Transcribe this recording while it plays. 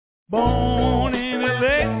Born in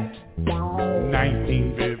L.A.,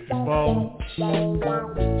 1954.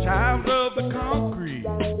 Child of the concrete,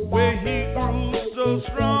 where he grew so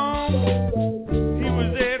strong. He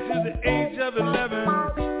was there to the age of 11.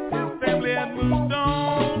 His family had moved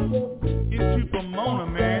on into Pomona,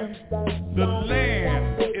 man, the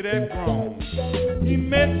land it had grown. He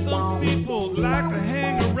met some people like to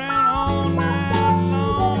hang around all night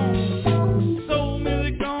long. Soul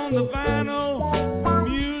music on the vinyl,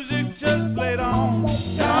 music just played on.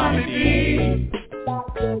 Donny D,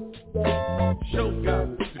 show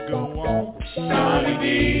got to go on. Donny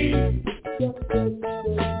D,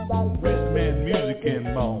 rhythm and music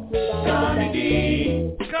and more. Donny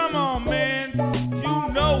D, come on man,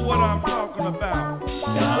 you know what I'm talking about.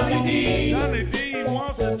 Donny D, Donny D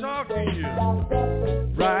wants to talk to you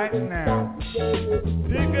right now.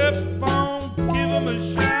 Pick up the phone, give him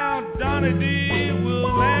a shout. Donny D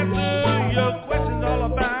will answer your questions all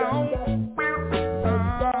about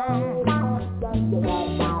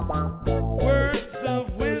words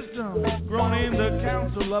of wisdom grown in the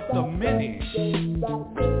council of the many.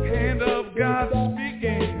 Hand of God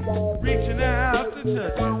speaking, reaching out to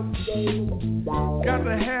touch it. Got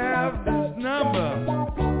to have this number,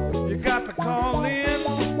 you got to call in.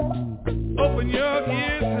 Open your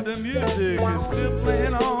ears to the music, it's still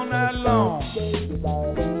playing all night long.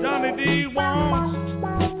 Donny D wants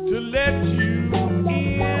to let you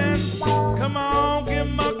in. Come on, give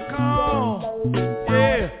him a call.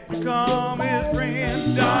 Yeah, become his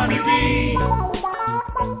friend. Donny D.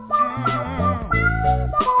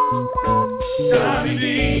 Donny D.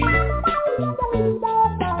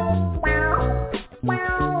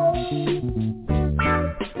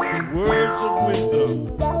 Words of wisdom.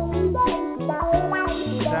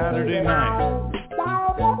 Saturday night.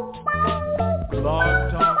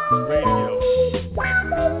 Blog Talk Radio.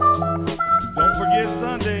 Don't forget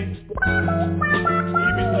Sunday.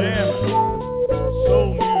 Keep it jamming. Soul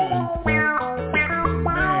music.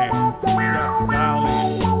 Man, you got to dial in.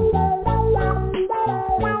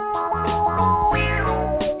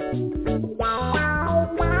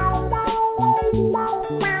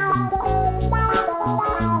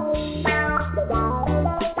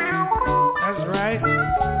 That's right.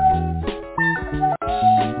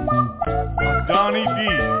 Donny D,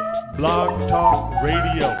 Blog Talk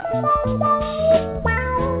Radio.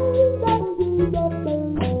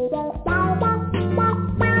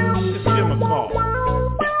 Just give him a call.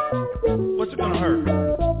 What's it gonna hurt?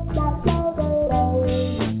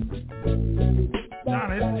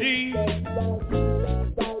 Donny D,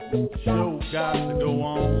 show got to go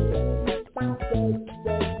on.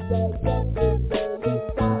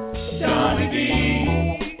 Donny D,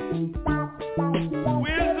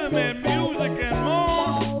 wisdom and music and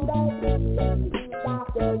more.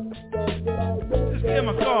 Just give him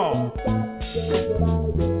a call.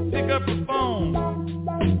 Pick up the phone.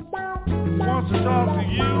 Wants to talk to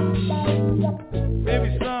you. Maybe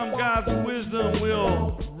some God's wisdom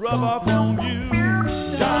will rub off on you.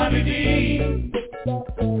 Donny D,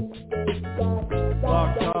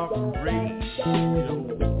 Blog Talk Radio.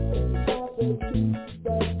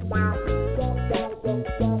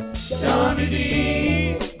 Donny D.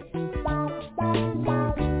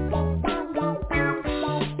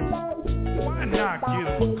 Why not give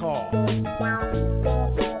him a call?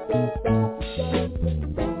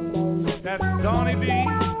 That's Donny D.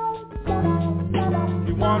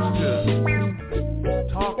 He wants to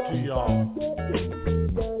talk to y'all.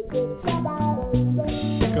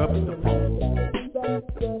 Pick up the phone.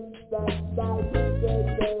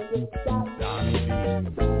 Donny D.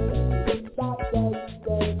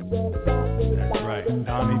 That's right,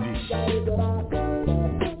 Donny D.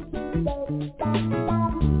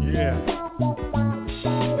 Yeah.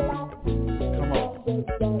 Come on.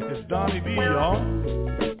 It's Donny D, y'all.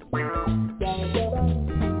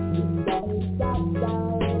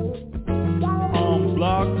 On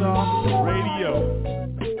Blog Talk Radio.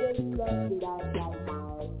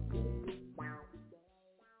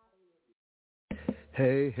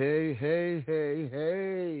 Hey, hey, hey, hey,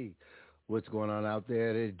 hey. What's going on out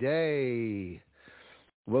there today?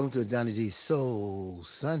 Welcome to Donny D Soul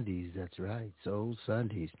Sundays. That's right, Soul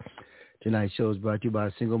Sundays. Tonight's show is brought to you by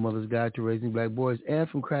A Single Mother's Guide to Raising Black Boys and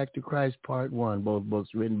From Crack to Christ Part 1. Both books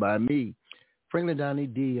written by me, Franklin Donny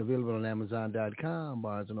D, available on Amazon.com,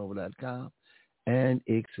 BarnesandNoble.com, and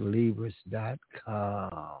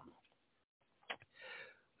XLibris.com.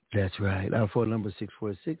 That's right. Our phone number is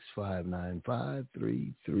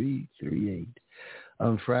 646-595-3338.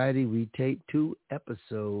 On Friday, we tape 2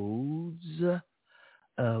 episodes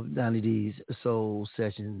of Donny D's Soul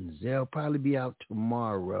Sessions. They'll probably be out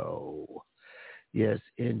tomorrow. Yes,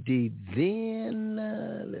 indeed. Then,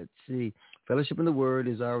 let's see. Fellowship in the Word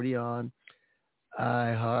is already on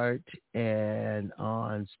iHeart and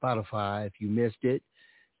on Spotify. If you missed it,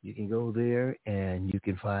 you can go there and you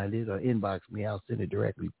can find it or inbox me. I'll send it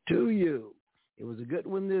directly to you. It was a good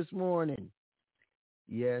one this morning.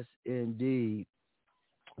 Yes, indeed.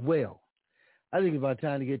 Well, I think it's about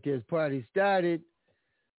time to get this party started.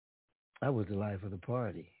 I was the life of the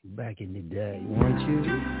party back in the day, weren't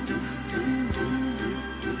you?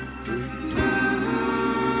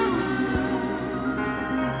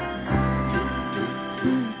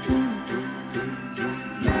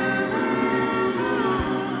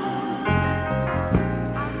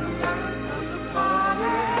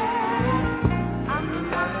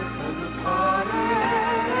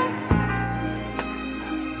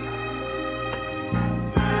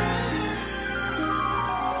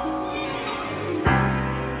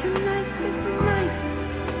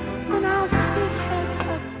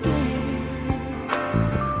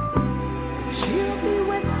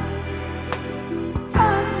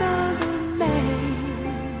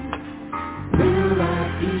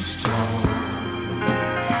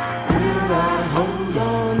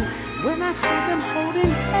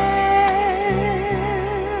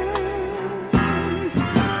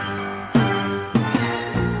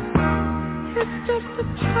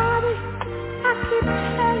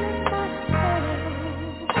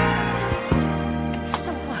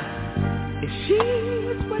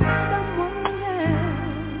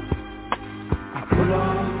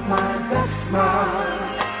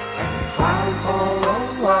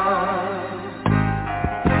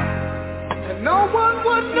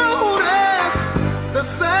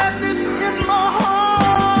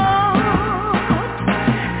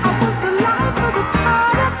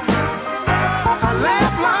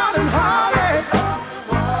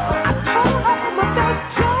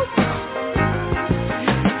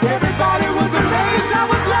 Everybody was amazed I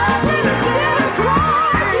was laughing.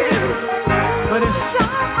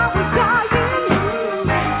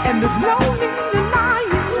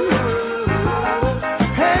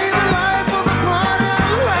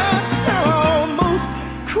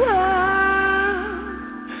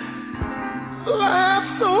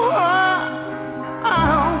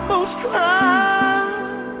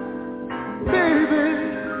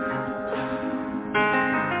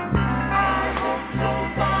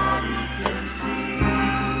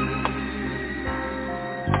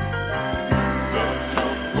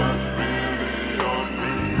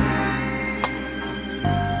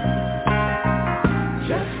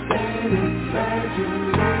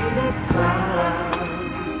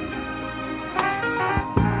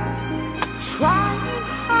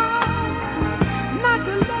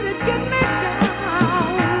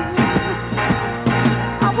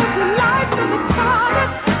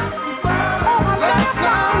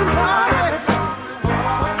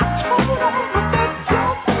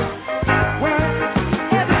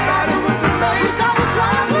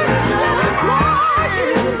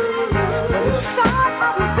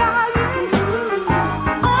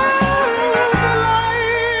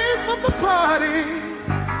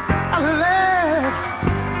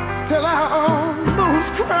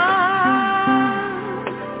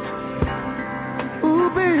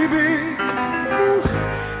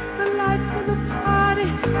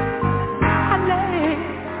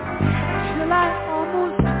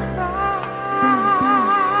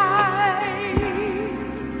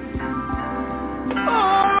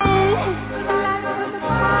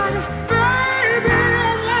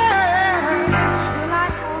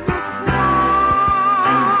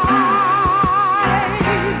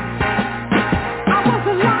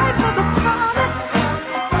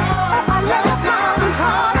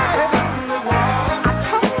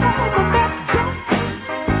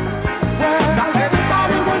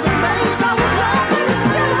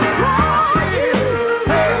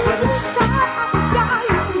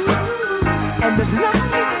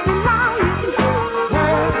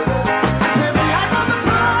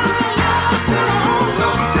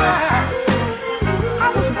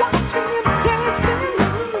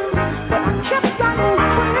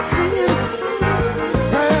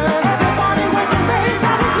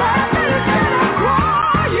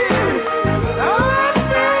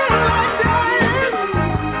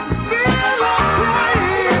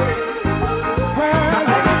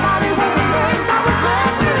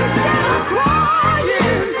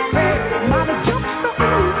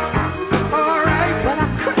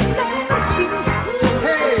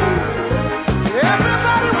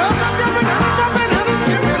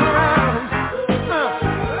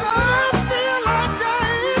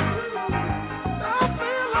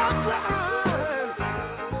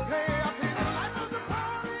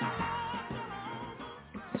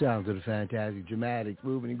 Sounds of the fantastic, dramatic,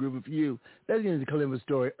 moving and grooving for you. Let's get into the Kalimba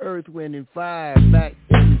story. Earth, Wind, and Fire. Back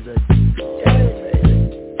in the day, baby.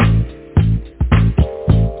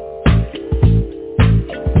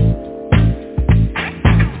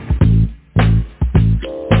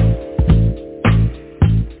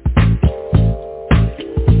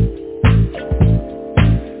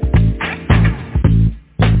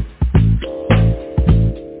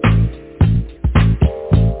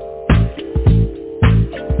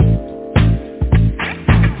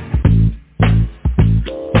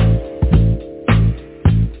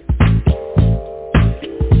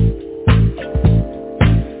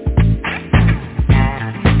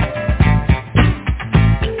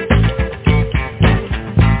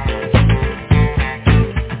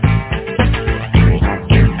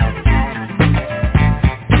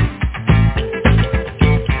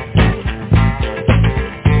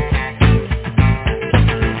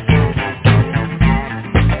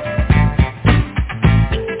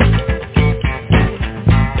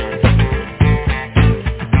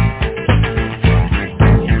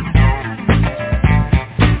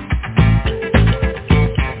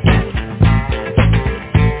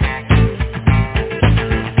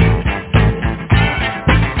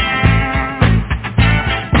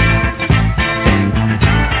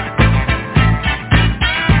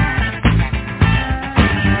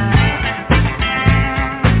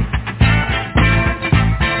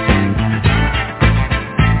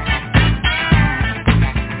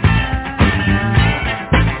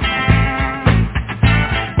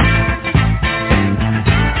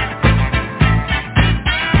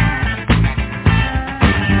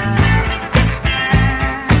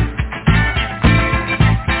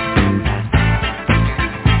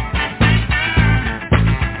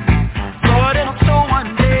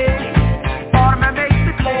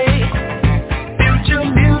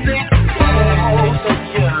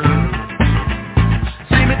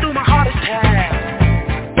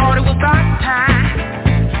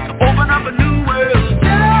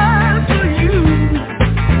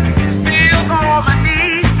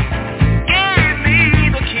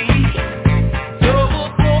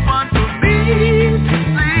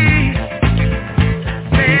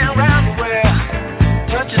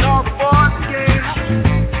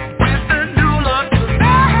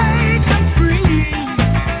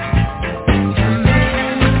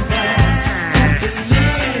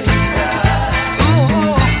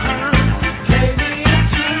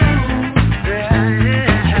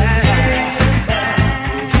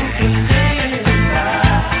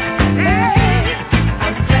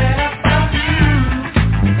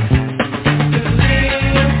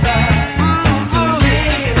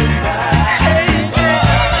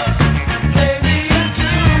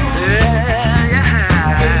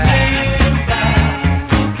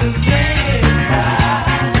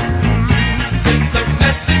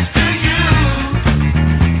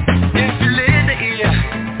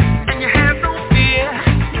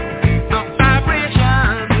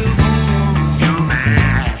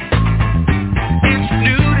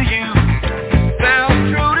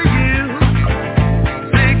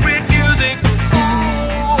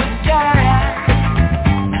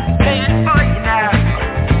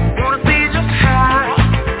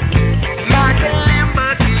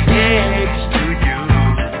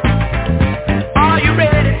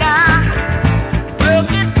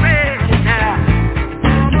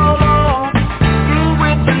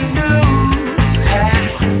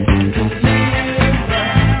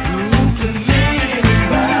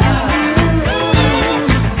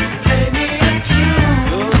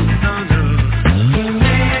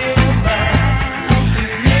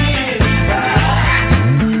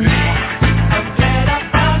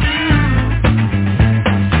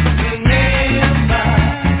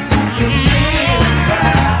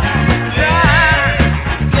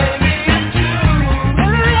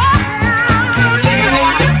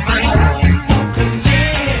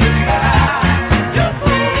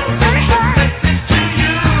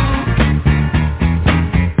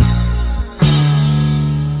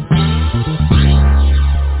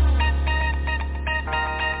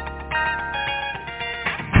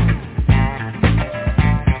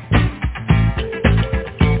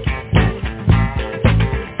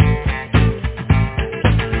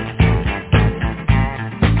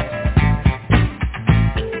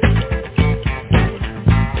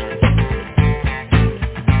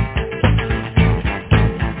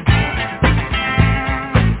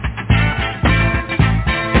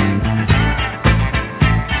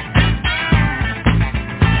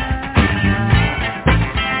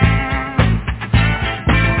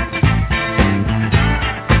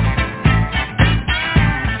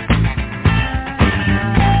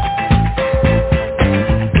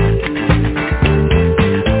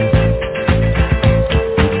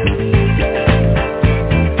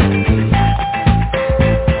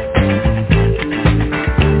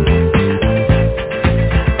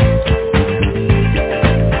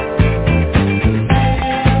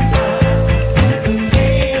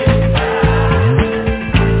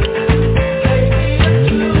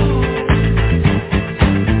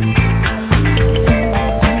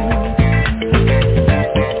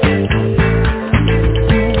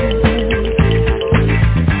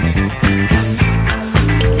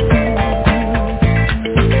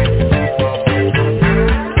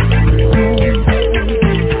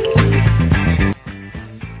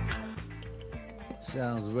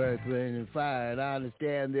 disciplined and fired. I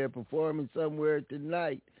understand they're performing somewhere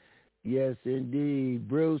tonight. Yes, indeed.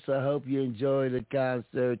 Bruce, I hope you enjoy the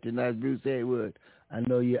concert tonight. Bruce Haywood, I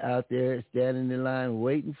know you're out there standing in line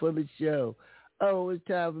waiting for the show. Oh, it's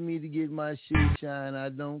time for me to get my shoe shine. I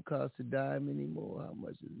don't cost a dime anymore. How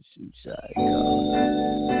much does a shoe shine cost?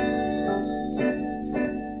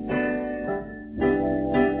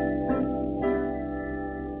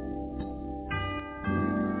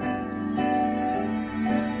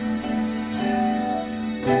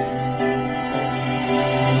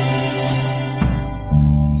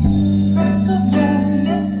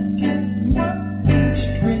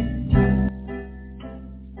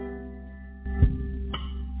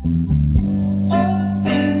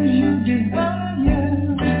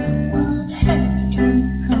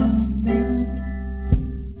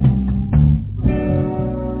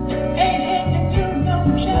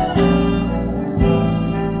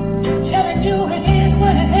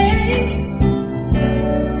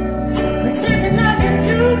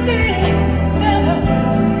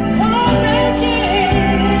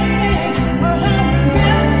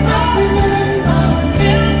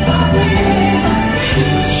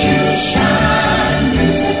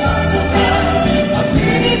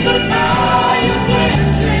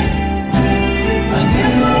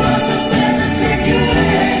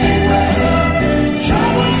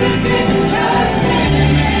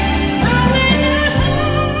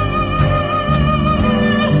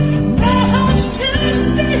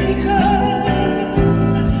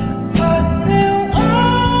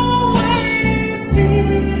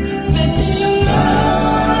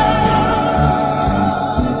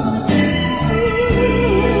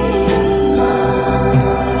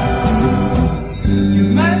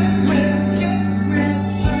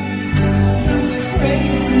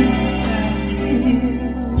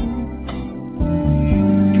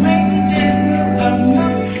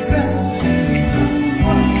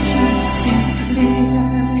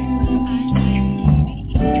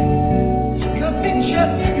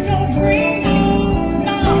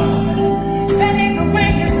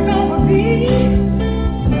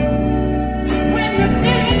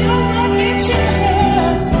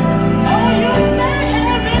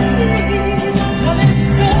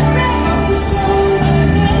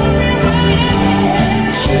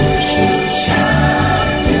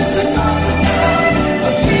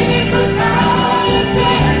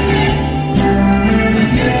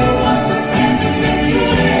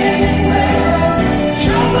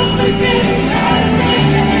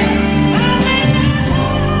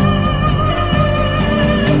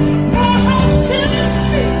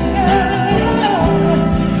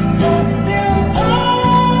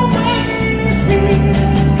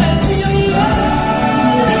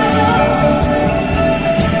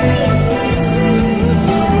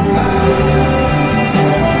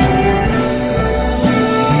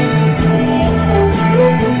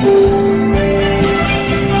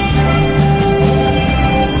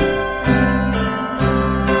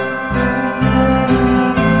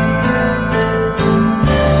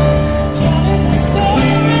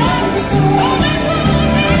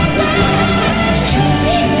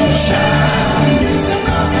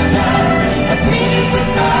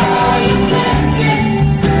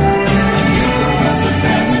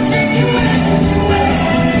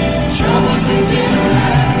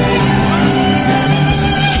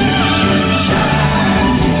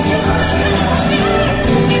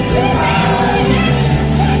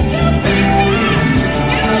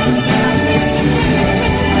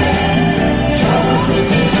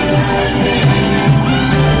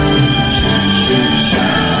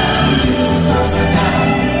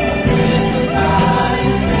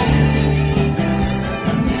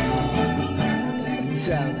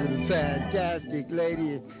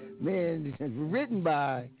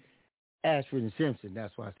 Simpson.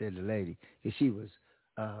 That's why I said the lady. She was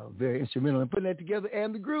very instrumental in putting that together.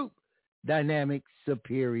 And the group, Dynamic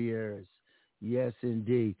Superiors. Yes,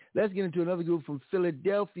 indeed. Let's get into another group from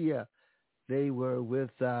Philadelphia. They were with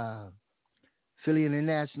Philly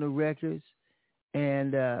International Records,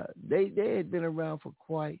 and they had been around for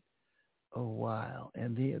quite a while.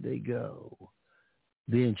 And here they go.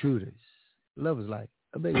 The Intruders. Love is like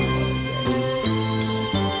a baby.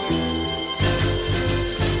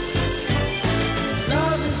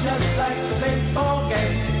 Just like a baseball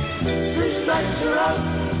game, 3 strikes are out.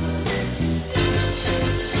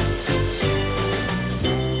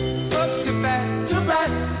 But too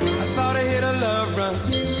bad, I thought I hit a love run.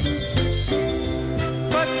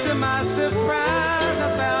 But to my surprise,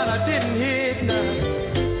 I found I didn't hit none.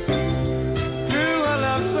 Threw her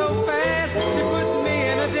love so fast, she put me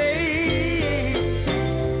in a daze.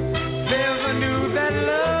 There's a new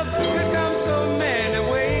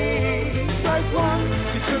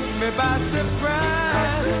by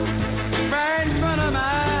surprise, right in front of my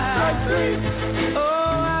eyes. Oh,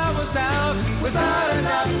 I was out without a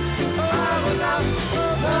doubt. Oh, I was out,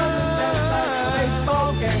 just like a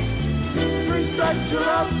baseball game. 3 strikes you're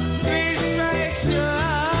out, 3 strikes you're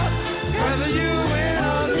out, whether you win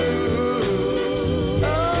or lose.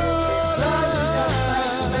 Oh,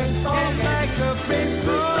 it's like a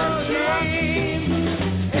baseball game.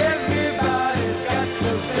 Everybody's got to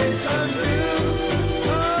play some news.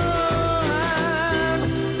 Oh, I'm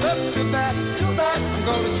up to bat. I'm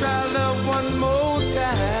gonna try love one more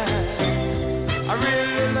time. I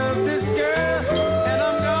really love this girl, and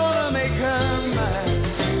I'm gonna make her mine.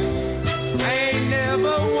 I ain't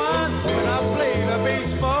never won when I played a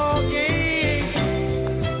baseball game.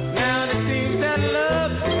 Now it seems that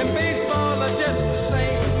love and baseball are just the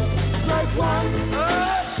same. Strike 1, oh,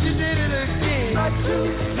 she did it again. Strike 2,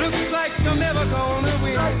 looks like I'm never gonna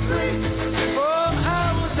win. Strike 3, oh,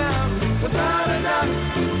 I was out without a doubt.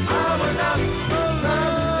 I was out, oh,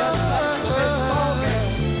 love just like a baseball game.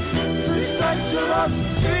 3 strikes you're out,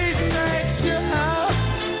 3 strikes you're out,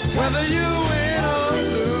 whether you win or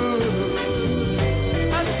lose.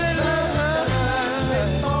 I said love just like a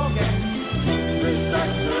baseball game. 3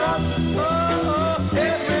 strikes you're out, oh,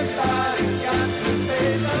 everybody's got to pay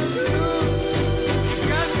some dues.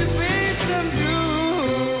 Got to pay some dues.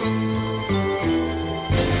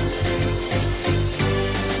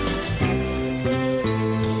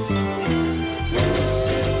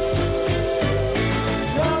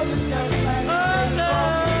 Love is just like a baseball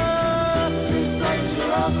game. 3 strikes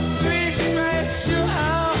you're out, 3 strikes you're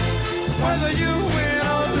out, whether you win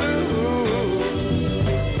or lose.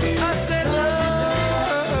 I said love,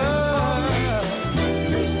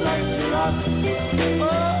 3 strikes you're out.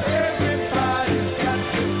 Oh, everybody's got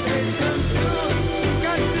to pay some dues.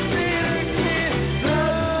 Got to say it again.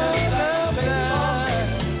 Love, love.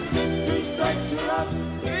 3 strikes you're out,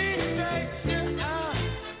 3 strikes you're out,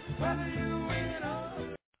 whether you win or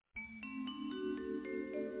lose.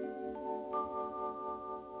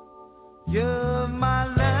 You're my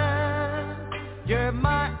love, you're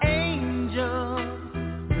my angel,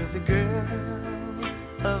 you're the girl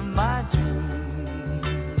of my dreams.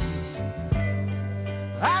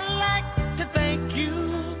 I'd like to thank you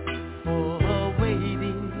for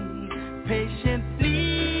waiting patiently,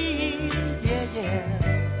 yeah, yeah.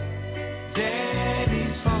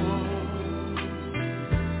 Daddy's home,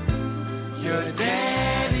 your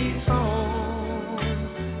daddy's home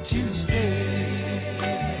to stay.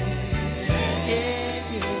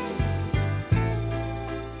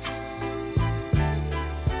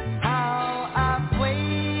 How I've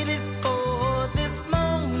waited for this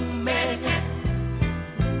moment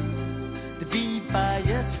to be by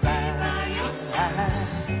your side.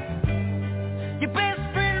 Your best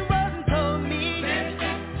friend Rosen told me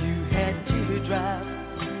you had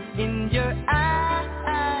teardrops in your eyes.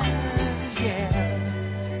 Yeah,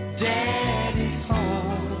 Daddy's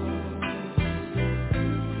home.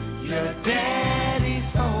 Your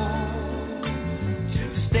daddy's home to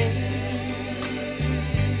stay.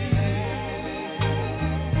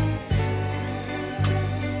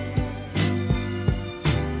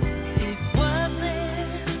 It wasn't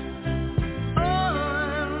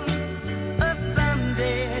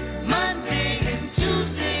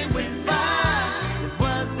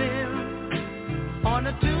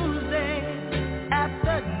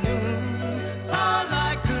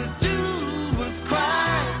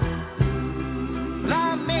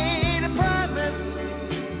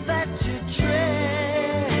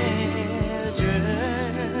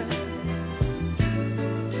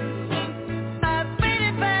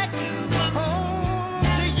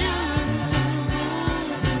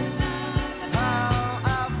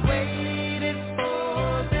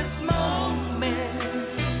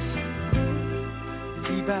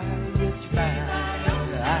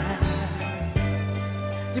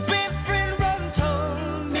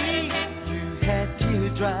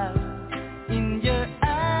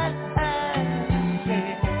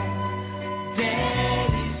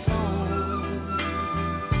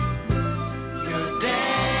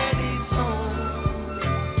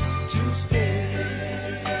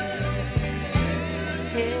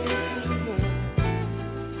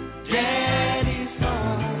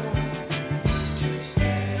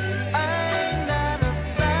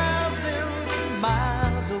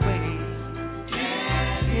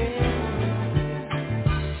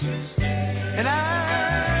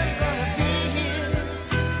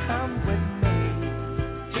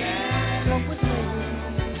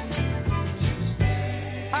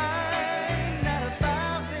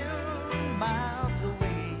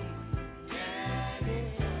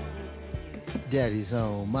Daddy's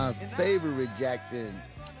Home. My favorite Jackson,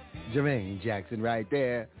 Jermaine Jackson right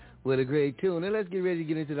there with a great tune. And let's get ready to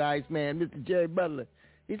get into the Iceman, Mr. Jerry Butler.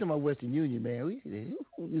 He's talking about Western Union, man.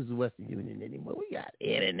 Who uses Western Union anymore? We got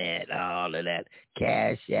internet, all of that,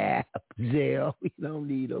 Cash App, Zelle. We don't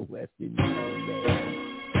need a Western Union,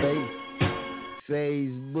 man.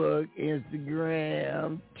 Facebook,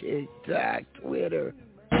 Instagram, TikTok, Twitter.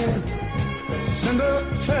 Send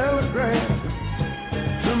a telegram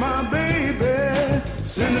to my baby.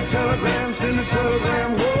 Send a telegram, send a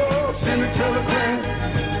telegram, whoa. Send a telegram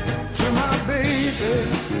to my baby.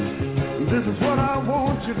 This is what I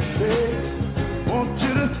want you to say. Want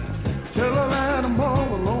you to tell her that I'm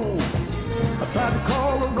all alone. I tried to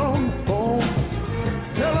call her on the phone.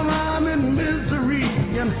 Tell her I'm in misery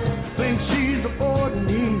and think she's avoiding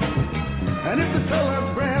me. And if the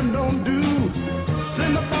telegram don't do,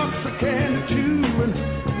 send a box of candy too, and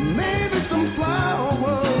maybe some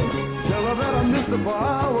flowers. Tell her that I missed her for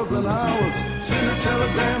hours and hours. Send a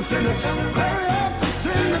telegram, send a telegram. Hurry up,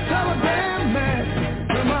 send a telegram, man,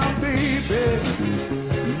 to my baby.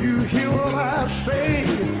 You hear what I say?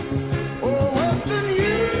 Oh, Western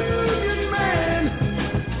Union, man,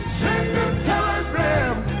 send a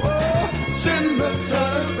telegram. Oh, send a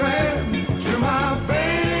telegram to my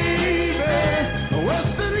baby.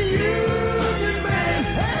 Western Union, man,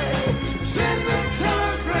 hey, send a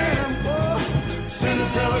telegram. Oh, send a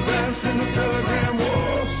telegram, send a telegram. Oh,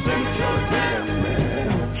 send a telegram, man,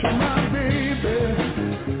 to my baby.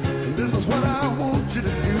 This is what I want you to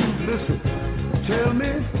do. Listen, tell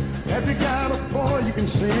me, have you got a boy you can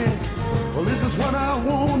send? Well, this is what I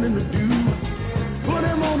want him to do. Put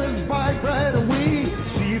him on his bike right away.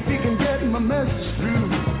 See if he can get my message through.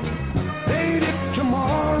 Date it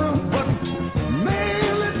tomorrow, but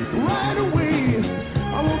mail it right away.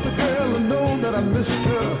 I want the girl to know that I missed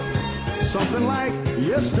her. Something like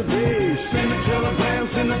yesterday. Send a telegram,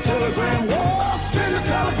 send a telegram. Whoa, send a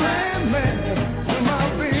telegram, man, to my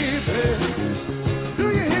baby. Do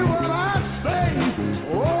you hear what I say?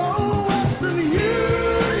 Oh, Western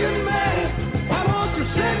Union, man, why don't you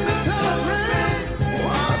send a telegram?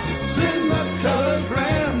 Oh, send a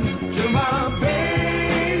telegram to my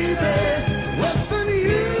baby. Western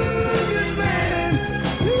Union, man,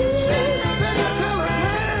 send a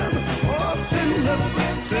telegram. Oh, send a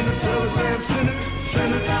telegram,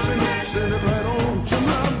 send it right on to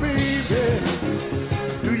my baby.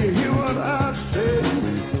 Do you hear what I say?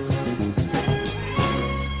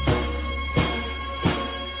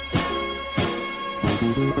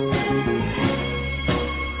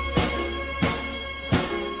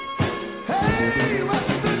 Hey,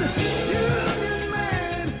 Western Union,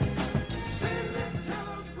 man, send a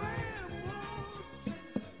telegram.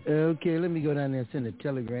 Okay, let me go down there and send a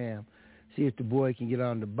telegram. See if the boy can get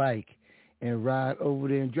on the bike and ride over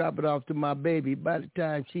there and drop it off to my baby. By the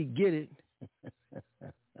time she get it,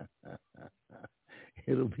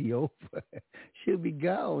 it'll be over. She'll be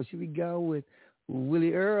gone. She'll be gone with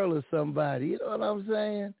Willie Earl or somebody. You know what I'm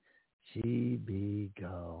saying? She be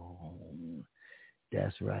gone.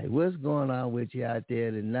 That's right. What's going on with you out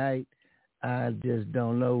there tonight? I just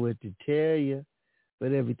don't know what to tell you,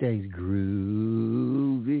 but everything's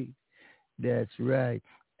groovy. That's right.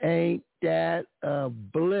 Ain't that a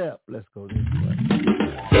blip? Let's go this way.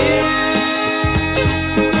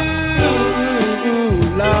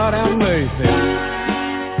 Lord have mercy.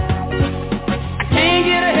 I can't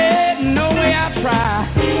get ahead no way I try.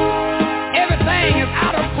 Everything is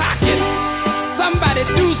out of pocket. Somebody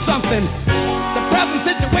do something. The present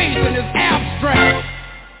situation is abstract.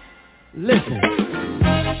 Listen.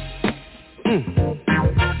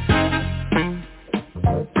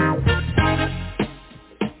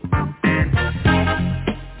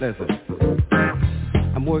 Listen,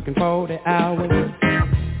 I'm working 40 hours,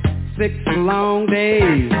 6 long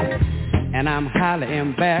days, and I'm highly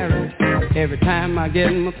embarrassed every time I get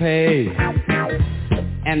my pay.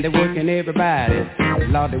 And they're working everybody,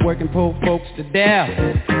 Lord, they're working poor folks to death.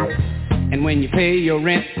 And when you pay your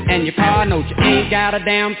rent and your car note, you ain't got a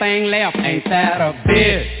damn thing left. Ain't that a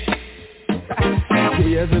bitch?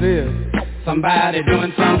 Yes, it is. Somebody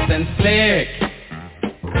doing something slick.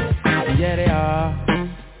 Yeah, they are.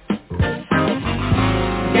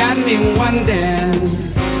 Got me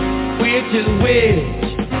wondering which is which.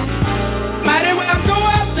 Might as well go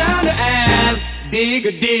up down the ass, dig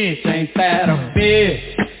a ditch. Ain't that a bitch?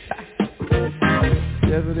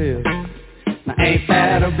 Yes, it is. Now, ain't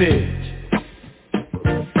that a bitch?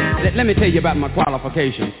 Let me tell you about my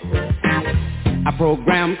qualifications. I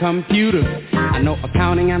program computers. I know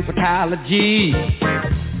accounting and psychology.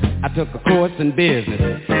 I took a course in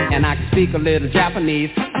business, and I can speak a little Japanese.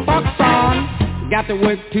 Fuck on. got to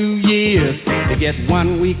work 2 years to get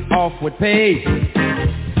 1 week off with pay.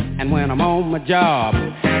 And when I'm on my job,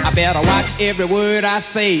 I better watch every word I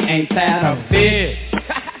say. Ain't that a bitch?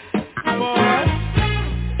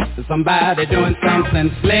 Boy, somebody doing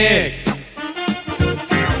something slick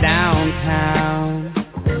downtown.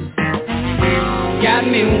 Got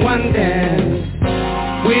me wondering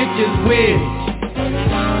which is which.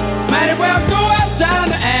 Might as well go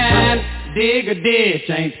outside and dig a ditch.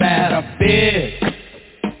 Ain't that a bitch?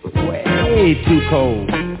 Way too cold.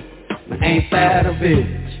 Ain't that a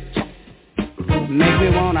bitch? Make me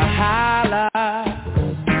wanna holler.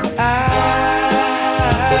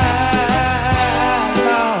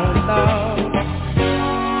 Lord, Lord,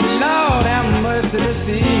 Lord, have mercy to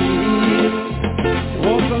see.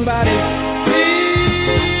 Won't somebody please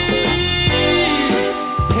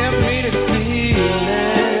help me to see?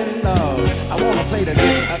 And Lord, I wanna play the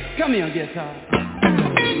guitar. Come here, guitar.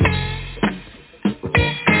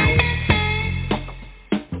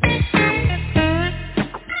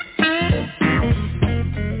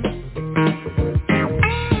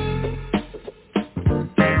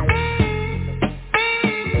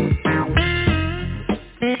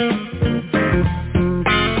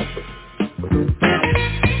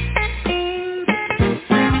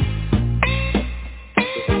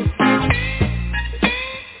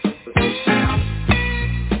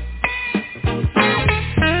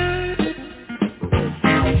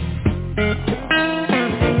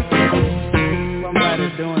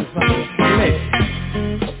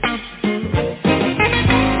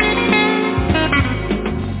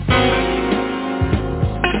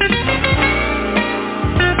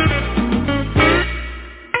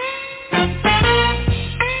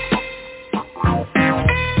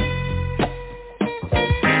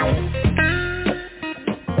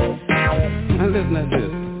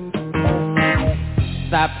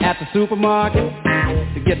 Supermarket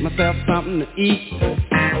to get myself something to eat,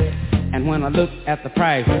 and when I looked at the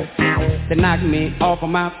price, they knocked me off of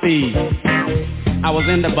my feet. I was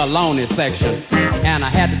in the bologna section, and I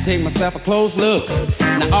had to take myself a close look.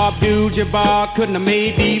 Now Abdul-Jabbar couldn't have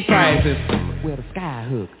made these prices with a sky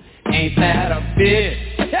hook. Ain't that a bitch?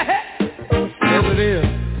 Yes it is.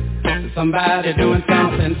 Somebody doing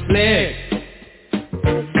something slick.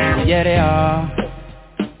 Yeah they are.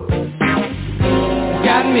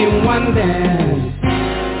 Got me wondering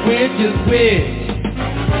which is which.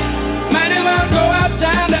 Might as well go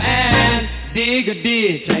outside and dig a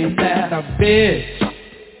ditch. Ain't that a bitch?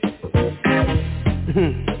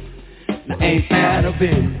 Now ain't that a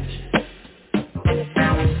bitch?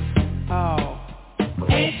 Oh,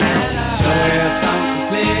 ain't that a sure is something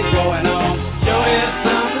slick going on. Sure is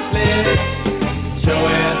something slick. Sure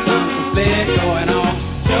is something slick going on.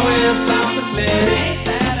 Sure is something slick.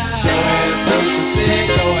 Sure is something slick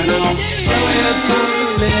going on. Sure is something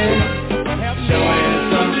slick. Sure is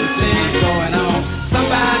something slick going on.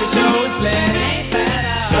 Somebody show it slick.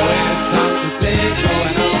 Sure is something slick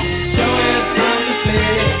going on. Sure is something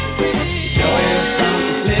slick. Sure is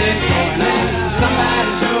something slick going on.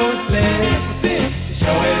 Somebody show it slick.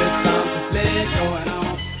 Sure is something slick going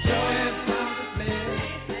on. Sure is something slick.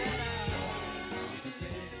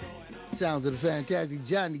 Sounds of the fantastic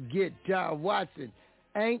Johnny Guitar Watson.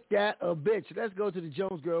 Ain't that a bitch? Let's go to the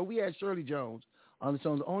Jones Girl. We had Shirley Jones on the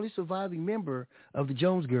song, the only surviving member of the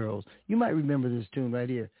Jones Girls. You might remember this tune right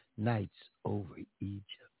here, Nights Over Egypt.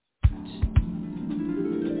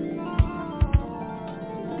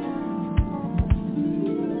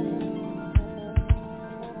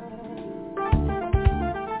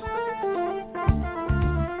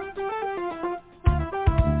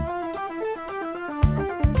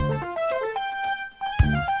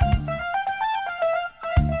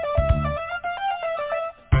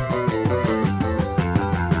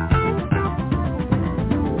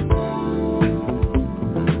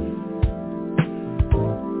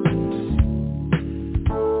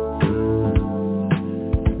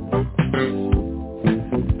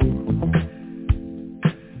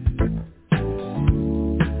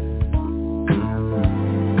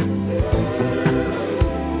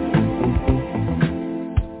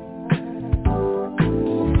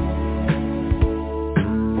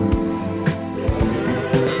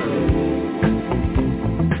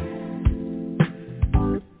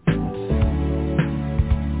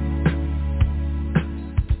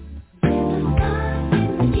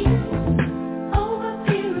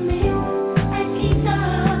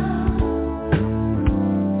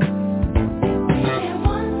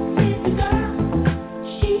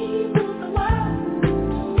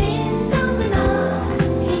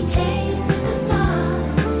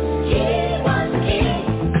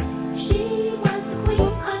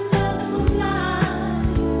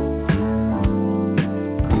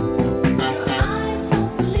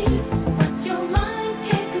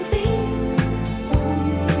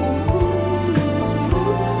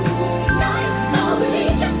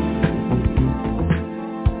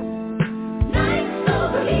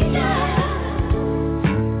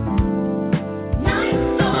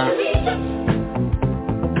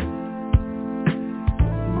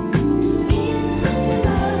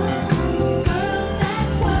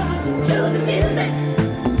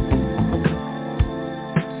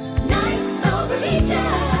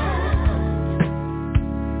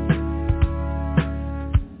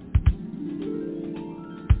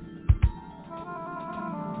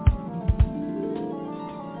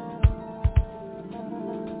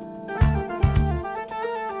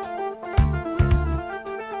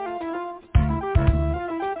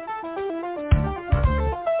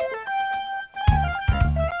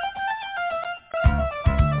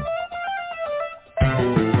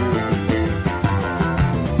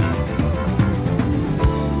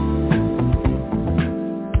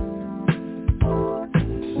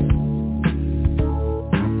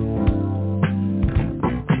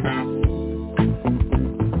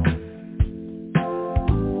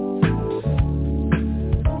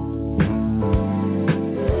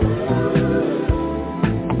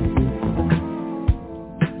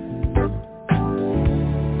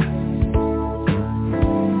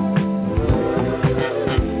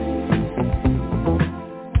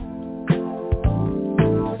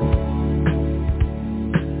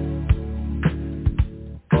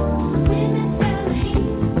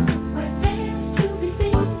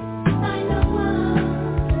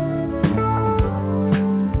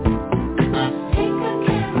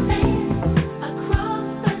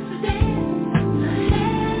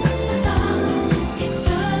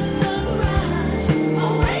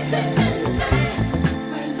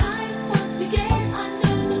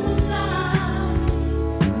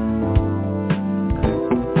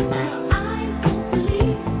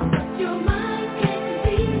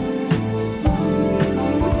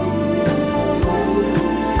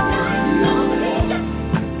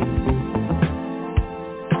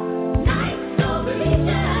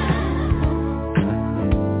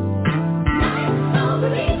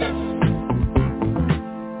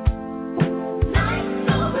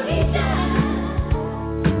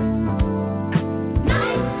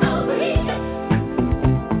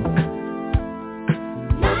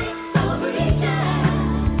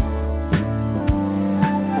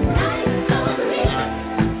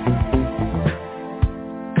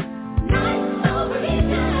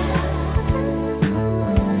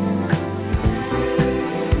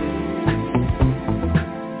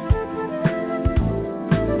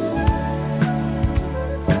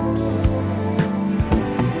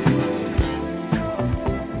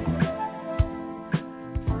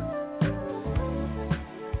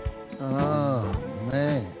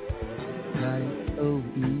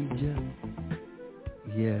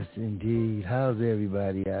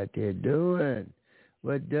 out there doing?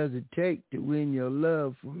 What does it take to win your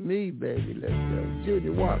love from me, baby? Let's go. Judy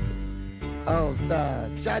Walker, All Star,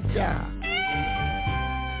 Cha-Cha.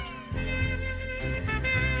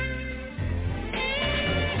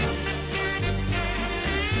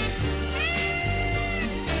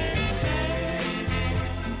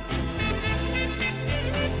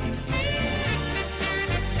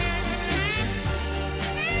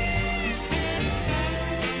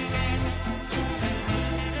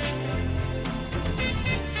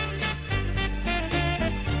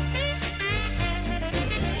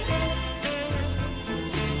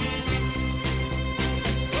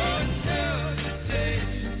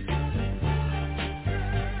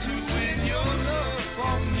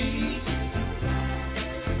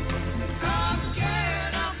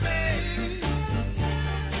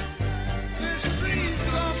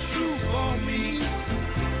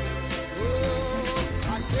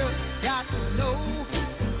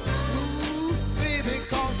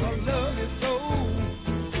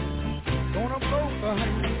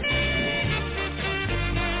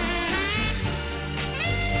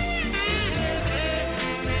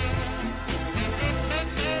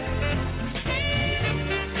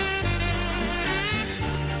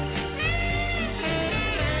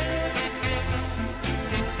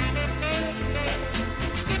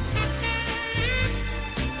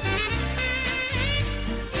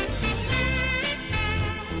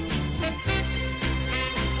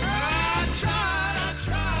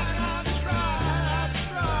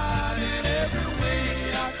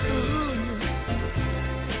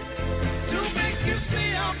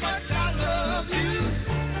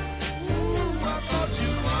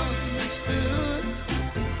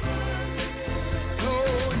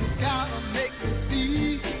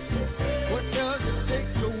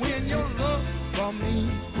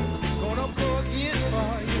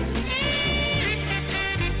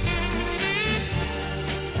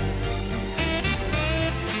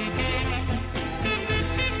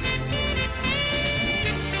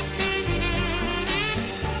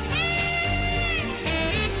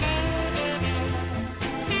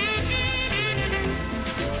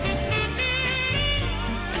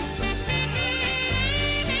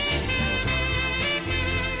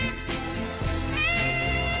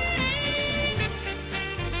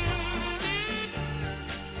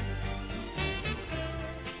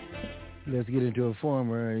 Let's get into a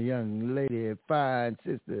former young lady, fine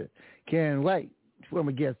sister, Karen White,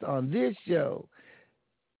 former guest on this show,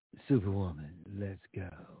 Superwoman. Let's go.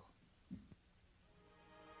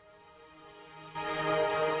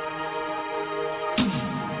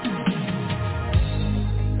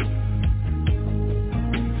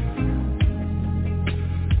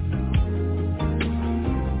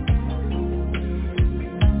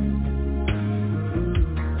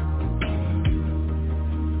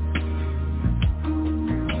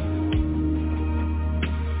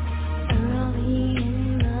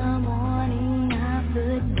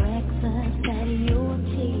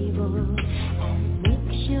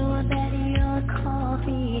 That your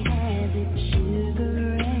coffee has its sugar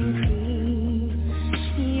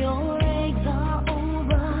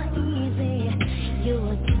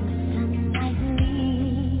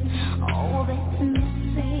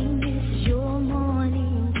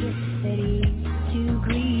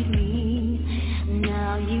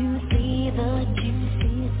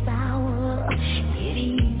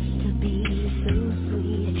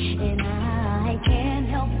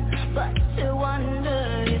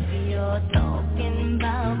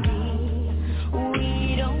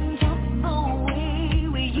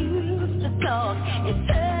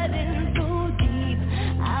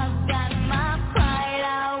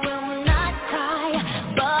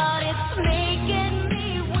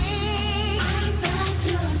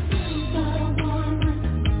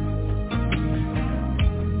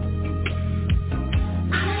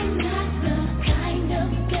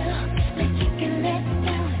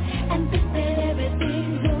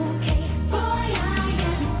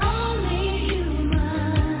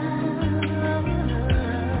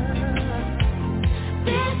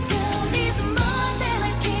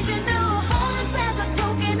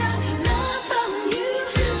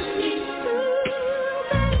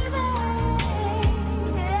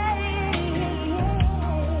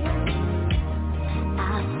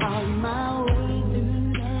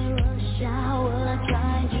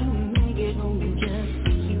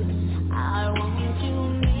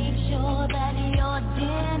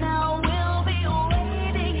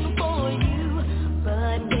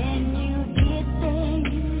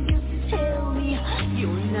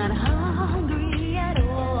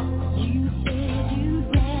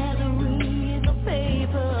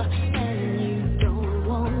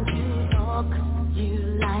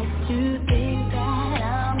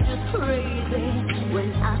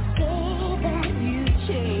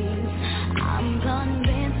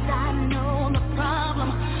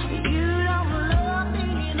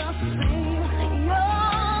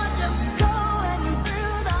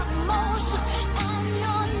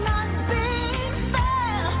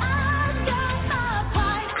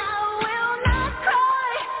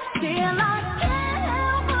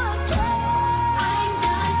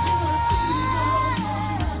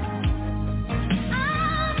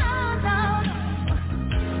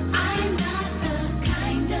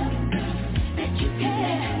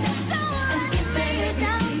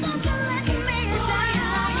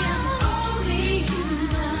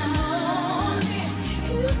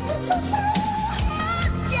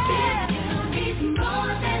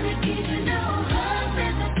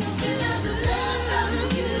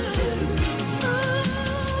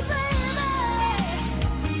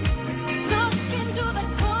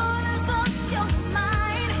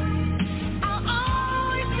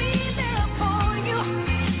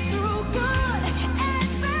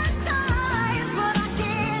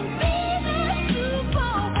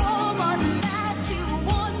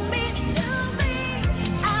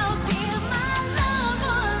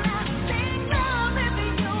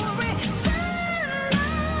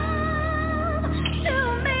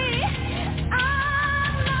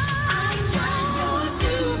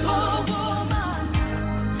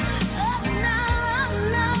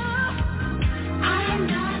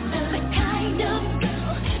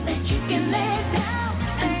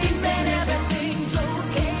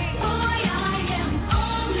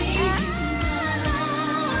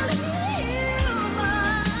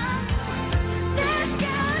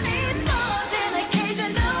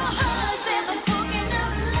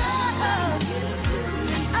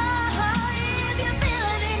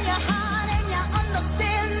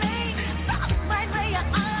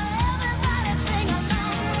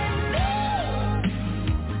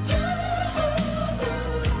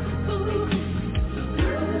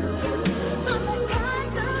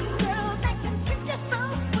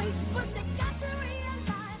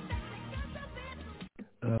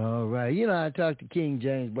You know, I talked to King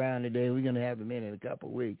James Brown today. We're going to have him in a couple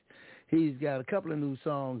of weeks. He's got a couple of new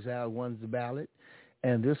songs out. One's the ballad.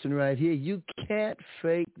 And this one right here, You Can't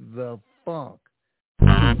Fake the Funk. Say,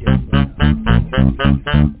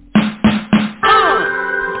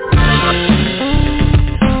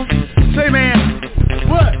 man,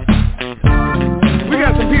 what? We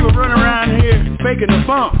got some people running around here faking the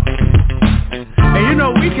funk. And you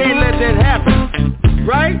know we can't let that happen.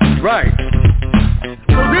 Right? Right.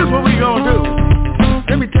 So this is what we gonna do.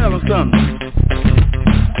 Let me tell them something.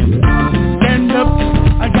 Stand up,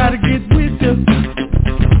 I gotta get with you.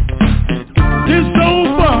 This soul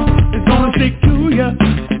funk is gonna stick to ya.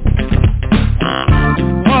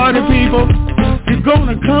 Party people, you're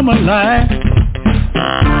gonna come alive.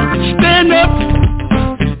 Stand up,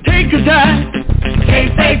 take a dive.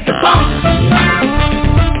 Can't fake the funk.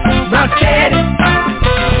 Rock at it.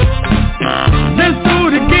 Let's do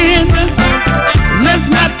it again. Let's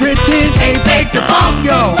not pretend. Can't fake the funk,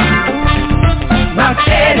 yo. Rock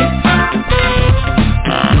at it.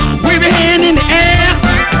 Wave your hand in the air.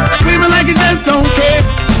 Wave it like you just don't care.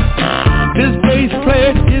 This bass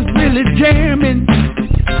player is really jamming.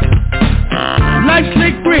 Like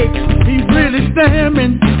Slick Rick, he's really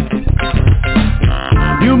stamming.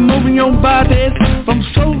 You're moving your body from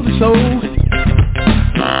soul to soul.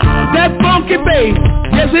 That funky bass,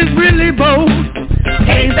 yes, it's really bold.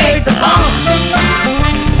 Can't fake the funk.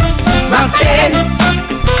 Rock steady.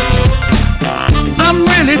 I'm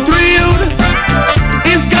really thrilled.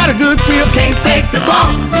 It's got a good feel. Can't fake the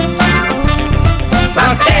funk.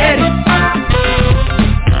 Rock steady.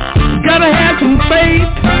 Gotta have some faith,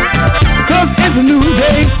 'cause it's a new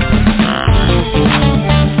day.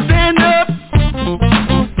 Stand up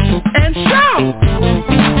and shout.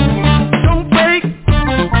 Don't fake.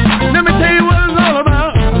 Let me tell you what it's all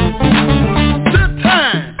about. The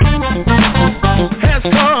time has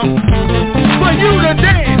come for you to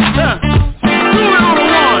dance. Do it on the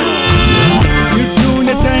one. You're doing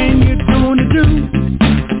the thing you're doing to do.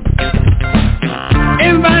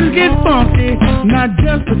 Everybody get funky, not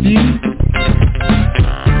just a few.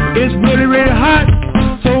 It's really, really hot,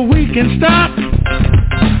 so we can stop.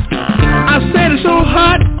 I said it's so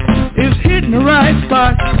hot, it's hitting the right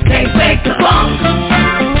spot. Can't fake the funk.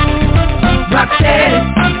 Rock steady.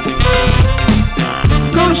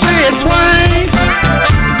 Gonna say it twice.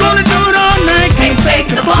 Gonna do it all night. Can't fake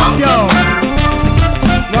the funk, yo.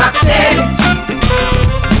 Rock steady.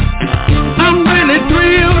 I'm really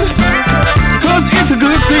thrilled, 'cause it's a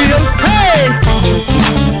good feel. Hey!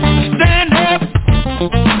 Stand up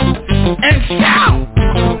and shout.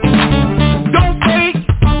 Don't fake.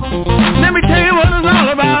 Let me tell you what it's all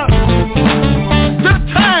about. The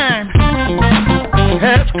time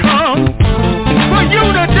has come for you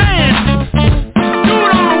to dance. Do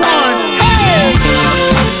it on one. Hey!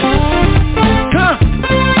 Come.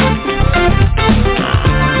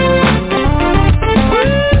 Woo!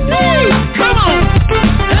 Come on.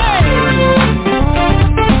 Hey!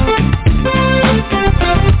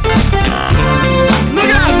 Look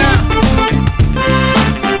out now.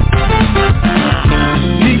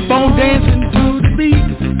 Keep on dancing to the beat.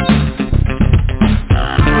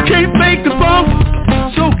 Can't fake the funk,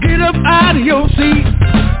 so get up out of your seat.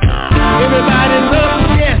 Everybody's up,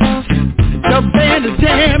 yes. The band is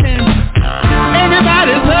jamming.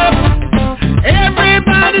 Everybody's up.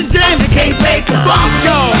 Everybody's jamming. Can't fake the funk,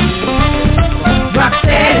 y'all. Rock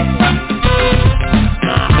steady.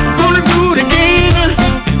 Gonna do it again.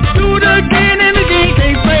 Do it again and again.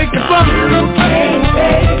 Can't fake the funk. Can't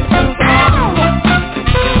fake the funk.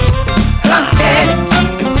 Rock steady.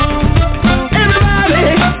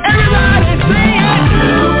 Everybody sing it.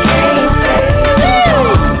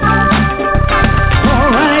 All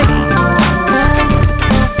right.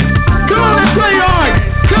 Come on and play your organ.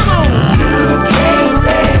 Come on.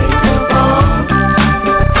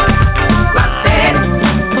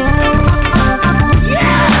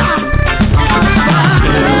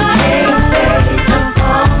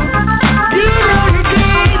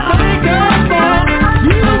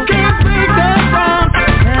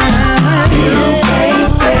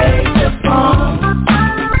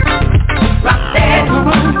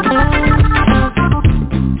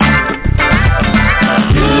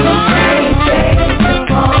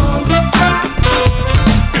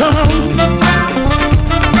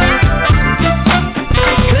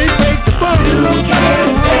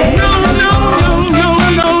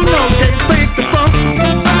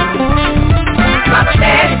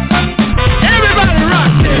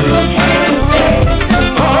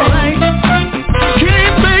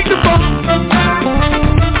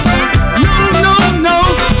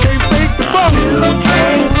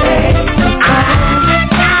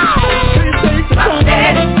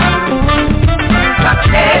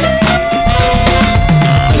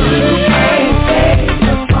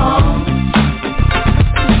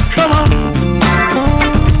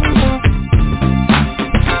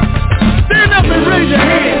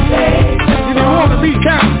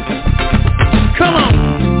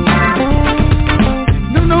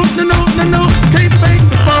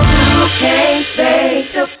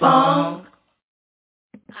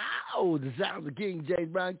 Oh, the sounds of King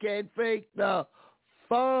James Brown can't fake the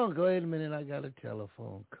funk. Wait a minute, I got a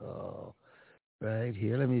telephone call right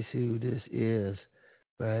here. Let me see who this is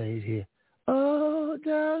right here. Oh,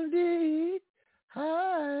 Donnyds.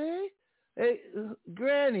 Hi. Hey,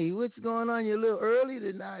 Granny, what's going on? You're a little early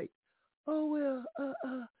tonight. Oh, well,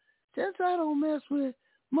 since I don't mess with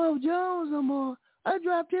Mo Jones no more, I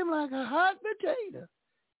dropped him like a hot potato.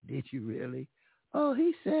 Did you really? Oh,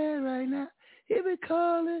 he's sad right now. He been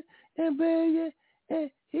calling and begging,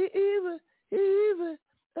 and he even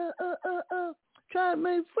trying to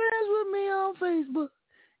make friends with me on Facebook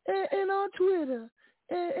and on Twitter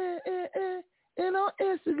and on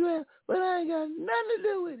Instagram, but I ain't got nothing to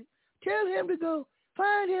do with it. Tell him to go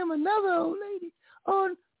find him another old lady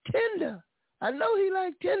on Tinder. I know he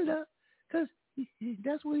like Tinder because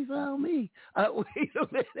that's where he found me. Wait a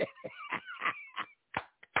minute.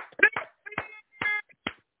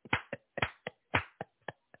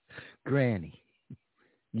 Granny,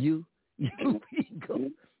 you be go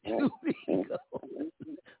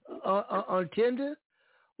on Tinder.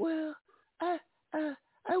 Well, I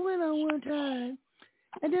went on one time,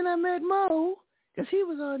 and then I met Mo because he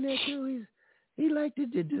was on there too. He liked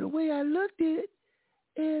it the way I looked at it,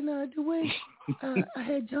 and the way I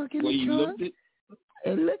had junk in the trunk.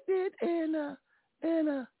 And looked at it,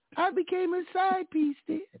 and I became his side piece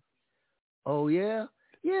then. Oh yeah,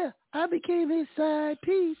 I became his side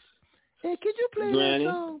piece. And could you play Granny,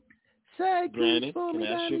 that song, Side Piece, for me?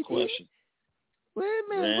 Granny, can I ask you a question? Wait a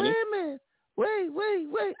minute. Wait.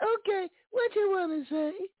 Okay, what you want to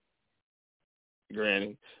say?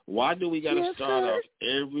 Granny, why do we got to start off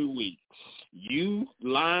every week? You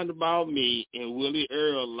lying about me and Willie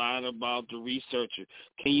Earl lying about the researcher.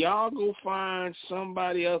 Can y'all go find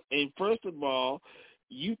somebody else? And first of all,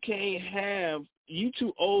 you can't have, you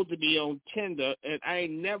too old to be on Tinder, and I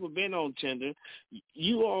ain't never been on Tinder.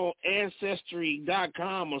 You on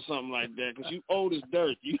Ancestry.com or something like that because you old as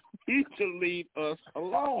dirt. You need to leave us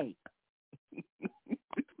alone.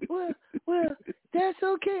 Well, that's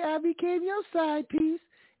okay. I became your side piece.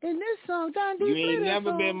 In this song, Donnyds, you ain't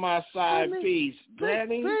never been my side piece,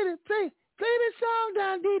 Granny. Play the song,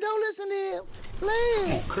 Donnyds. Don't listen to him. Play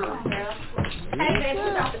it. Come on, girl. Hey, babe,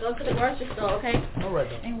 we're about to go to the grocery store, okay? All right,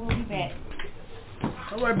 though. And we'll be back.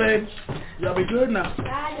 All right, babe. Y'all be good now.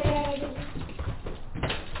 Bye, Daddy.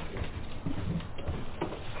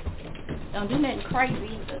 Don't do nothing crazy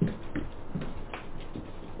either.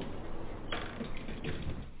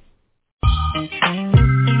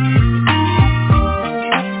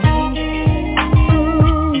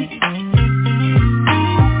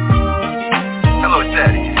 Hello, it's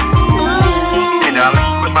Daddy. Hey, darling,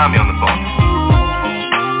 quit by me on the phone.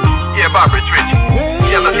 Yeah, Barbara, it's Richie.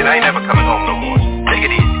 Yeah, look, I ain't never coming home no more. Take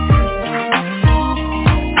it easy.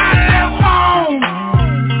 I left home,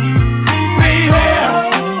 baby,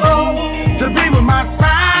 to be with my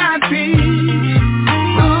side piece.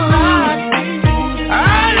 I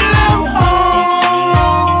left home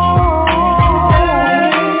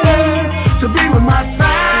to be with my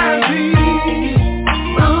side piece.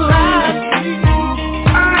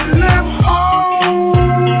 I left home,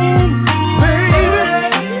 baby,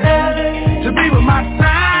 to be with my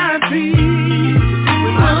side piece.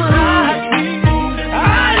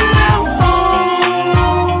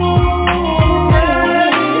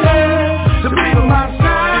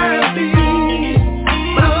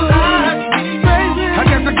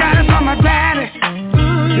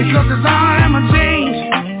 Because it's all I'm a change.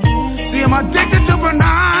 See, I'm addicted to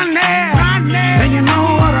banana, and you know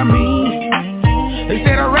what I mean. They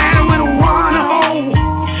said a rat with a one hole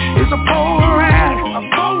is a pole rat,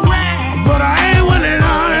 but I ain't with it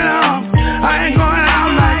on and off. I ain't going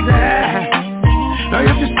out like that. Now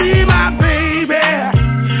if you see my baby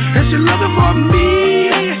and she looking for me,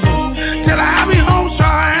 tell her I'll be home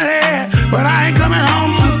shortly, but I ain't coming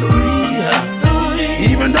home till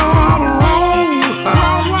 3. Even though I'm wrong.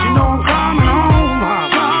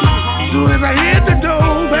 I hit the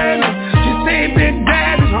door, baby. She said, Big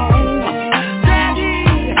Daddy's home. Daddy,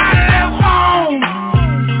 I left home,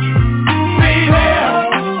 baby,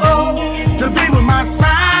 to be with my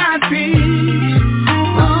side piece.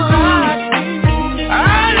 I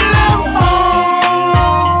left home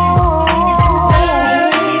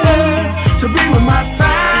to be with my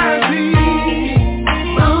side piece.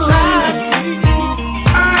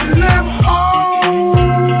 I left home,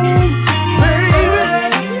 baby,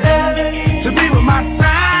 to be with my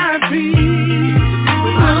side piece.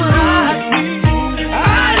 I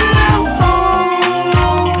left home,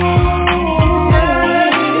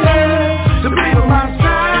 to be with my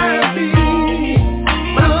side piece.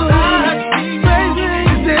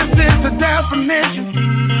 This is the definition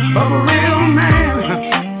of a real man.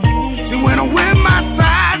 She went with my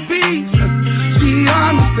side piece. She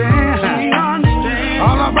understands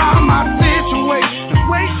all about my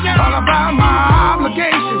situation, all about my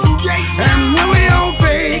obligations. And when we on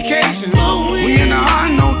vacation, we in an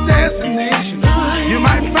unknown destination. You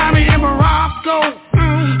might find me in Morocco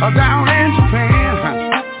or down in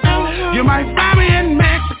Japan. You might find me in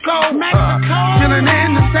Mexico, chilling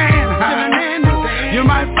in the sand. You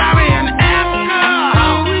might find me in Africa.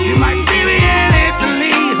 You might see me in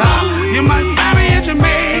Italy. You might find me in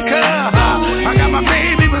Jamaica. I got my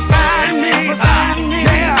baby beside me.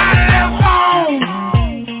 Yeah, I left home,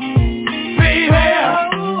 baby,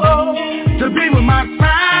 to be with my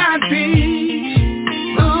side piece.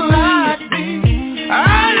 I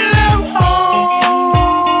left home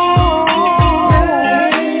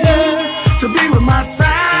to be with my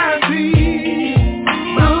side piece.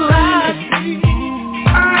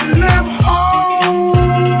 I left home,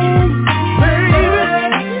 baby,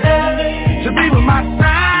 to be with my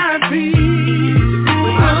side piece.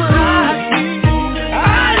 I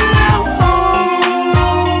left home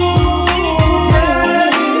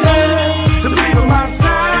to be with my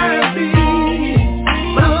side piece.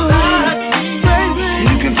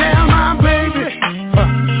 You can tell my baby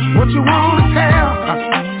what you want to tell.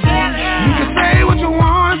 You can say what you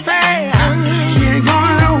want to say. She ain't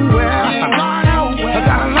going nowhere. I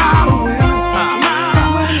got a lot of women,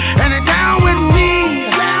 and they down with me.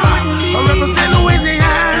 I represent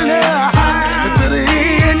Louisiana to the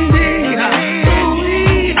end.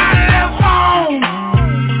 I left home,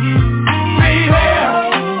 baby,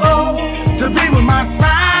 to be with my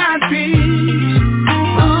side piece.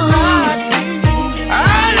 I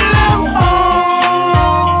left home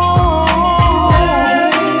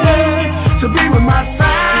to be with my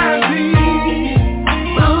side piece.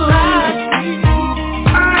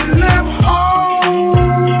 I left home,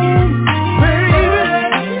 baby,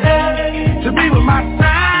 to be with my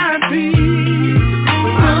side piece.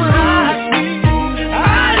 I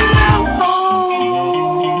left home,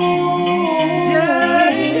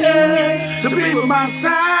 to be with my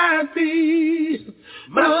side piece.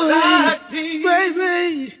 My side piece,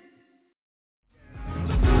 baby.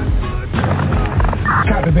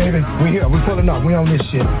 Copy, baby. We here. We pulling up. We on this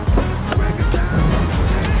shit.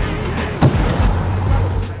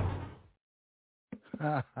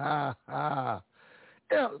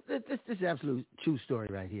 This is absolute true story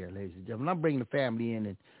right here, ladies and gentlemen. I'm bringing the family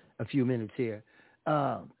in a few minutes here.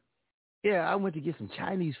 I went to get some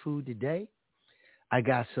Chinese food today. I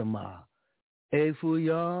got some egg foo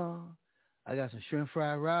young. I got some shrimp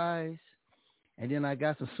fried rice. And then I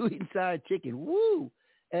got some sweet and sour chicken. Woo!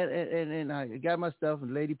 And I got my stuff, and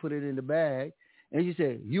the lady put it in the bag. And she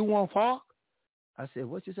said, "You want fork?" I said,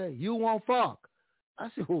 "What you say?" "You want fork?" I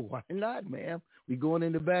said, "Well, why not, ma'am? We going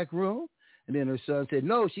in the back room." And then her son said,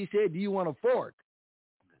 "No." She said, "Do you want a fork?"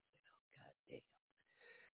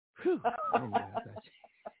 God damn.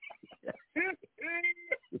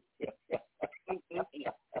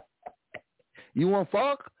 You want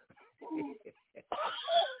fork?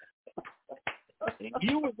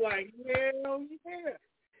 You was like, hell yeah.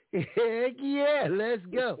 Heck yeah, let's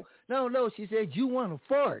go. No, she said, "You want a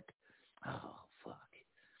fork?" Oh, fuck.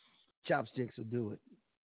 Chopsticks will do it.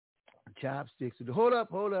 Chopsticks will do it.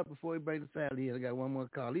 Hold up before we bring the family in. I got one more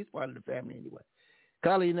call. He's part of the family anyway.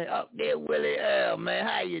 Calling up there, Willie Earl, man.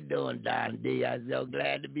 How you doing, DONNYD? I'm so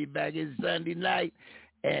glad to be back. It's Sunday night.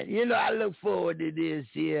 And, I look forward to this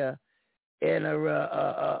here. And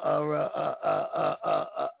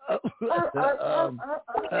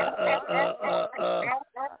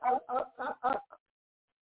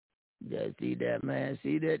see that, man.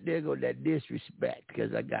 See that? There go that disrespect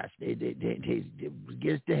because I got they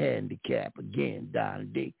gets the handicap again,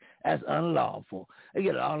 DONNYD. That's unlawful. They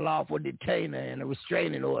get an unlawful detainer and a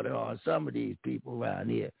restraining order on some of these people around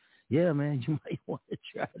here. Yeah, man, you might want to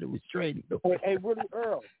try the restraining order. Hey, Willie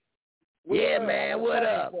Earl. Man, what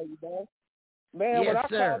up? Man, yes,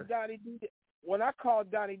 when I called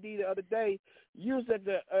DONNYD the other day, you was at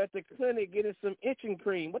the clinic getting some itching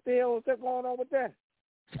cream. What the hell is that going on with that?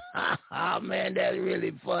 Oh, man, that's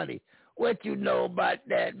really funny. What you know about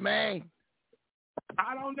that, man?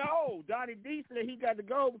 I don't know. DONNYD said he got to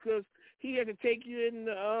go because he had to take you in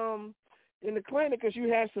the clinic because you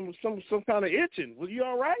had some kind of itching. Was you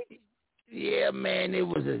all right? Yeah, man, it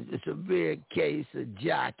was a severe case of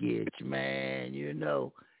jock itch, man,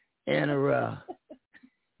 and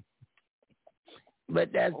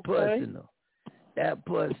but that's personal. That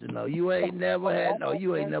personal. You ain't never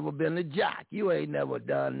been a jock. You ain't never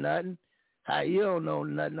done nothing. How you don't know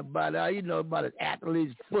nothing about it. All you know about is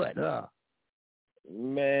athlete's foot, huh?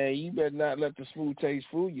 Man, you better not let the smooth taste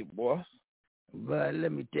fool you, boy. But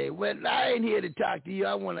let me tell you, well, I ain't here to talk to you.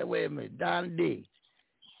 I want to, wait a minute, DONNYD.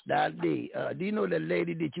 DONNYD, do you know that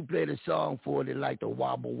lady that you played a song for that like to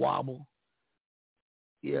wobble wobble?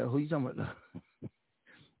 Yeah, who you talking about?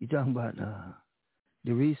 You talking about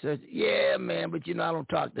the research? Yeah, man, but you know I don't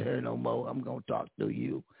talk to her no more. I'm gonna talk to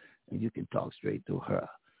you, and you can talk straight to her.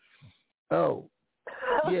 Oh,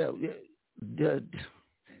 yeah. The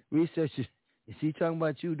research is he talking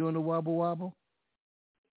about you doing the wobble wobble?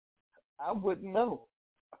 I wouldn't know.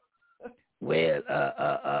 Well,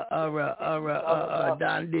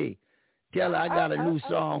 DONNYD, tell her I got a new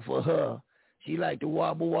song for her. She like to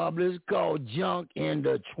wobble wobble. It's called Junk in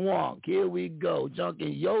the Trunk. Here we go. Junk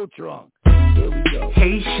in your trunk. Here we go.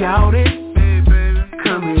 Hey, shout it. Hey, baby.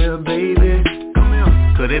 Come here, baby. Come here.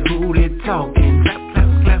 Cause that booty talking. Clap,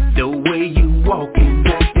 clap, clap. The way you walking.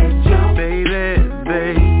 Got that jump. Baby,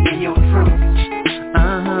 baby. In your trunk.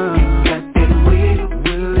 Uh-huh. Got that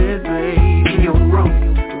wiggle it, baby. In your rope.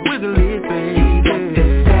 Wiggle it, baby. Got that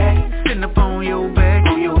stack. Sitting up on your back.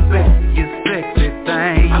 On your back. You sexy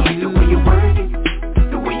thing. I like the way you work.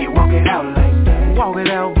 Walk it out like that. Walk it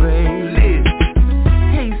out, baby.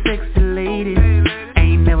 Hey, sexy lady.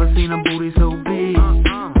 Ain't never seen a booty so big.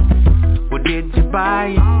 Well, did you buy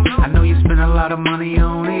it? I know you spent a lot of money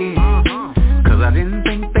on it. Cause I didn't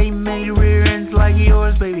think they made rear ends like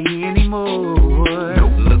yours, baby, anymore.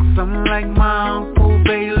 Nope. Look something like my Uncle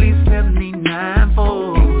Bailey 79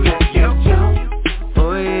 for. You got your jump.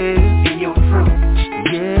 Oh, yeah. In your trunk.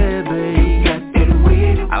 Yeah, baby. Got that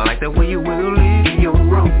wiggle. I like the way you wiggle it. In your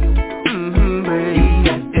rope.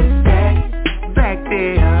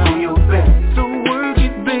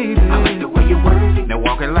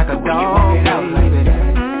 Like a dog, baby.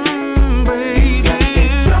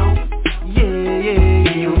 Yeah.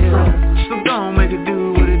 So don't make it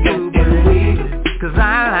do what it do, baby. Cause I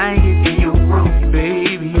like it in your room,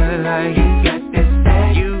 baby. I like it.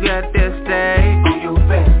 You got that stag on your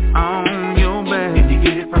back. On your back. Did you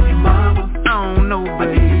get it from your mama? I don't know, baby.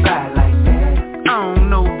 Or did you buy it like that? I don't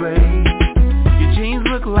know, baby. Your jeans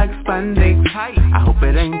look like spandex. I hope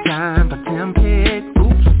it ain't time for template.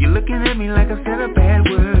 You're looking at me like I said a bad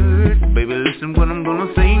word. Baby, listen what I'm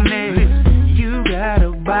gonna say next. You got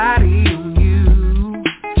a body on you.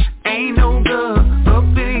 Ain't no girl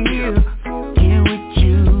up in here fucking with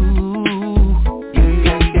you. You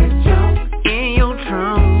got that jump in your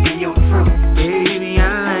trunk. In your trunk. Baby, I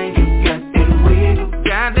like it. Got that wiggle.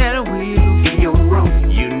 Got that wiggle in your rope.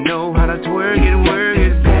 You know how to twerk it, work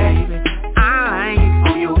it, baby. I like it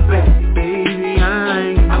on your back. Baby, I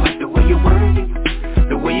like it. I like the way you work it.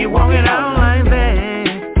 You walk it out like that,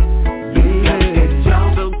 baby.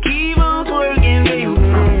 So keep on twerking, baby.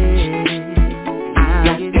 I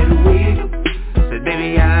like that wiggle. So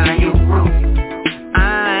baby, I like it. I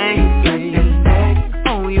like it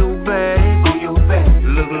on your back. On your back.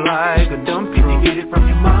 Look like a dump truck. Did you get it from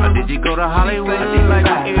your mom? Or did you go to Hollywood? I did like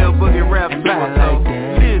an air boogie rap star like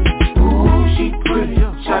that. Ooh, she pretty.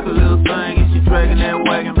 Shot a little thing and she dragging that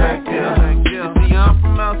wagon back there. You see, I'm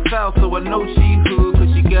from out south, so I know she hood.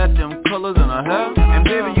 Got them colors in her hair. And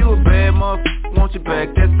baby, you a bad motherfucker. Won't you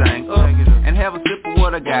back that thing up and have a sip of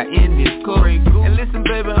what I got in this cup? And listen,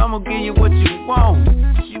 baby, I'ma give you what you want.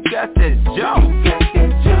 You got that jaw,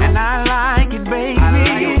 and I like it, baby.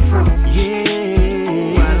 Yeah,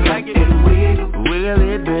 I like it. Wiggle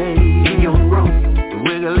it, baby.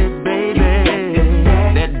 Wiggle it, baby.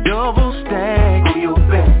 That double stack on your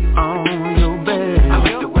back. On your back. I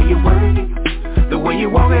like the way you work it, the way you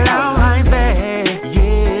walk it out like that.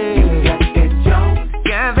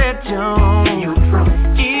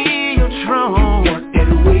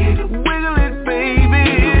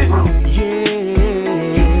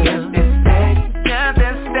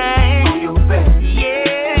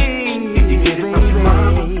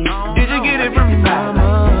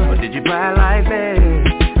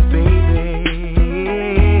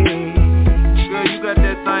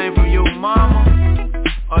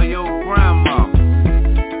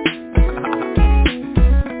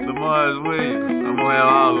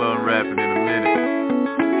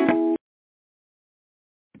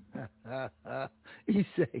 He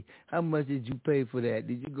say, how much did you pay for that?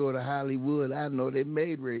 Did you go to Hollywood? I know they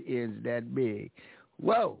made rear ends that big.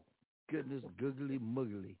 Whoa, goodness, googly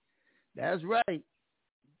muggly. That's right.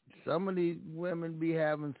 Some of these women be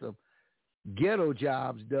having some ghetto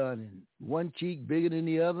jobs done, and one cheek bigger than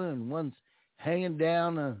the other, and one's hanging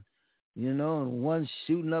down, and one's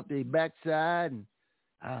shooting up their backside. And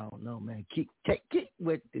I don't know, man. Keep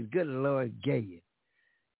what the good Lord gave you.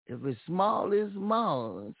 If it's small, it's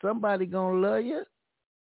small. Somebody gonna love you.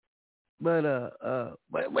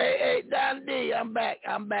 But wait, hey, DONNYD, I'm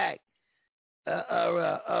back.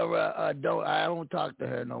 I don't talk to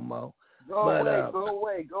her no more. Go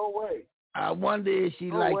away. I wonder if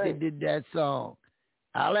she liked it, did that song.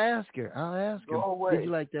 I'll ask her. Go away. Did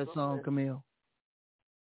you like that song, Camille?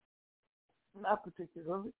 Not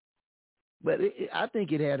particularly. But I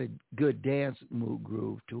think it had a good dance move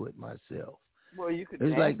groove to it myself. Well, you could.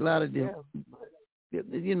 It's like a lot of them.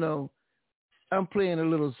 You know, I'm playing a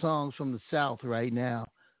little songs from the South right now,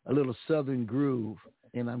 a little Southern groove,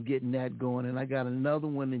 and I'm getting that going. And I got another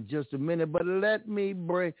one in just a minute, but let me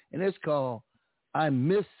break. And it's called I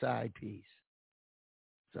Miss Side Piece.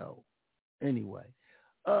 So, anyway,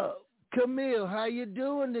 Camille, how you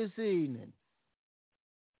doing this evening?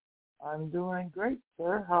 I'm doing great,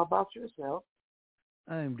 sir. How about yourself?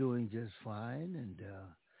 I'm doing just fine, and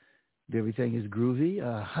everything is groovy.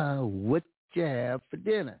 What you have for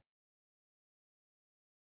dinner?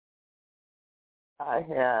 I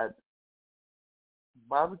had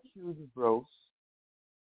barbecued roast,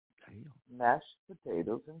 mashed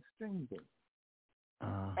potatoes, and string beans,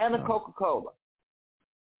 and a Coca-Cola.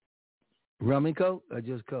 Rum and Coke or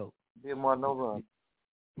just Coke? Didn't want no rum.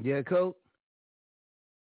 Yeah, Coke?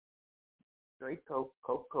 Straight Coke,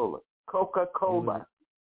 Coca-Cola. Coca-Cola.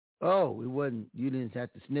 Oh, it wasn't, you didn't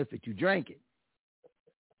have to sniff it, you drank it.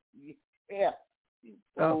 Yeah.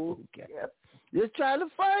 Oh, okay. Yeah. Just trying to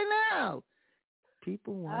find out.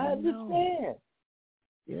 People want to know. I understand.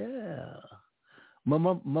 Yeah.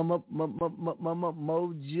 Mama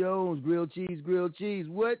Mo Jones, grilled cheese.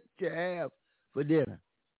 What you have for dinner?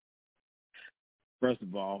 First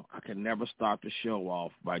of all, I can never start the show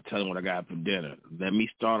off by telling what I got for dinner. Let me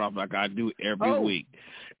start off like I do every week.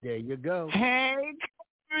 There you go. Hey,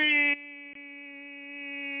 Kobe.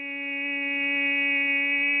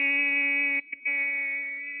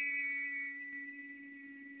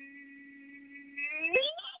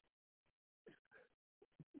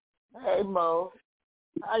 Hey, Mo.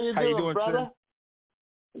 How you doing, brother? Sir?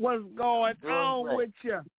 What's going on great. with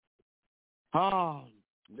you? Oh,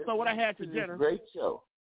 so what I had for dinner? Great show.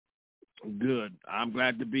 Good. I'm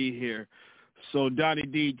glad to be here. So,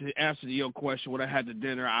 DONNYD, to answer your question, what I had for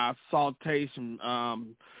dinner, I sauteed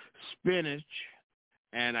some spinach,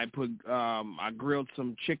 and I grilled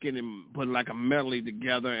some chicken and put like a medley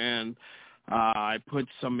together, and I put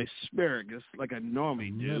some asparagus like I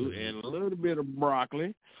normally do, and a little bit of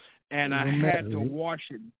broccoli, and I had to wash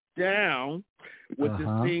it down with this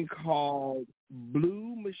thing called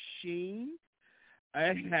Blue Machine.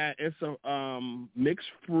 It's a mixed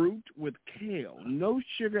fruit with kale, no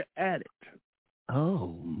sugar added.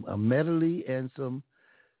 Oh, a medley and some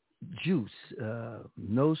juice.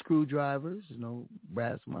 No screwdrivers, no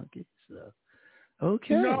brass monkeys.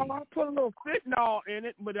 Okay. No, I put a little fentanyl in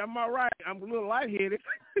it, but I'm all right. I'm a little lightheaded.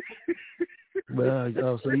 Well,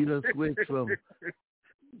 so you done switched from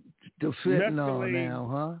the fentanyl now,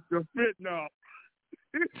 huh? The fentanyl.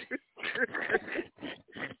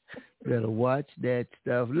 Better watch that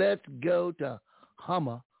stuff. Let's go to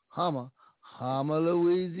Hummer,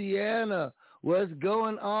 Louisiana. What's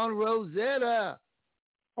going on, Rosetta?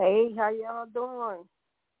 Hey, how y'all doing?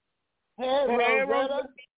 Hey, Rosetta.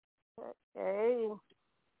 Hey.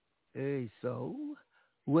 Hey, so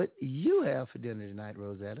what you have for dinner tonight,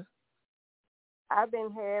 Rosetta? I've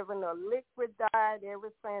been having a liquid diet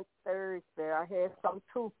ever since Thursday. I had some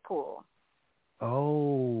tooth pull.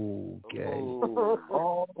 Oh, okay.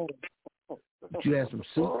 You had some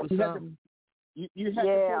soup or something? You had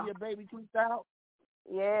to pull your baby teeth out?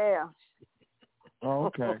 Yeah. Oh,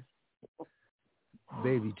 okay.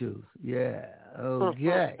 Baby tooth. Yeah.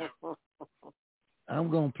 Okay. I'm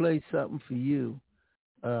going to play something for you.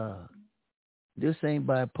 This ain't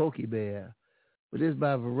by Pokey Bear, but this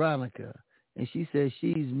by Veronica. And she says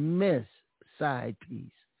she's Miss Side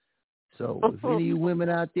Piece. So if any of you women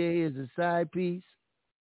out there is a side piece,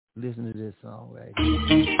 listen to this song right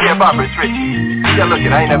here. Yeah, Barbara, it's Richie. Yeah, look,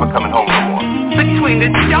 I ain't never coming home no more. Between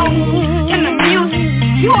the show and the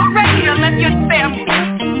music, you are ready to live your family.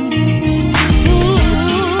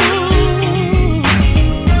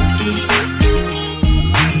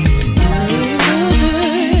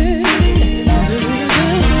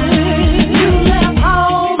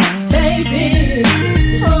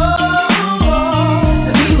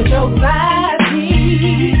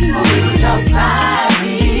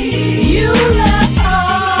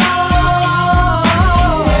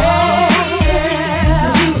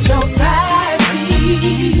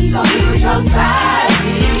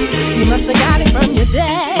 You must have got it from your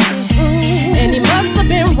daddy, and he must have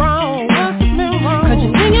been wrong, 'cause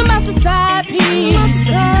you're thinking about society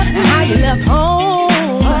and how you left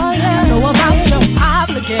home. I know about your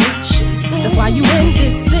obligations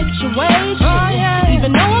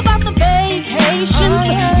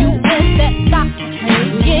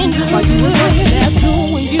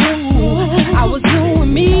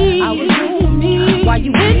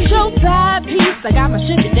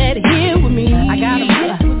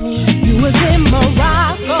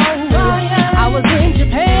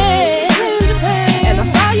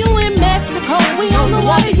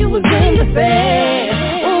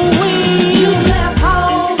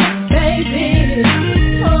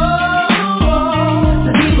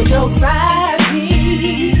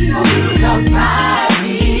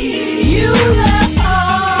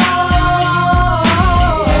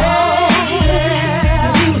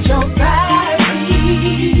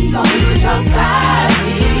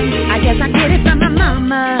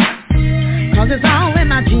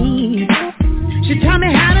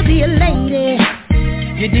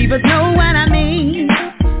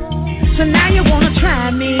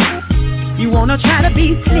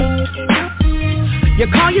be slick. You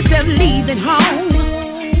call yourself leaving home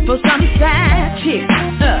for some side chick.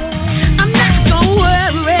 I'm not gonna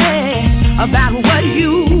worry about what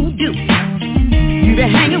you do. You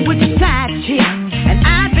been hanging with your side chick, and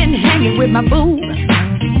I've been hanging with my boo.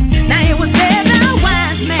 Now it was said that a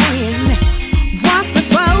wise man once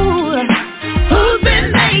before, who's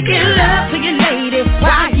been making love to your lady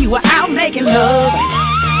while you were out making love.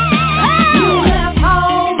 You left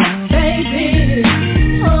home, baby,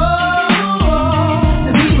 to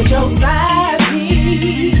be with your side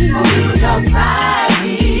piece, to be with your side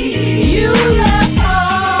piece. You left home,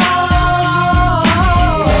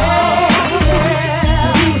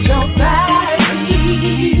 to be with your side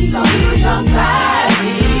piece, to be with your side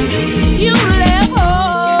piece. You left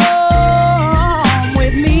home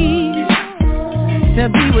with me to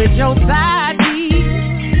be with your side piece.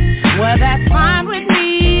 Well, that's fine with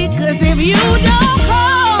me. Cause if you don't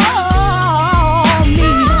call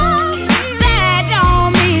me, that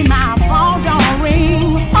don't mean my phone don't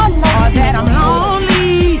ring, or that I'm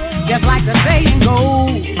lonely. Just like the saying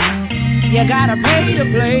goes, you gotta pay to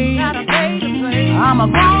play. I'm a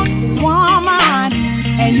grown woman,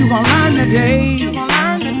 and you gon' learn today.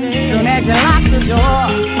 Soon as you lock the door,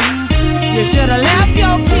 you should've left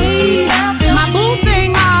your key. My boo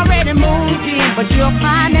thing already moved in, but you'll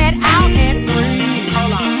find that out at 3.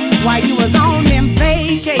 Hold on. While you was on them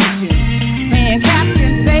vacations, playing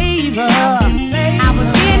Captain Saver, I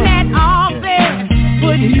was in that office,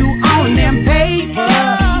 putting you on them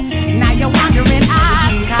papers. Now you're wondering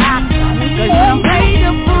I cop, cause you done played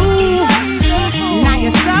the fool. Now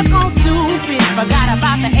you're stuck on stupid, forgot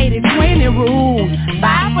about the 80-20 rule.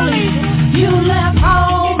 Bye, believe you left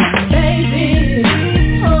home, baby,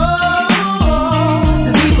 to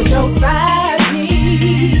be with your side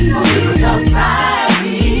piece, to be with your side.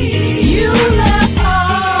 You left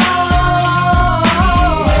home,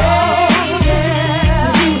 to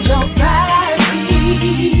be with your side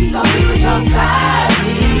piece, to be with your side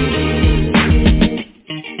piece.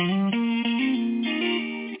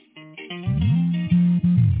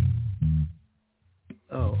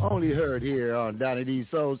 Oh, only heard here on Donny's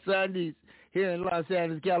Soul Sundays here in Los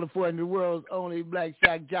Angeles, California, the world's only black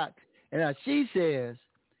shock jock. And now she says,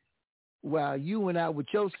 while you went out with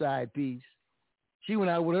your side piece, she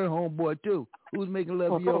went out with her homeboy, too. Who's making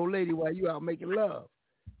love to your old lady while you out making love?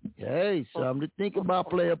 Hey, something to think about,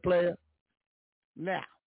 player. Now.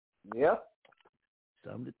 Yep.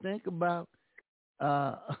 Something to think about.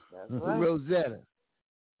 Right. Rosetta.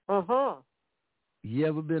 You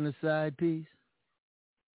ever been a side piece?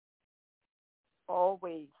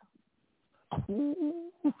 Always. Ooh,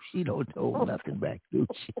 she don't know nothing back, do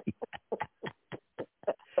she?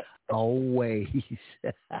 Always.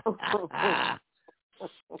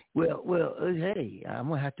 Well, hey, I'm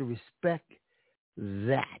going to have to respect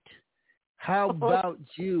that. How about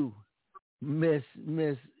you, Miss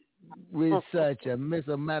Researcher, Miss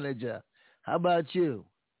Manager? How about you?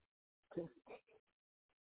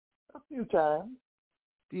 A few times.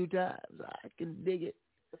 I can dig it.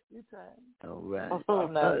 A few times. All right.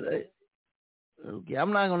 Okay,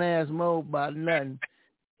 I'm not going to ask Mo about nothing.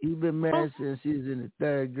 He's been married since he was in the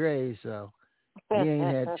 3rd grade, so he ain't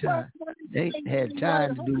had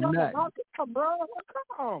time to do nothing.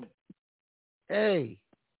 Come. Hey,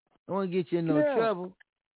 I want to get you in no trouble.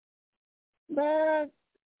 Man,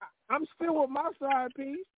 I'm still with my side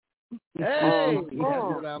piece. Hey, that's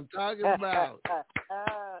what I'm talking about.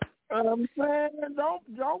 I'm saying,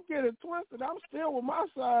 don't get it twisted. I'm still with my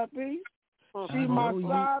side piece. She's my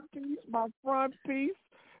side piece, my front piece,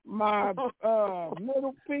 my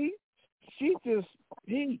middle piece. She's just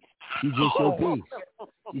piece. She's just your piece.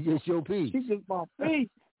 She's just your piece. She's just my piece.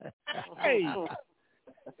 Hey.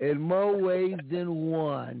 In more ways than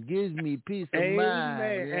one. Gives me peace of mind.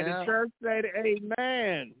 Amen. And the church said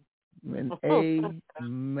amen. And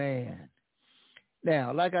amen.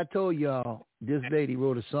 Now, like I told y'all, this lady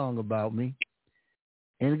wrote a song about me.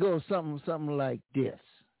 And it goes something like this.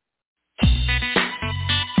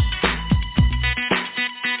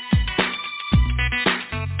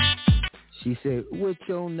 She said, what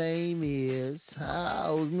your name is?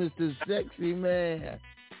 How's Mr. Sexy Man?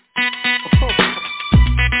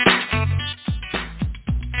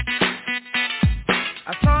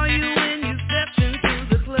 I saw you when you stepped into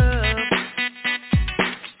the club.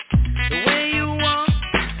 The way you walk,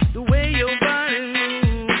 the way your body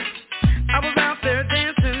moves. I was out there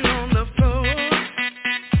dancing on the floor.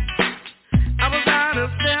 I was out of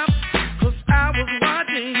step, 'cause I was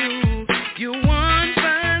watching you. You one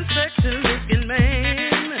fine, sexy looking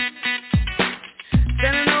man,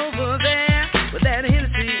 standing over there with that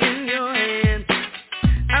Hennessy in your hand.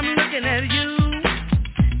 I'm looking at you,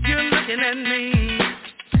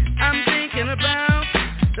 about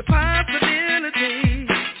the possibility.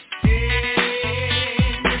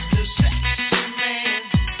 Hey, Mr. Sexy Man,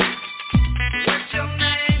 what your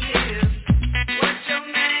name is? What your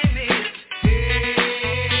name is?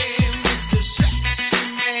 Hey, Mr. Sexy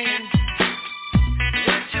Man,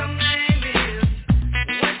 what your name is?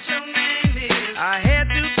 What your name is? I had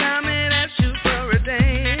to come and ask you for a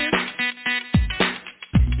dance.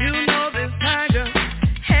 You know this tiger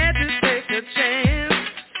had to take a chance.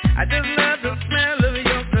 I just love the smell of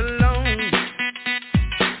your cologne.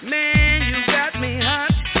 Man, you got me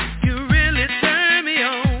hot. You really turn me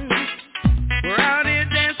on. We're out here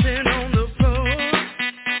dancing on the floor.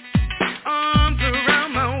 Arms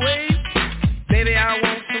around my waist. Baby, I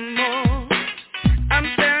want some more. I'm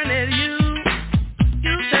staring at you.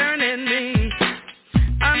 You staring at me.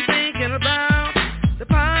 I'm thinking about the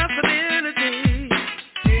possibility.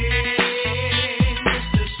 Hey,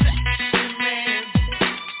 Mr. Sexy Man,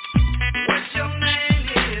 what your name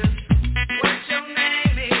is? What your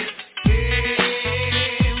name is?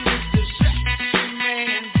 Hey, Mr. Sexy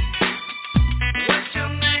Man, what your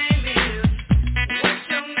name is? What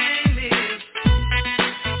your name is?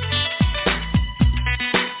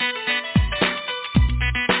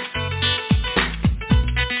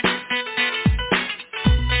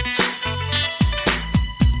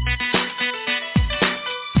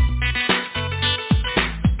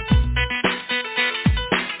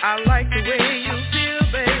 I like the way you feel,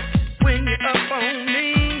 babe, when you're up on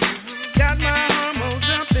me. Got my hormones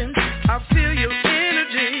jumping, I feel your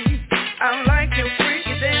energy. I like your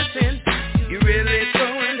freaky dancing, you really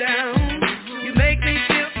throwing down. You make me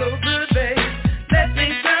feel so good, babe, let me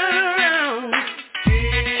turn around.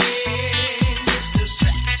 Hey, Mr.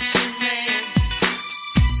 Sexy Man,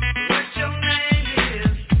 what your name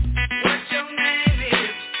is? What your name is?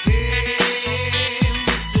 Hey,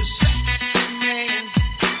 Mr. Sexy Man,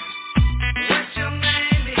 what your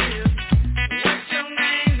name is? What your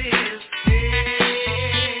name is? Hey,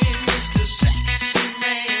 Mr. Sexy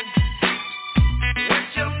Man, what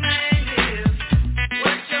your name is?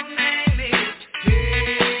 What your name is? Hey,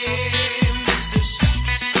 Mr.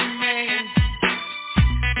 Sexy Man,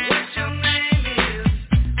 what your name is?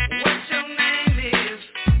 What your name is?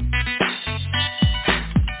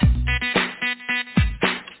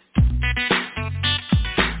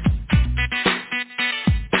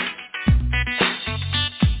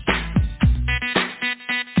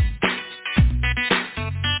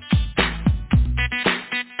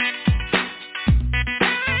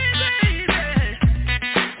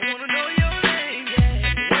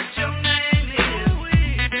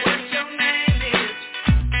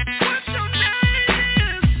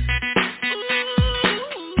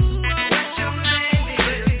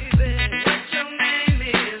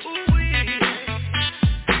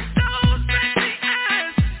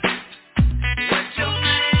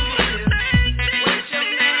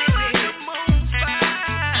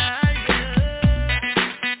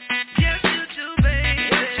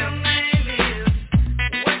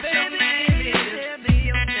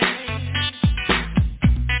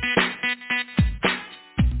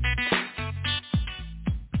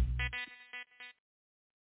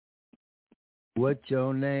 What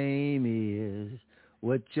your name is?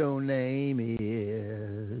 What your name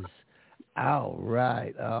is? All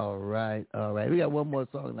right, all right, all right. We got one more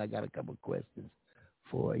song, and I got a couple questions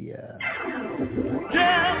for you.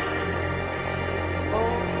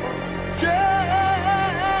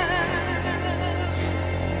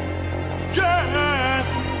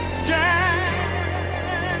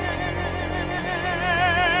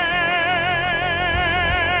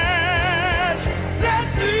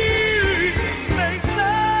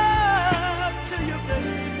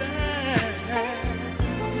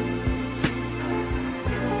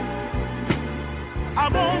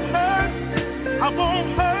 I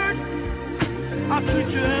won't hurt. I'll treat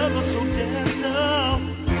you ever so tender.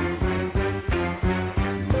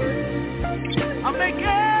 I'll make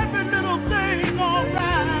every little thing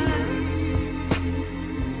alright.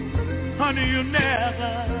 Honey, you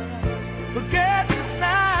never forget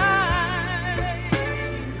tonight.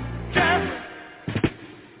 Just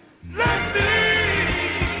let me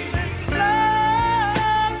make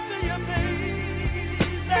love to you, baby.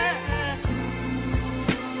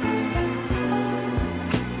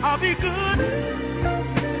 I'll be good.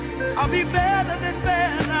 I'll be better than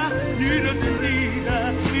better, neater than neater,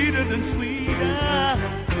 sweeter than sweeter.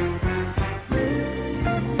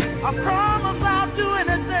 I promise I'll do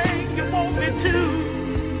anything you want me to.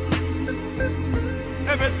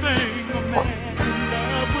 Everything a man in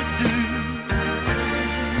love would do.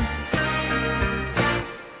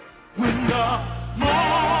 When the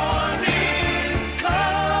morning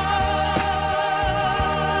comes,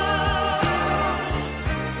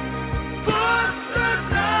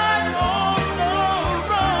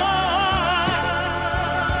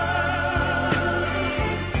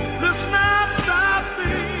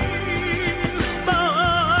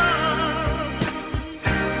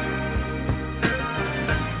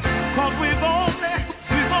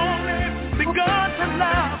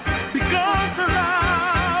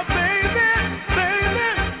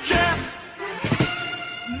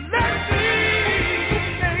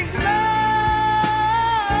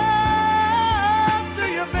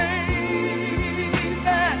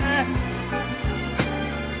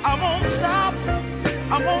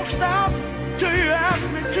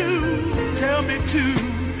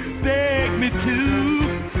 beg me to.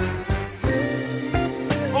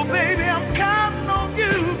 Oh, baby, I'm counting on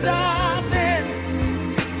you, darling,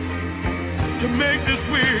 to make this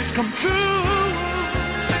wish come true.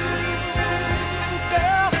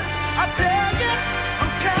 Girl, I tell you,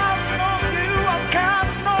 I'm counting on you, I'm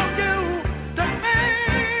counting on you to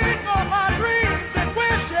make all my dreams and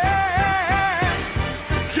wishes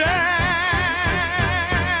just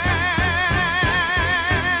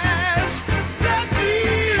let me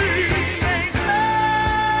make love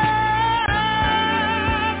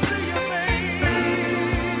to you, baby.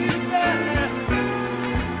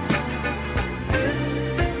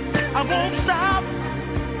 I won't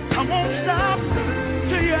stop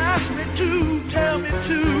till you ask me to, tell me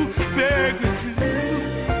to, beg me to.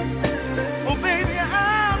 Oh, baby,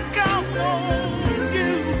 I'm counting on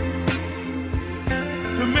you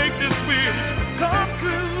to make this wish come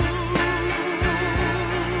true.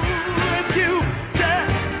 If you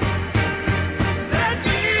just let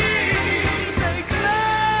me make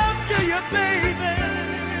love to you, baby,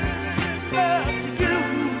 love you.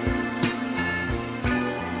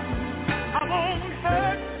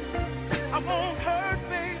 I won't hurt,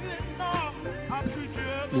 baby, no. I'll treat you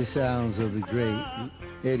ever. The sounds of the great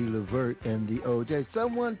Eddie Levert and the OJ.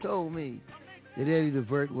 Someone told me that Eddie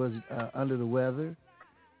Levert was under the weather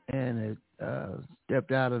and had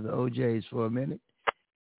stepped out of the OJs for a minute.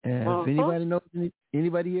 And if anybody knows,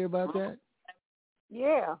 anybody hear about that?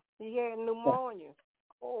 Yeah, he had pneumonia.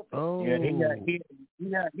 Oh,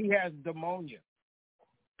 Yeah, he has pneumonia.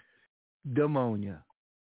 Pneumonia.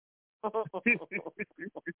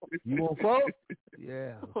 You want folk?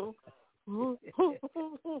 Yeah.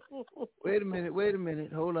 Wait a minute.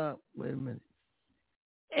 Hold on. Wait a minute.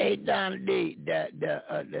 Hey, Donny,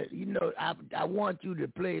 you know, I want you to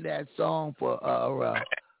play that song for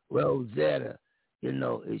Rosetta. You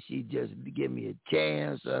know, if she just give me a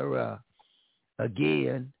chance or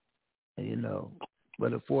again, you know, for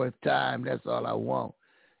the fourth time, that's all I want.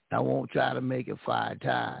 I won't try to make it 5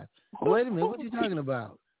 times. Wait a minute, what you talking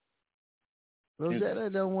about? Rosetta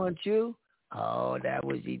don't want you? Oh, that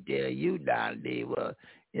was she tell you, Donny. Well,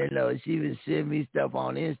 you know, she would send me stuff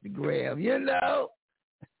on Instagram, you know.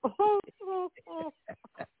 I don't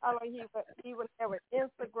even have an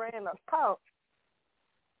Instagram account.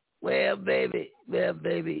 Well, baby,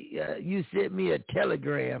 you sent me a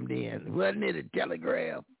telegram then. Wasn't it a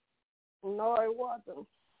telegram? No, it wasn't.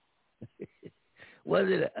 Was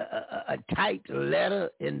it a typed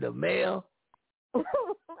letter in the mail? I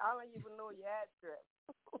don't even know your address.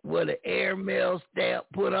 With an airmail stamp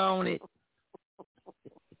put on it?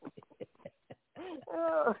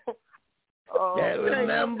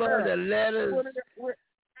 Remember the letters?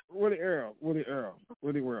 Willie Earl. Let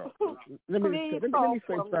me say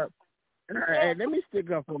something. Hey, let me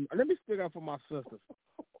stick up for my sisters.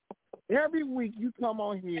 Every week you come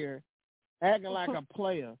on here acting like a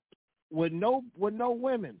player with no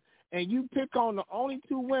women, and you pick on the only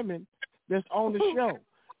 2 women that's on the show.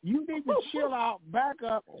 You need to chill out, back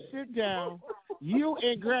up, sit down. You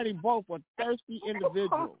and Granny both are thirsty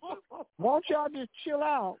individuals. Won't y'all just chill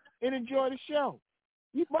out and enjoy the show?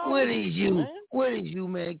 What is you,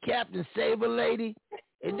 man? Captain Saber Lady?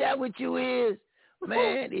 Is that what you is?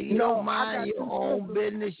 Man, if you don't mind your own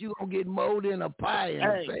business, you going to get mowed in a pie in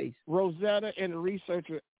the face. Rosetta and the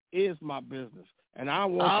researcher is my business. And I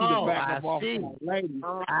want you to back up off my lady.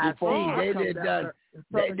 I see.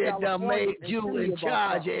 They done made you in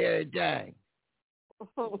charge of everything.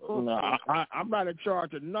 No, I'm not in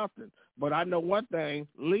charge of nothing. But I know one thing: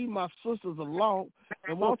 leave my sisters alone.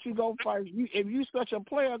 And won't you go find you? If you such a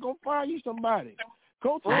player, go find you somebody.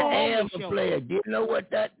 Go to I am a player. Do you know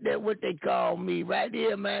what what they call me right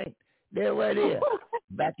here, man? There, right here.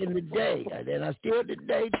 Back in the day, and then I still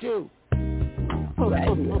today too. Right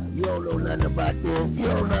here. You don't know nothing about this. You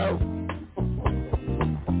don't know.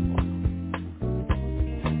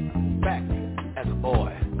 Back as a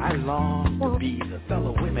boy, I longed to be the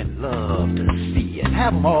fellow women love to see and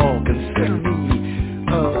have them all consider me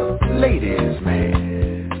a ladies' man.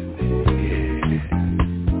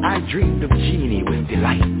 I dreamed of Jeannie with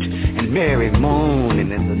delight and Mary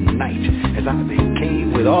moaning in the night as I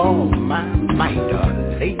became with all my might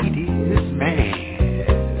a ladies' man.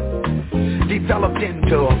 Developed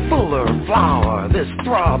into a fuller flower, this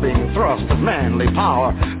throbbing thrust of manly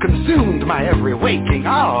power consumed my every waking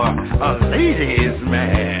hour, a ladies'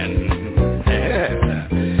 man. Yeah.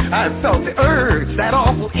 I felt the urge, that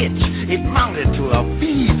awful itch, it mounted to a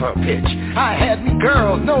fever pitch. I had me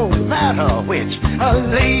girl, no matter which, a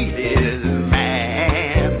ladies'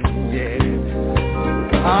 man.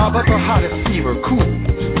 Yeah. But the hottest fever cools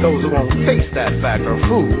those who won't face that fact are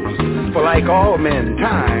fools. For like all men,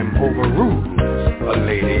 time overrules a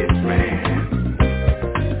ladies' man.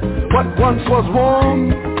 What once was warm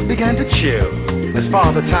began to chill as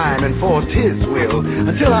Father Time enforced his will,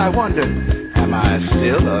 until I wondered, am I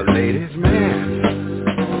still a ladies' man?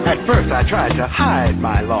 At first I tried to hide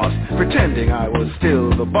my loss, pretending I was still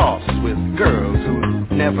the boss, with girls who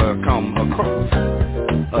never come across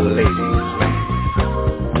a ladies'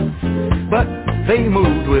 man. But they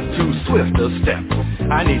moved with too swift a step.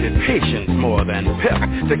 I needed patience more than pep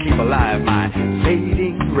to keep alive my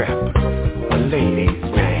fading rep, a ladies'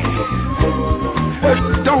 man.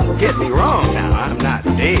 Don't get me wrong now, I'm not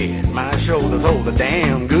dead. My shoulders hold a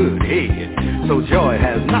damn good head, so joy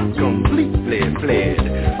has not completely fled,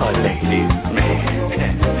 a ladies' man.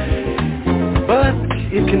 But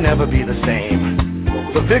it can never be the same.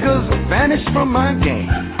 The vigor's vanished from my game.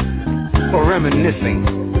 For reminiscing,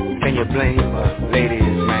 can you blame a ladies'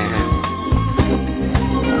 man?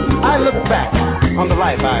 I look back on the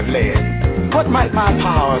life I've led. What might my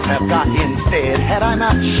powers have got instead had I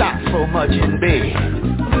not shot so much in bed?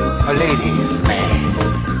 A ladies' man.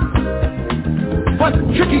 What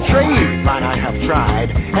tricky trade might I have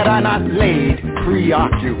tried had I not laid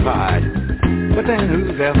preoccupied? But then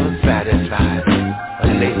who's ever satisfied? A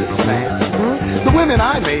ladies' man. The women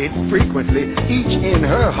I made frequently, each in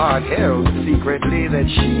her heart held secretly that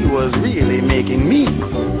she was really making me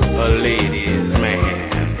a ladies' man.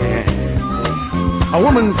 A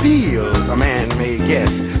woman feels, a man may guess,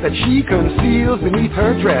 that she conceals beneath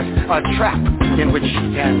her dress a trap in which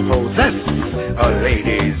she can possess a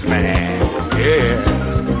ladies' man. Yeah.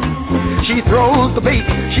 She throws the bait,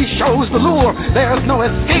 she shows the lure. There's no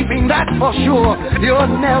escaping that for sure. You're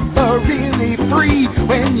never really free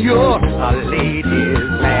when you're a ladies'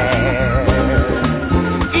 man.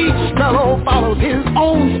 Each fellow follows his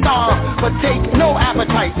own star, but take no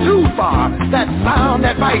appetite too far. That's sound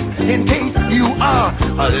advice in case you are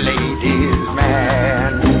a ladies'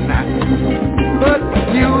 man. But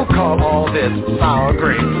you call all this sour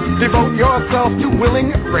grapes. Devote yourself to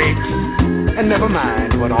willing rapes, and never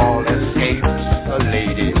mind what all escapes a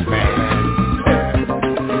ladies'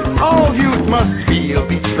 man. All youth must feel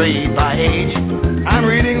betrayed by age. I'm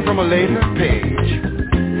reading from a later page,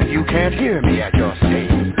 and you can't hear me at your stage.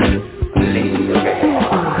 Ladies'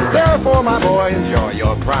 man. Therefore, my boy, enjoy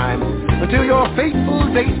your prime until your fateful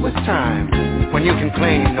date with time, when you can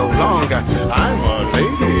claim no longer I'm a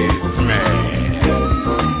ladies' man.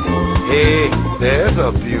 Hey, there's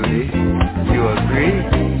a beauty, you agree?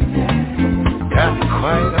 Got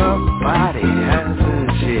quite a body,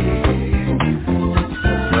 hasn't she?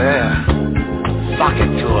 Well, sock it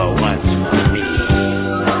to her once for me.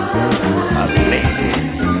 A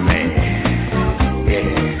ladies' man.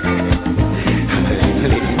 Yeah.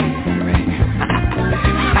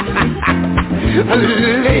 A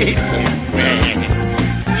ladies' man.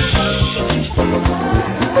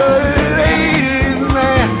 A ladies' man. A ladies'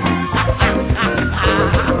 man.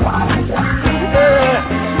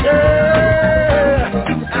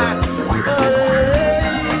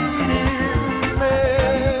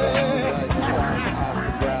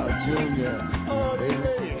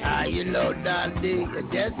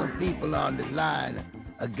 There's some people on the line.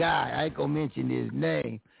 A guy, I ain't gonna mention his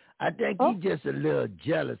name. I think he's just a little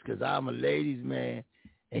jealous because I'm a ladies' man,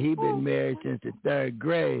 and he been married since the 3rd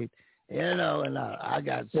grade. You know, and I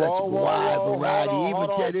got such a wide variety. Even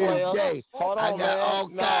to this day, I got all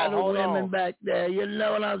kinds of women back there. You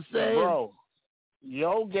know what I'm saying? Bro,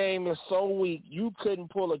 your game is so weak, you couldn't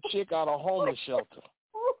pull a chick out of a homeless shelter.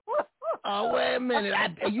 Oh, wait a minute. I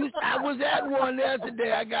was at one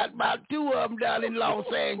yesterday. I got about 2 of them down in Los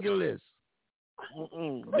Angeles.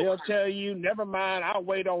 They'll tell you, never mind, I'll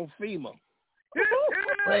wait on FEMA.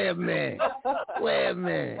 Wait a minute.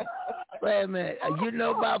 You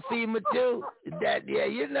know about FEMA too?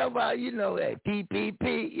 You know about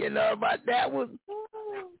PPP. You know about that one?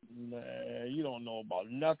 Man, you don't know about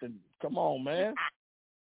nothing. Come on, man.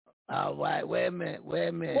 All right, wait a minute.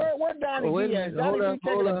 Where Donny's at? Donny's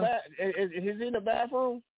taking a bath. Is he in the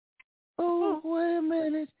bathroom? Oh, wait a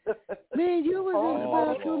minute. Man, you was in the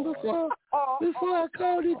bathroom before I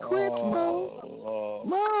called it quits, Mo.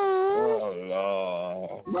 Mo,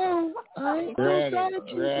 I ain't gonna start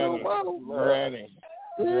you no more. Granny.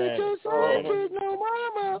 No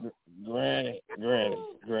mama.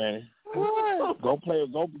 Granny. What? Go play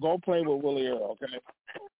with Willie Earl, okay?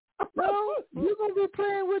 No, you're gonna be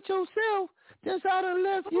playing with yourself. Just I done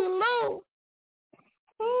left you alone.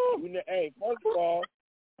 Hey, first of all,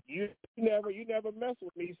 you never mess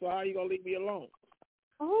with me, so how you gonna leave me alone?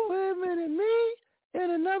 Wait a minute, me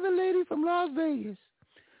and another lady from Las Vegas.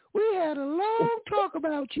 We had a long talk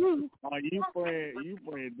about you. Oh, you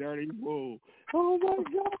playing dirty fool. Oh my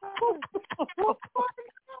God.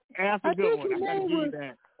 That's a good one. I gotta give you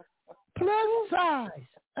that. Plus size.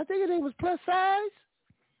 I think her name was Plus Size.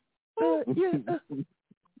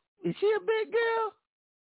 Is she a big girl?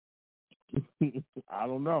 I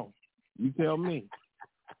don't know. You tell me.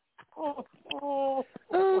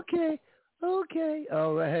 Okay.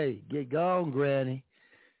 All right, hey, get gone, Granny.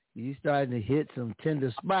 You starting to hit some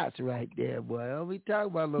tender spots right there, boy. Don't be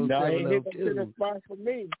talking about no 702. No, tender spots for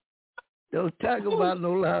me. Don't talk about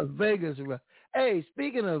no Las Vegas. Hey,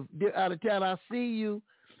 speaking of out of town, I see you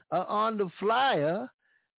on the flyer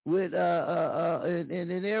with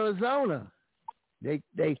in Arizona. They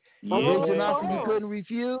an offer you couldn't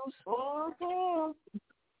refuse.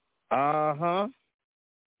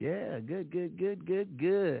 Yeah,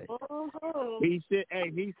 good. He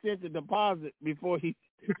sent the deposit before he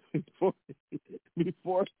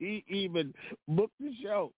even booked the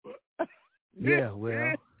show. Yeah,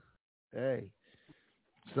 well, hey,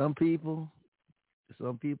 some people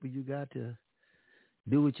you got to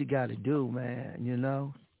do what you got to do, man, you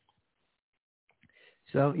know.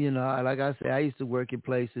 So, you know, like I said, I used to work in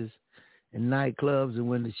places, in nightclubs, and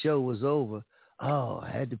when the show was over, I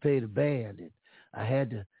had to pay the band, and I had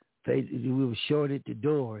to pay, we were short at the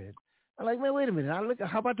door, and I'm like, man, wait a minute,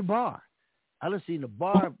 how about the bar? I done seen the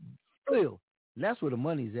bar filled, and that's where the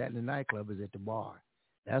money's at in the nightclub, is at the bar.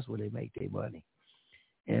 That's where they make their money.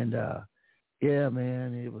 And, yeah,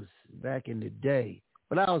 man, it was back in the day.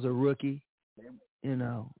 But I was a rookie, you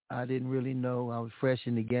know. I didn't really know. I was fresh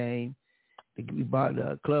in the game.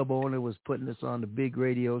 The club owner was putting us on the big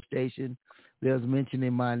radio station. They was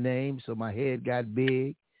mentioning my name, so my head got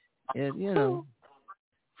big. And, you know,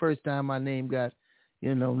 first time my name got,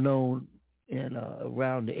 you know, known in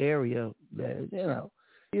around the area, that, you know,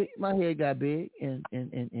 my head got big, and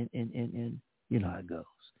you know how it goes.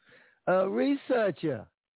 Researcher.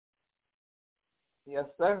 Yes,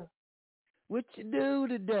 sir. What you do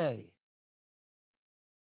today?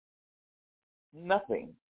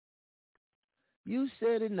 Nothing. You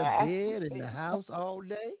sat in the bed in the house all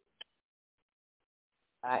day?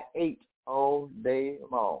 I ate all day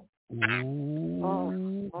long.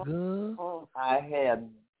 Ooh, good. I had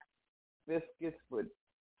biscuits with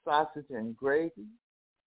sausage and gravy.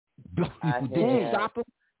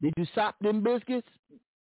 Did you sop them biscuits?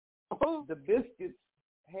 The biscuits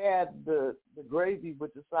had the gravy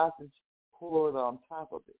with the sausage poured on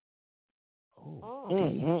top of it. Oh,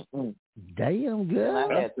 damn good. And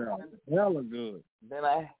I had hella good. Then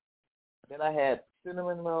I had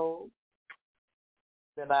cinnamon rolls.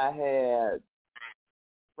 Then I had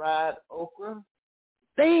fried okra.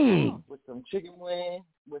 Dang. With some chicken wings.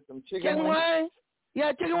 Chicken wings?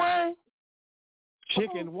 Yeah, chicken wings.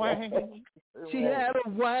 Chicken wings. She had a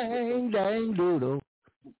wang dang doodle.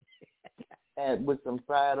 And with some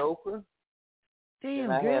fried okra. Damn,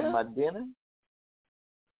 and I girl. had my dinner.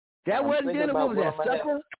 That wasn't dinner. What was that,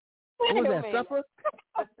 supper? What was that, supper?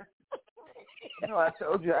 No, I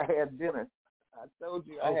told you I had dinner. I told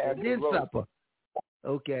you I had dinner supper.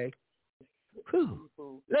 Okay. Whew.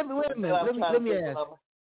 Wait a minute. Let me ask.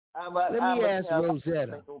 Let me ask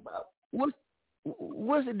Rosetta.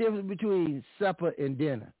 What's the difference between supper and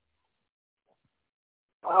dinner?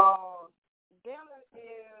 Dinner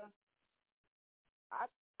is,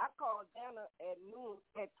 I call dinner at noon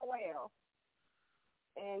at 12,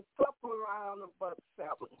 and supper around about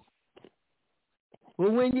 7.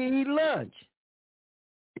 Well, when you eat lunch?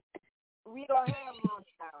 We don't have lunch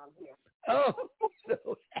down here.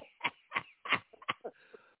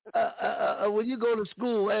 When you go to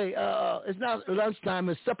school, hey, it's not lunchtime,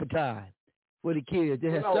 it's supper time for the kids.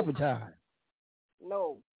 They have supper time.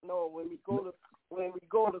 No. When we go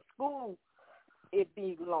to school, it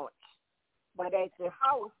be lunch, but at the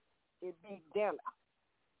house, it be dinner.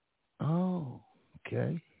 Oh,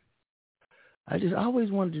 okay. I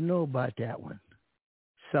always wanted to know about that one,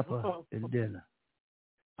 supper and dinner.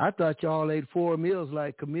 I thought y'all ate 4 meals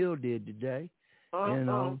like Camille did today. You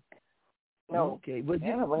know. No. Okay, but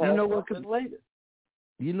you know what?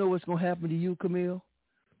 You know what's gonna happen to you, Camille?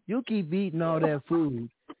 You keep eating all that food,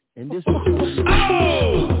 and this. All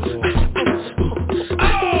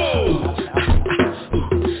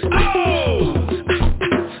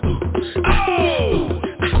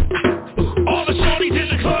the shorties in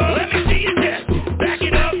the club, let me see you dance. Back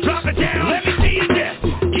it up, drop it down, let me see you dance.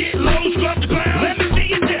 Get low, scrub the ground, let me see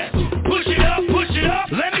you dance. Push it up,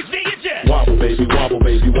 let me see you dance. Wobble, baby, wobble,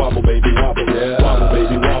 baby, wobble, baby, wobble. Yeah. Wobble,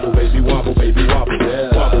 baby, wobble, baby, wobble, baby, wobble.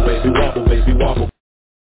 Yeah. Wobble, baby, wobble, baby, wobble.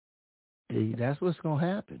 Hey, that's what's gonna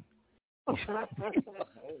happen. You're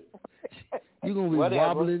going to be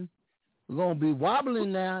wobbling. We're going to be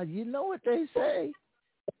wobbling now. You know what they say.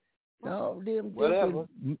 No, them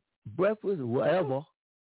breakfast, whatever.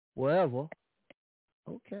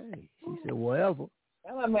 Okay. She said, whatever.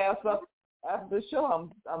 And I'm going to have something after the show.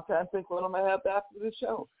 I'm trying to think what I'm going to have after the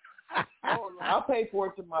show. I'll pay for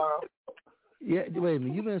it tomorrow. Yeah, wait a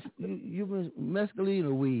minute. You've been mescaline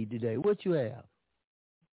or weed today. What you have?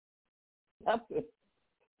 That's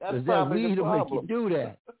that weed the will make you do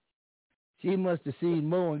that. She must have seen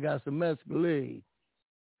Mo and got some mescaline.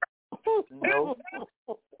 No.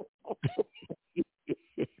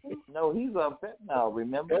 No, he's on fentanyl,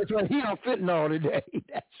 remember? That's right. He's on fentanyl today.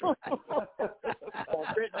 That's right. On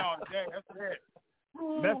fentanyl today. That's it.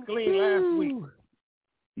 Mescaline last week.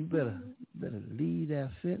 You better leave that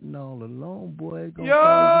fentanyl alone, boy. It's gonna Yo!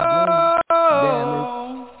 cause you damage.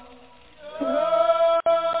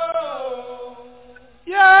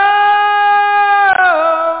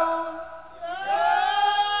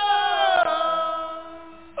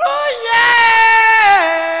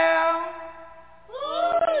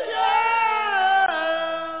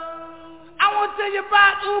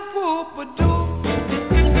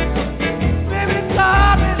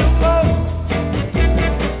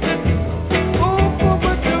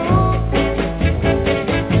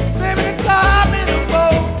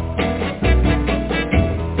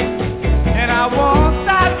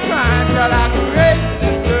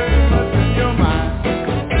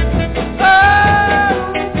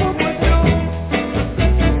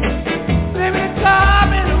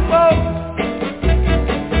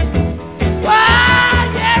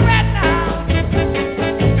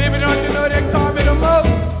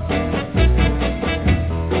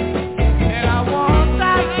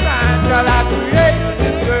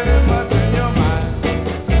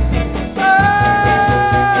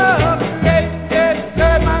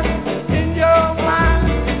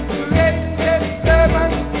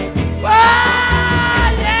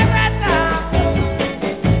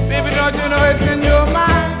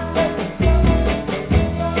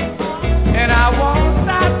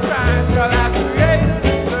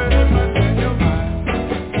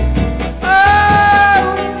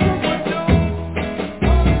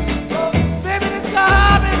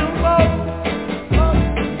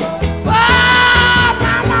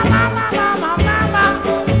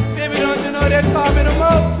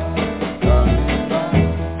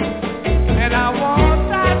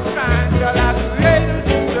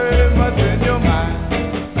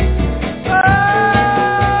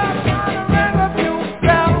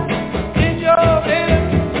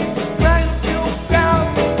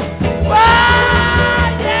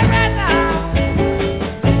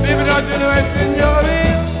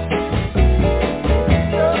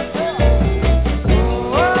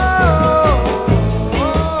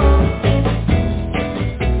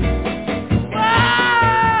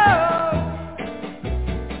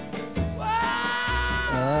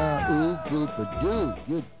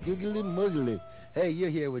 Hey, you're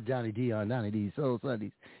here with Johnny D on Donny's Soul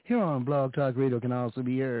Sundays. Here on Blog Talk Radio can also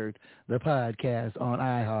be heard the podcast on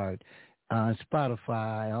iHeart, on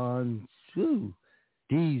Spotify, on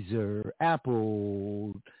Deezer,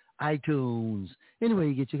 Apple, iTunes. Anyway,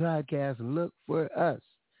 you get your podcast and look for us.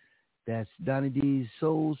 That's Donny D's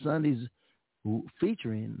Soul Sundays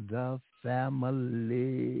featuring the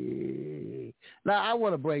family. Now, I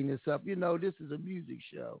want to bring this up. You know, this is a music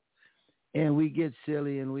show. And we get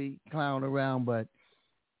silly and we clown around, but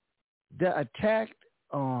the attack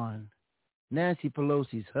on Nancy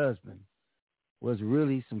Pelosi's husband was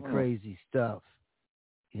really some crazy stuff.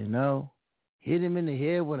 You know, hit him in the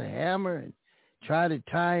head with a hammer and try to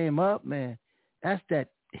tie him up, man. That's that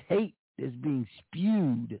hate that's being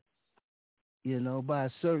spewed, you know, by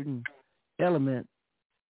a certain element.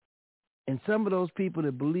 And some of those people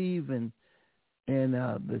that believe in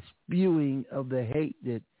the spewing of the hate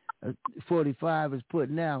that 45 is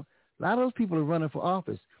putting out, a lot of those people are running for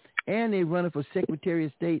office, and they're running for Secretary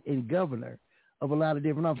of State and governor of a lot of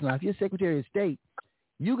different offices. Now, if you're Secretary of State,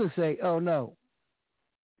 you can say, oh, no.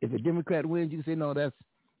 If a Democrat wins, you can say, no,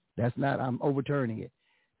 that's not, I'm overturning it.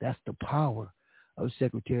 That's the power of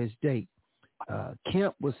Secretary of State.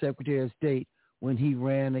 Kemp was Secretary of State when he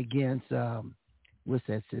ran against, what's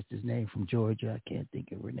that sister's name from Georgia? I can't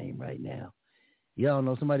think of her name right now. Y'all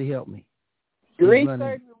know, somebody help me. Research,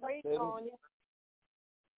 we're waiting on you.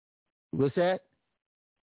 What's that?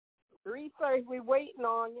 Research, we're waiting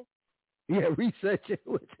on you. Yeah, research it.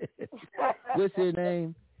 What's her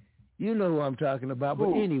name? You know who I'm talking about.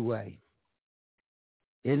 But anyway,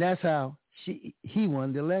 and that's how he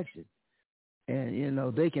won the election. And, you know,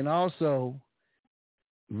 they can also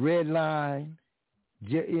redline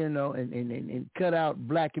you know, and cut out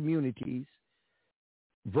black communities,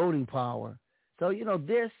 voting power. So, you know,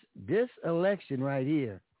 this election right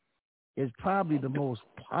here is probably the most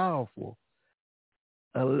powerful,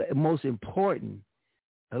 most important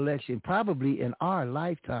election probably in our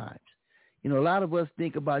lifetimes. You know, a lot of us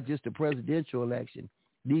think about just the presidential election.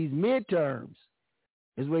 These midterms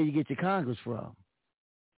is where you get your Congress from.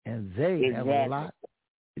 And they have a lot.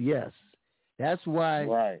 Yes. That's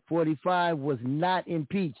why 45 was not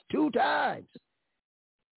impeached 2 times.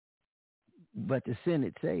 But the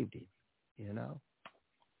Senate saved him, you know.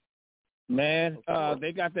 Man,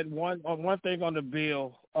 they got that one thing on the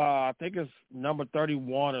bill. I think it's number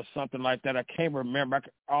 31 or something like that. I can't remember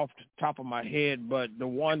off the top of my head, but the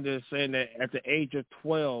one that's saying that at the age of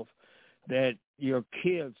 12, that your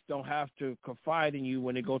kids don't have to confide in you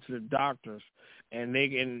when they go to the doctors, and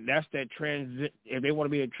that's that if they want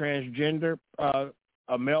to be a transgender,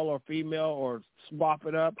 a male or female, or swap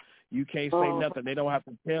it up, you can't say nothing. They don't have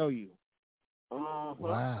to tell you.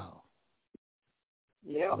 Wow.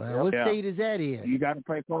 Yeah. Well, what state is that in? You got to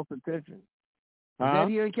pay close attention. Is that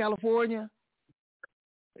here in California?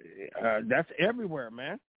 That's everywhere,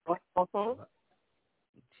 man.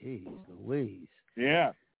 Jeez Louise.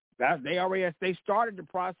 Yeah. They started the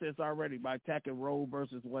process already by attacking Roe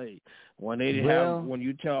versus Wade. When when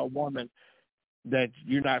you tell a woman that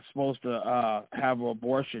you're not supposed to have an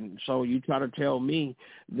abortion, so you try to tell me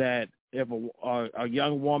that if a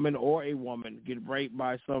young woman or a woman get raped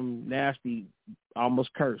by some nasty,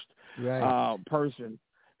 almost cursed person,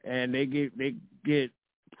 and they get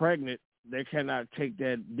pregnant, they cannot take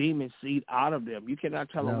that demon seed out of them. You cannot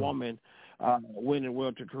tell a woman when and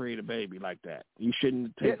will to create a baby like that. You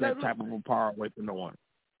shouldn't take that type of a power away from no one.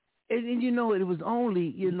 And you know, it was only,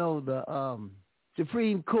 you know, the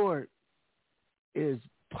Supreme Court is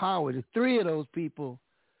power. The 3 of those people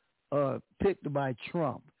picked by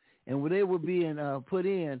Trump. And when they were being put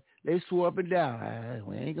in, they swore up and down,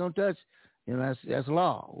 we ain't going to touch, you know, that's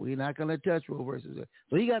law. We're not going to touch Roe versus Wade.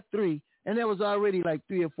 So he got 3, and there was already like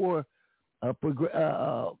 3 or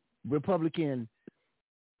 4 Republican,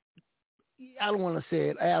 I don't want to say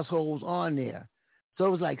it, assholes on there. So it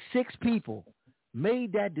was like 6 people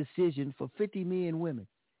made that decision for 50 million women.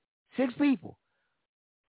 6 people.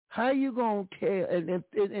 How you going to tell?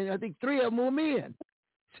 And I think 3 of them were men.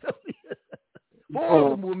 So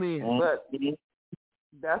 4 of them were men. But do you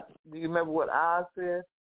remember what Oz said?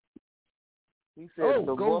 He said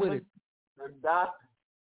the woman,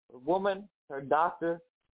 her doctor,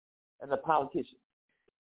 and the politician.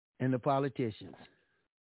 And the politicians.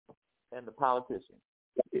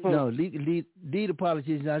 No, lead the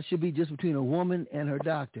politicians. Now, it should be just between a woman and her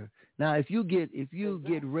doctor. Now, if you get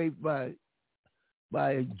raped by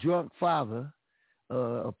a drunk father,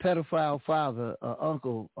 a pedophile father,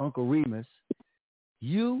 Uncle Remus,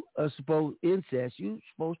 you are supposed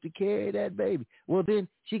to carry that baby. Well, then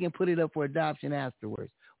she can put it up for adoption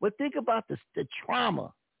afterwards. But think about the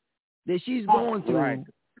trauma that she's going through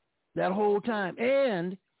that whole time.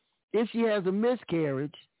 And if she has a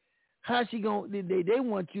miscarriage, how's she going? They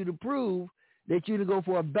want you to prove that you to go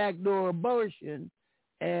for a backdoor abortion,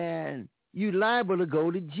 and you liable to go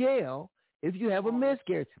to jail if you have a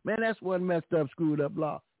miscarriage. Man, that's one messed up, screwed up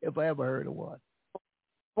law, if I ever heard of one.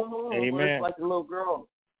 Amen. It's like the little girl,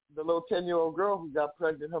 the little 10-year-old girl who got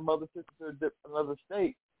pregnant. Her mother took her to another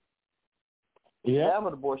state. Yeah. Have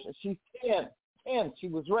an abortion. She's 10. She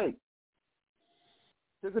was raped.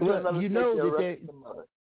 Took her to another state. The mother.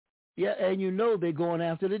 Yeah, and you know they're going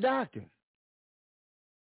after the doctor.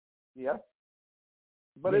 Yeah.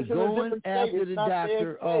 But they're it's going after the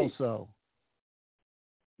doctor also.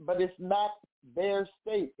 But it's not their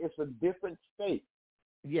state. It's a different state.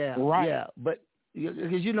 Yeah, yeah. But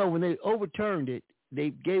because, you know, when they overturned it, they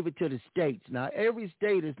gave it to the states. Now, every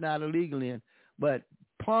state is not illegal in, but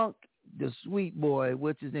Punk, the sweet boy,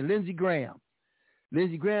 which is in Lindsey Graham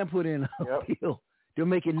put in a bill to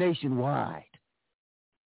make it nationwide.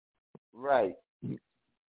 Right.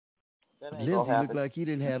 Lindsey looked like he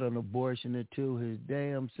didn't have an abortion or two his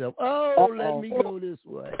damn self. Oh, let me go this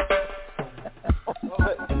way.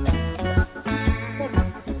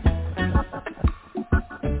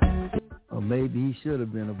 Or maybe he should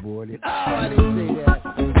have been aborted. Oh, I didn't say that.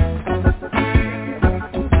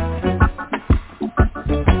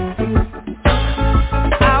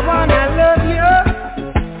 I wanna love you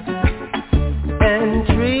and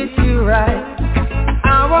treat you right. I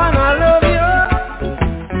wanna love you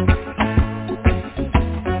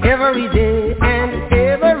every day and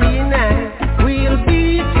every night. We'll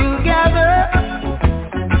be together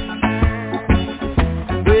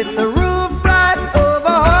with the roof right over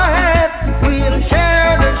our heads. We'll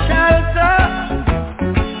share the shelter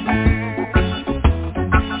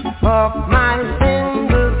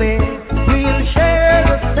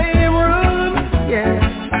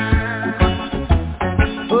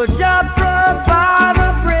Oh, Jah provide the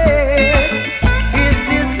bread. Is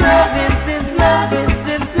this love, is this love, is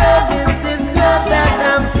this love, is this love that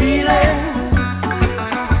I'm feeling?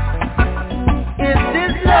 Is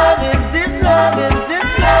this love, is this love, is this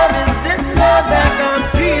love, is this love that I'm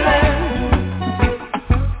feeling?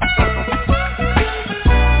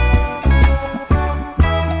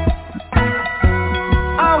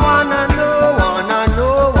 I wanna know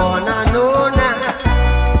now.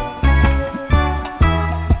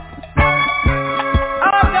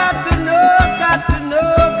 I got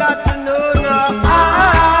to know now.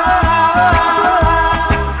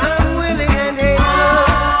 I'm willing and able.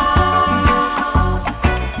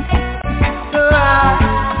 So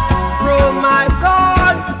I throw my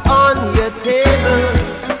cards on your table.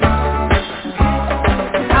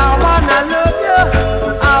 I wanna love you.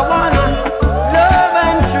 I wanna love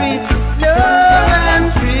and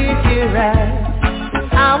treat you right.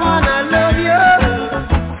 I wanna love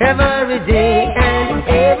you every day and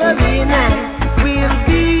every night. We'll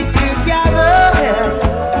be together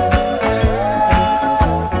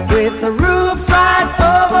with the roof right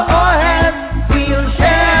over our heads. We'll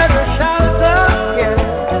share the shelter, yes.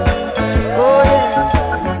 Oh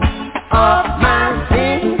yeah, of my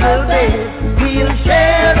single bed. We'll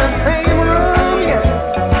share the same room, yes.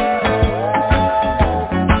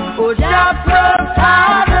 Oh, Jah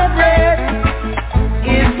provide the bread.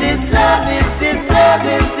 Is this love, is this love,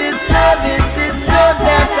 is this love, is this love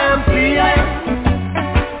that I'm feeling?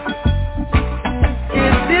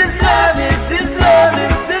 Is this love, is this love,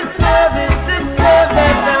 is this love, is this love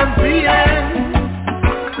that I'm feeling?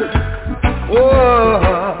 Oh,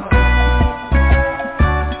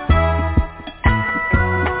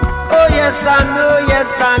 oh yes I know, yes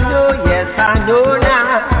I know, yes I know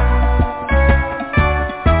now.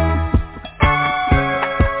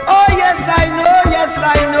 Oh yes I know, yes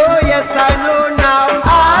I know, yes I know now.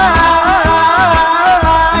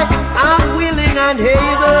 I'm willing and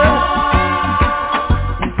able.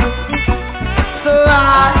 So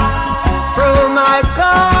I throw my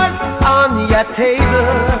cards on your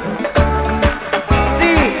table.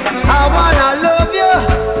 See, I wanna love you.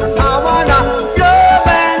 I wanna love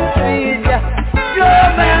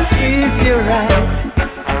and treat you right.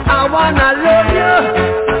 I wanna love you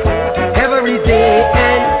every day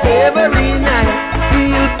and every night.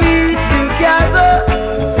 We'll be together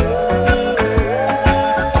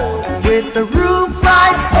with the roof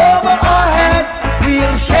right over our heads.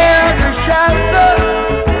 We'll share the shelter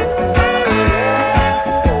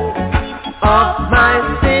of my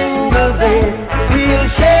single bed. We'll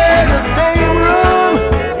share the same room,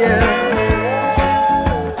 yeah.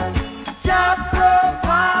 Just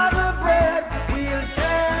provide the bread. We'll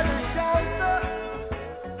share the shelter.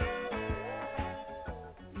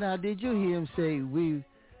 Now, did you hear him say we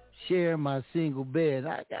share my single bed?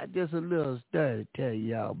 I got just a little story to tell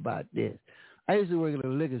y'all about this. I used to work at a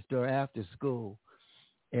liquor store after school,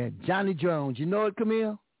 and Johnny Jones, you know it,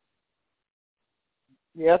 Camille?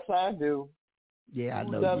 Yes, I do. Yeah, I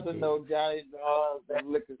Who know you doesn't did. know Johnny Jones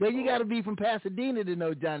and liquor Well, you store? got to be from Pasadena to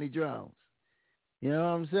know Johnny Jones. You know what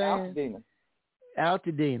I'm saying?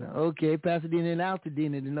 Altadena. Okay, Pasadena and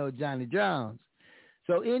Altadena to know Johnny Jones.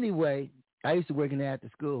 So anyway, I used to work in there after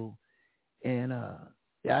school, and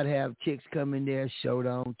I'd have chicks come in there, showed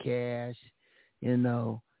on cash. You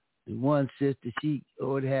know, the one sister, she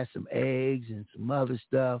already had some eggs and some other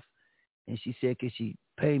stuff, and she said, "Can she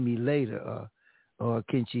pay me later, or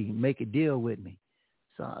can she make a deal with me?"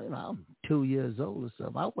 So I'm 2 years old or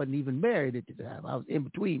something. I wasn't even married at the time. I was in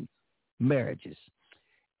between marriages,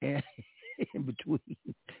 and in between.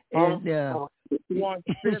 And you want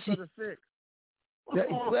the fifth or the sixth?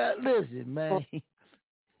 Well, listen, man.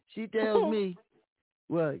 She tells me,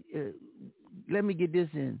 "Well, let me get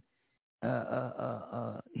this in.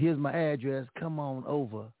 Here's my address. Come on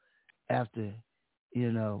over after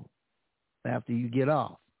you get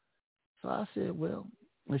off." So I said, "Well,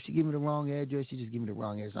 if she give me the wrong address, she just give me the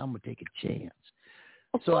wrong address. I'm gonna take a chance."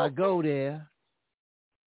 So I go there.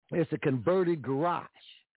 It's a converted garage,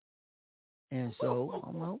 and so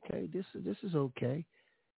I'm like, okay. This is okay.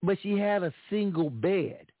 But she had a single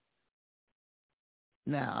bed.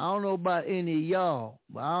 Now, I don't know about any of y'all,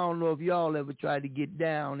 but I don't know if y'all ever tried to get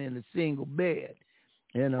down in a single bed,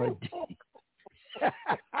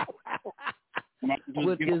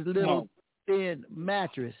 with this little thin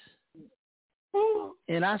mattress.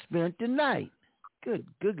 And I spent the night. Good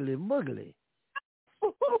googly muggly.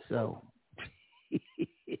 So,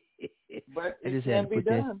 but I it just can had to be put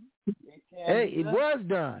done. It was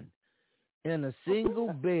done in a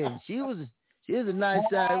single bed. She was a nice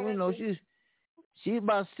size. She's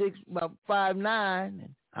about 5'9",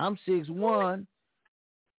 and I'm 6'1".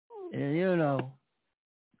 And, you know,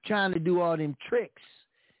 trying to do all them tricks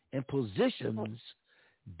and positions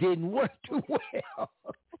didn't work too well.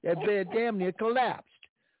 That bed damn near collapsed.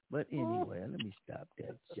 But anyway, let me stop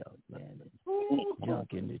that junk, man.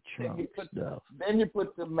 Junk in the trunk stuff. Then you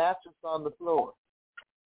put the mattress on the floor.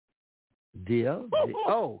 Deal?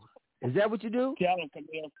 Oh, is that what you do?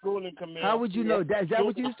 Camille. How would you know that? Is that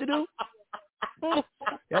what you used to do?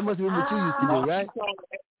 That must have been what you used to do, right?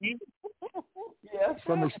 Yes.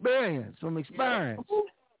 From experience.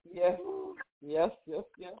 Yes.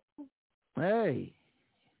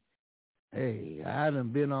 Hey, I done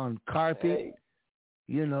been on carpet. Hey.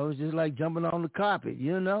 You know, it's just like jumping on the carpet,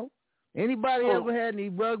 you know? Anybody ever had any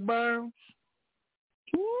rug burns?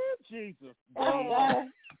 Oh, Jesus. Uh-huh.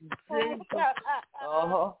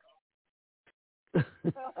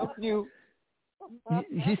 A few.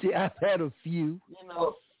 You see, I've had a few. You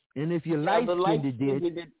know. And if you're light-skinned,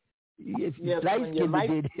 did. If you're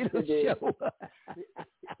light-skinned, it'll show up.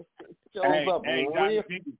 Shows up real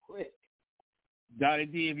quick. Donny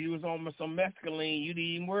D, if you was on some mescaline, you didn't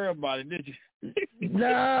even worry about it, did you?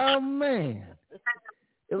 No, man.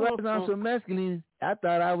 If I was on some mescaline, I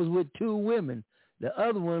thought I was with two women. The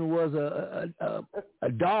other one was a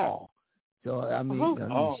doll. So, I mean,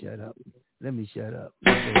 let me shut up.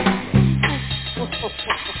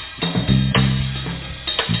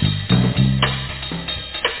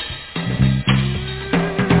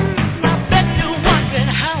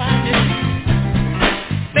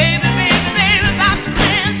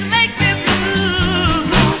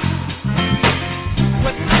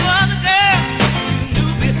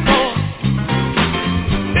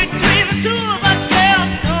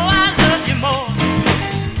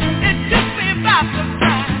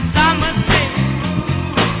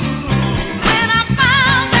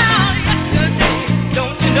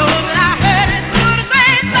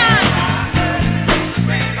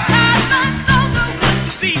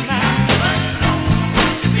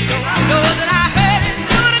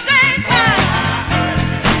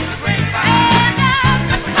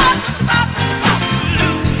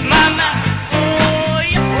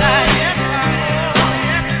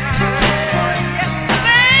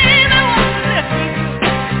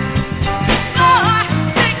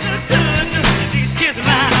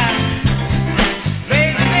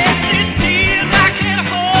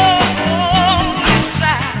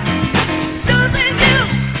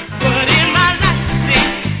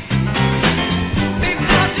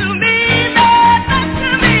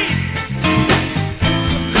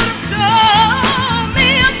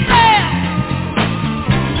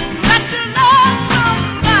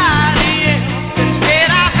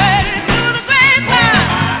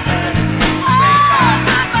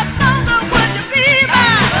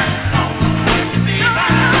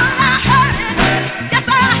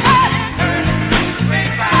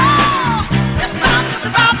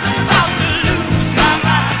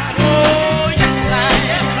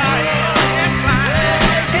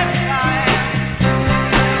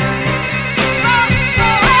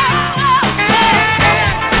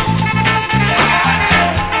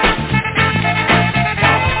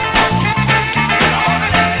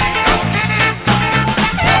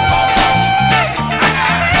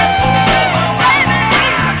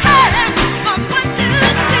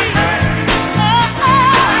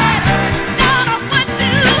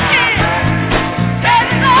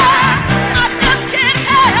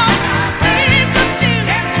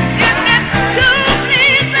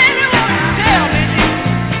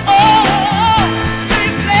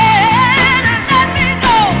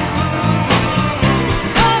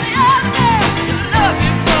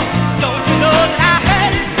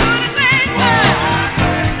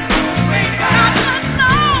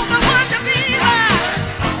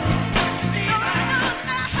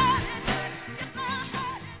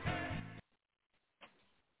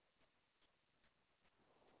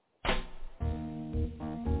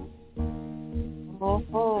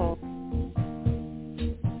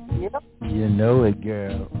 Yep. You know it,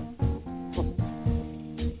 girl.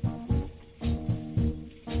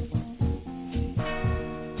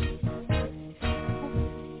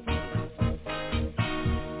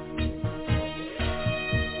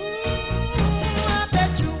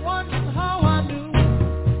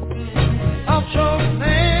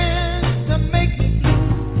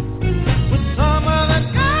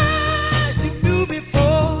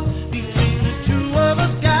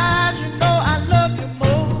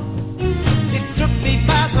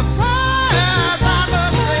 By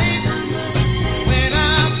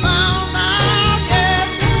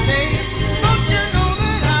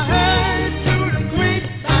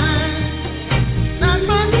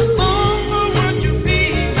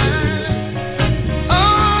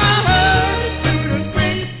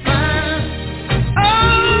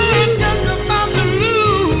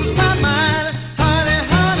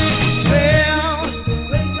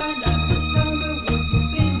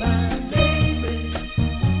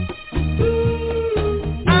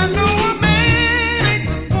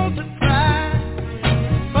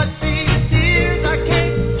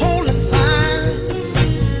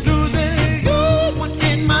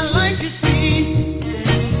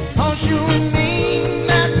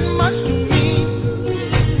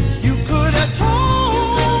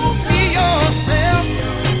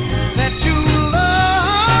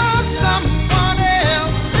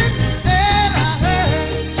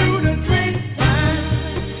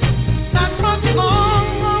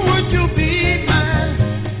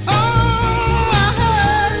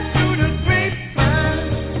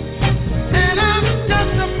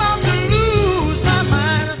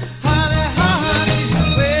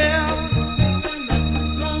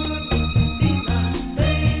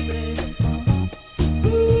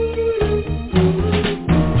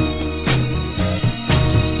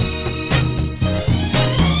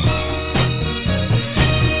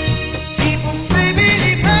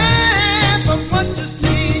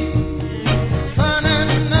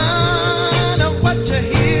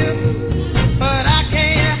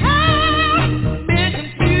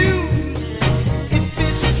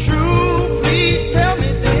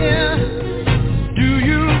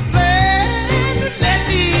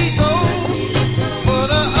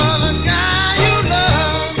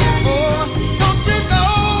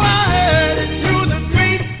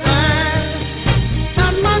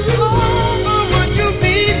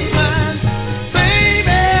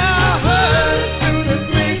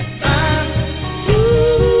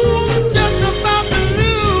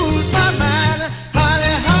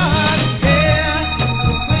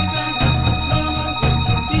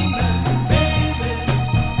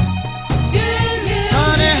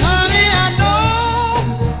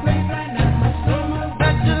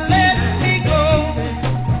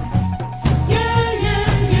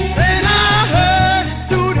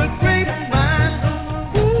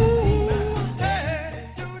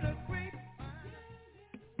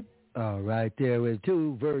All right, there were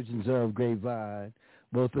two versions of Grapevine.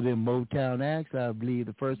 Both of them Motown acts. I believe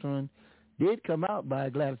the first one did come out by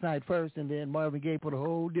Gladys Knight first, and then Marvin Gaye put a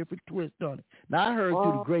whole different twist on it. Now, I heard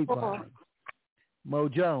through the grapevine, Mo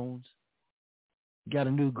Jones got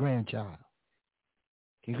a new grandchild.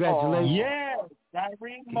 Congratulations. Yes,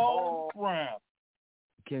 Irene Mo Brown.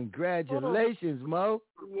 Congratulations, Mo.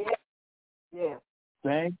 Yes. Yes.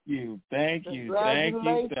 Thank you.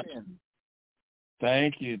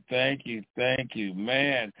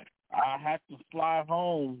 Man, I had to fly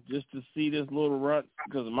home just to see this little runt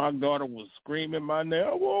because my daughter was screaming my name.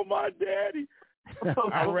 I want my daddy.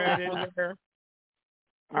 I ran in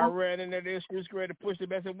there. This was ready to push the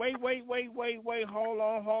bed. I said, wait, hold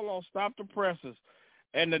on, stop the presses.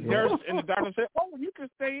 And the nurse and the doctor said, oh, you can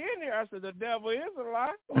stay in there. I said, the devil is a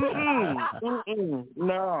lie.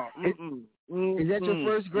 No. Is that your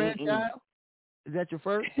first grandchild? Is that your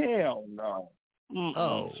first? Hell no.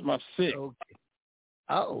 Oh. It's my sixth. Okay.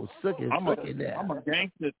 Oh, suck it I'm a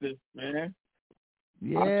gangster at this, man.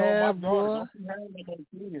 Yeah, I told my daughter,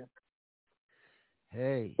 boy.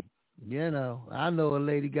 Hey, I know a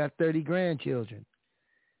lady got 30 grandchildren,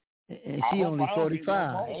 and she only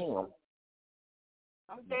 45.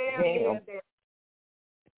 I'm damn.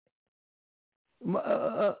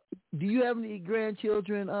 Do you have any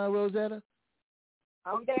grandchildren, Rosetta?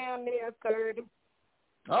 I'm down there 30.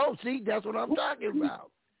 Oh, see, that's what I'm talking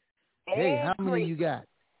about. Hey, how many you got?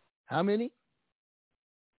 How many?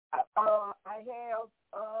 I have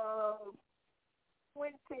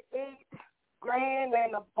 28 grand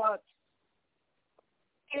and a bunch.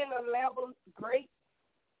 10, 11 great.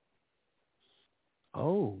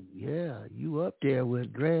 Oh, yeah, you up there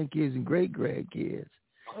with grandkids and great-grandkids.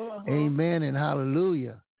 Amen and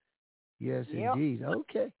hallelujah. Yes, indeed.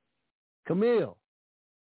 Okay. Camille.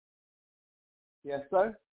 Yes,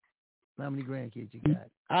 sir. How many grandkids you got?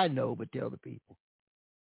 I know, but tell the people.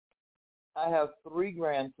 I have 3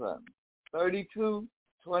 grandsons, 32,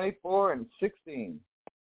 24, and 16.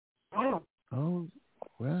 Oh,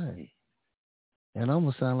 right. And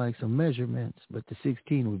almost sound like some measurements, but the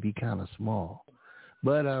 16 would be kind of small.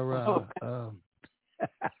 But 34,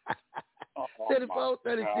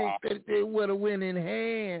 36, 33 with a winning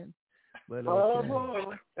hand. But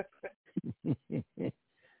okay.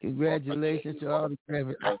 Congratulations to all the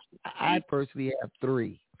parents. I personally have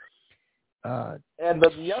 3. And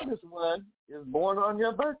the youngest one is born on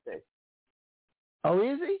your birthday. Oh,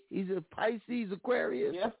 is he? He's a Pisces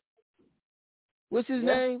Aquarius? Yes. What's his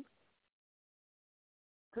name?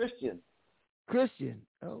 Christian.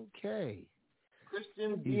 Okay.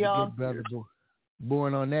 Christian He's Dion. A good brother.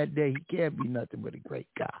 Born on that day, he can't be nothing but a great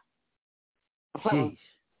guy. Jeez.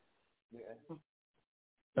 Yeah.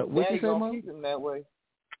 What's his name, Mo? Keep him that way.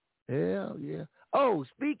 Yeah. Oh,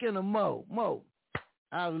 speaking of Mo,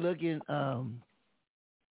 I was looking on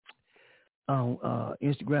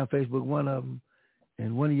Instagram, Facebook, one of them,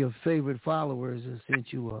 and one of your favorite followers has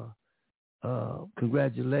sent you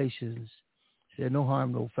congratulations. Said no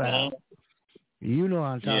harm, no foul. You know what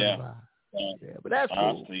I'm talking about. Yeah, but that's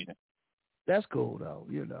cool. That's cool, though,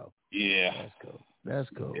 Yeah. That's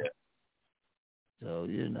cool. Yeah. So,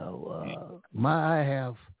 I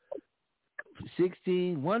have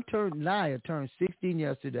 16. Naya turned 16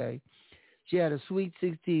 yesterday. She had a sweet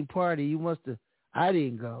 16 party. I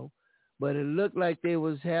didn't go, but it looked like they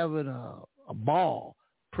was having a ball,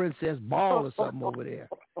 princess ball or something over there.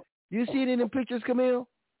 You seen any pictures, Camille?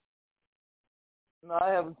 No,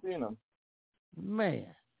 I haven't seen them.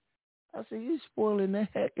 Man, I said, you spoiling the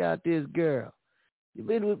heck out this girl. You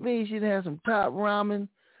been with me, she'd have some top ramen,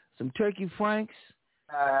 some turkey franks,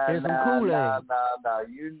 and some Kool-Aid.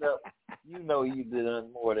 No. You know you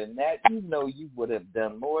done more than that. You know you would have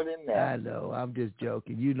done more than that. I know. I'm just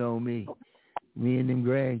joking. You know me. Me and them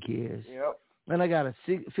grandkids. Yep. And I got a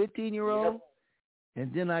 15-year-old,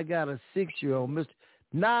 and then I got a 6-year-old. Mr.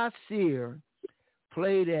 Nasir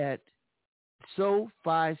played at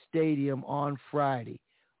SoFi Stadium on Friday.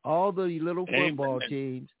 All the little football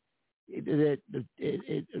teams that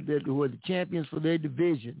were the champions for their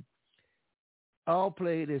division all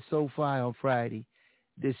played at SoFi on Friday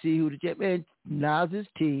to see who the champion. Nas's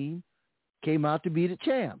team came out to be the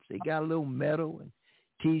champs. They got a little medal and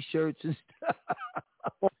T-shirts and stuff.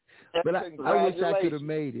 But I wish I could have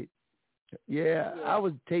made it. Yeah, I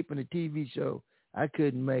was taping a TV show. I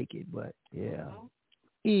couldn't make it, but yeah.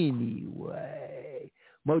 Anyway,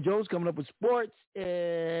 Mojo's coming up with sports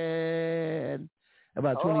in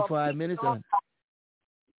about 25 minutes. Don't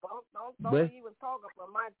even talk about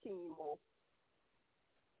my team, Mo.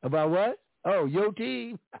 About what? Oh, your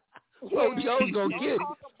team. Mojo's gonna get it.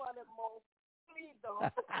 Talk about it, Mo. Please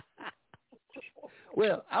don't.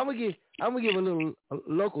 Well, I'm gonna give a little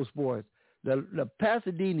local sports. The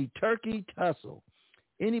Pasadena Turkey Tussle.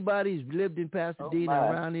 Anybody who's lived in Pasadena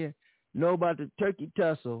around here know about the Turkey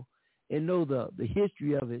Tussle and know the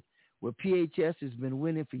history of it, where PHS has been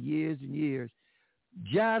winning for years and years.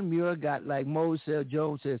 John Muir got, like Moselle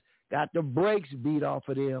Jones says, got the brakes beat off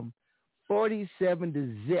of them,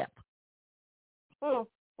 47-0. Oh,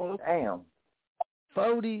 damn.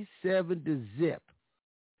 47-0.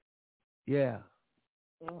 Yeah.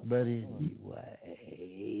 But anyway,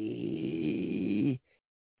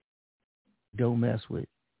 don't mess with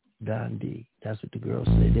DONNY. That's what the girls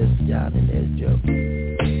say. There's John and there's Joe.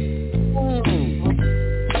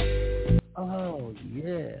 Oh,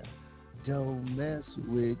 yeah. Don't mess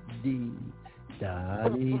with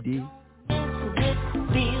DONNY.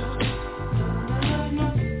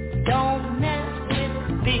 Don't mess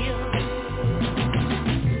with Bill.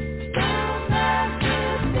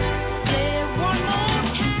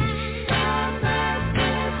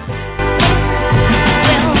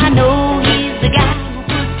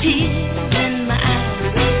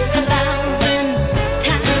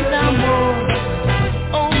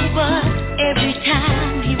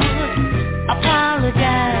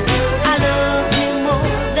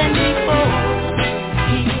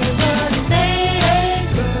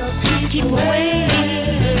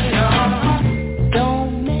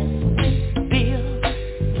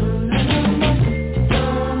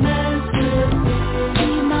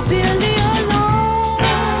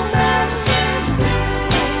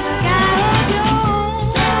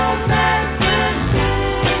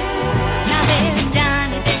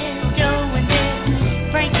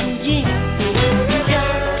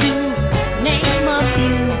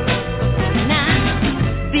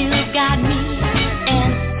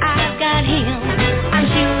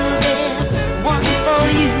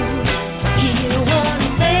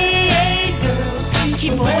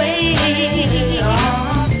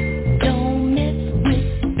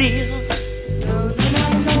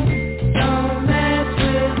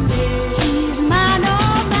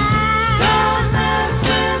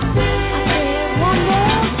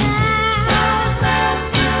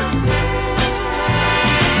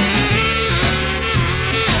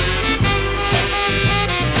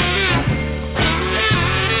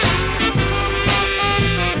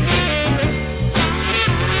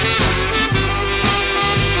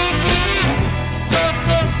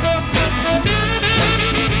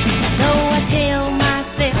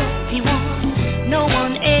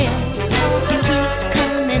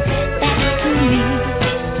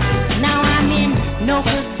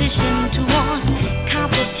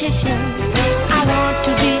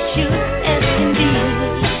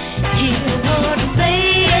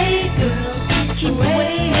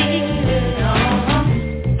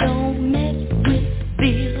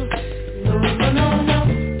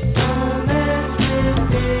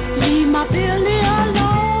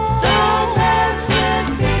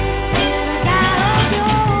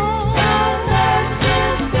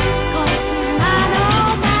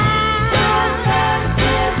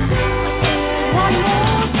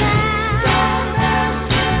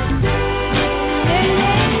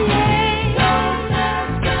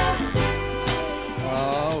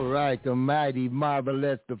 The mighty,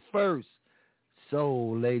 marvelous, the first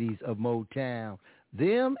soul ladies of Motown.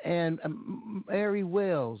 Them and Mary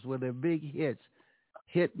Wells were their big hit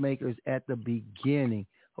makers at the beginning.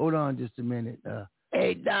 Hold on just a minute.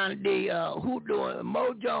 Hey, DONNY, who doing?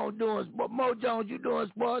 Mo Jones doing? Mo Jones, you doing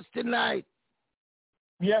sports tonight?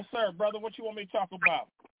 Yes, sir, brother. What you want me to talk about?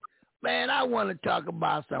 Man, I want to talk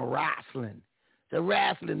about some wrestling. The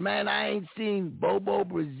wrestling, man. I ain't seen Bobo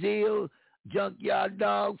Brazil, Junkyard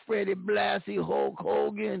Dog, Freddie Blassie, Hulk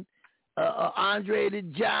Hogan, Andre the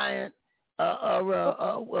Giant. How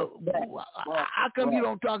come you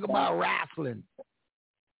don't talk about wrestling?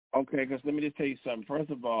 Okay, because let me just tell you something. First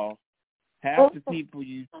of all, half the people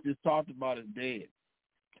you just talked about is dead.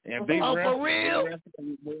 And big for real?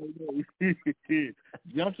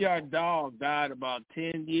 Junkyard Dog died about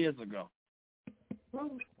 10 years ago.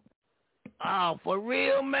 Oh, for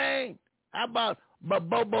real, man? How about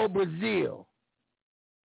Bobo Brazil?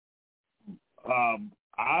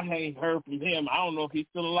 I ain't heard from him. I don't know if he's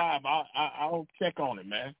still alive. I'll check on it,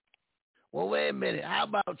 man. Well, wait a minute. How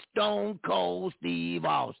about Stone Cold Steve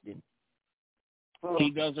Austin?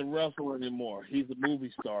 He doesn't wrestle anymore. He's a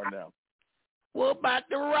movie star now. What about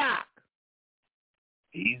The Rock?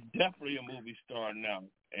 He's definitely a movie star now,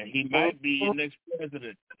 and he might be your next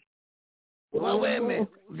president. Well, wait a minute.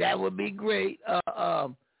 That would be great.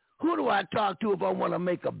 Who do I talk to if I want to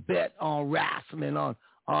make a bet on wrestling, on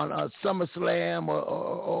SummerSlam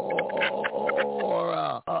or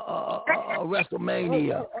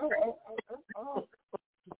WrestleMania.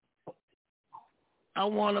 I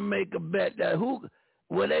want to make a bet that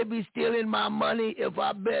will they be stealing my money if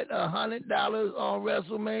I bet $100 on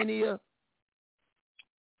WrestleMania?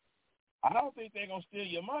 I don't think they're going to steal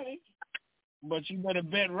your money, but you better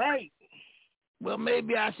bet right. Well,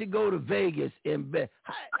 maybe I should go to Vegas and bet.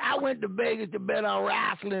 I went to Vegas to bet on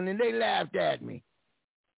wrestling, and they laughed at me.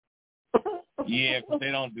 Yeah, because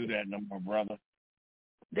they don't do that no more, brother.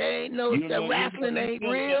 They ain't no, the wrestling ain't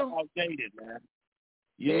real. Outdated, man.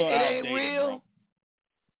 It ain't real. Bro.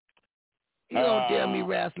 You don't tell me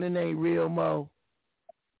wrestling ain't real, Mo.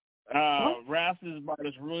 Wrestling is about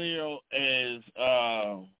as real as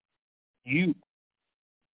you.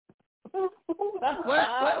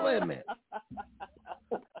 Wait a minute.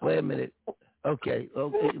 Wait a minute. Okay.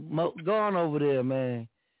 Mo, go on over there, man.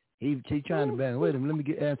 He trying to bang. Wait a minute. Let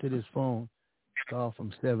me answer this phone call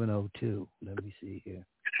from 702. Let me see here.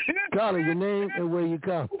 Caller, your name and where you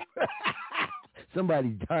come.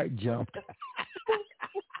 Somebody dart jumped.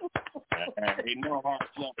 Ain't no heart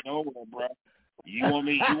jump nowhere, bro. You want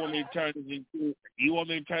me to turn this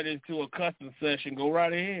into a custom session? Go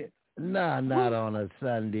right ahead. Nah, not on a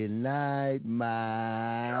Sunday night,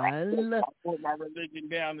 man. I put my religion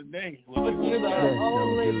down today.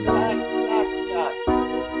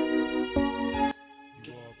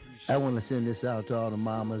 I want to send this out to all the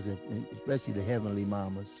mamas, and especially the heavenly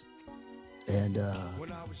mamas. And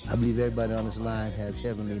I believe everybody on this line has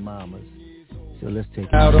heavenly mamas. So let's take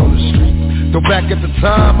it out on the street. Though back at the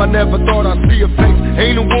time, I never thought I'd see a face.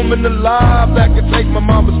 Ain't a woman alive that could take my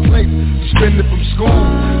mama's place. Suspended from school,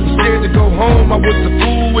 was scared to go home. I was the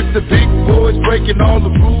fool with the big boys breaking all the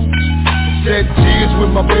rules. Shed tears with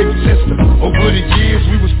my baby sister. Over the years,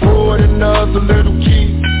 we was poor than other little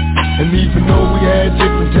kids. And even though we had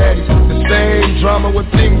different daddies, the same drama when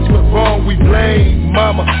things went wrong, we blame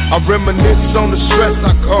mama. I reminisce on the stress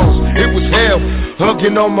I caused. It was hell,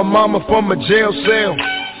 hugging on my mama from a jail cell.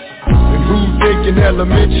 And who thinking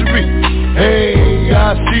elementary? Hey,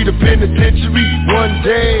 I see the penitentiary one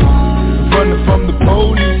day. Running from the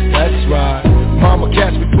police, that's right. Mama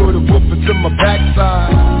catch me, put a whoop into my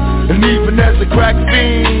backside. And even as a crack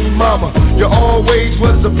fiend, mama, you always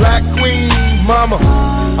was a black queen, mama.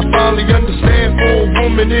 I finally understand for a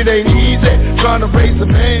woman it ain't easy trying to raise a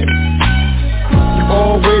man. You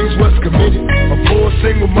always was committed, a poor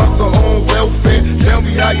single mother on welfare. Tell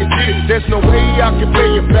me how you did it, there's no way I can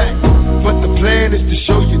pay you back. But the plan is to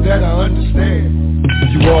show you that I understand.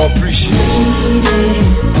 You all appreciate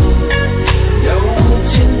it.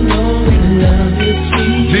 Don't you know we love you,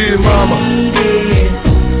 sweet dear mama.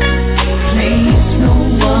 Please, no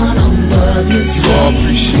one above you. You all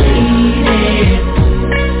appreciate it.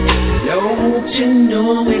 Don't you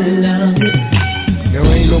know we love you? There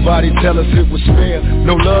ain't nobody tell us it was fair.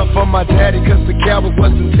 No love for my daddy cause the coward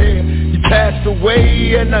wasn't there. He passed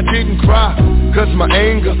away and I didn't cry cause my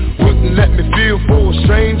anger wouldn't let me feel for a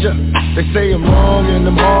stranger. They say I'm wrong and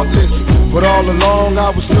I'm heartless, but all along I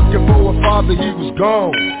was looking for a father, he was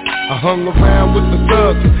gone. I hung around with the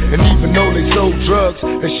thugs, and even though they sold drugs,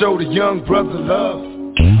 they showed a young brother love.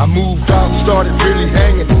 I moved out, started really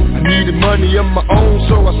hanging. I needed money of my own,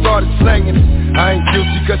 so I started slanging it. I ain't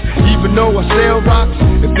guilty cause even though I sell rocks,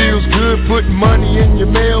 it feels good putting money in your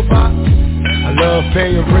mailbox. I love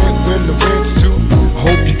paying rent when the rent's due. I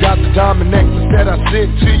hope you got the diamond necklace that I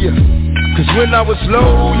sent to you. Cause when I was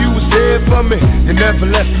low, you was there for me. You never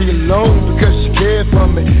left me alone because you cared for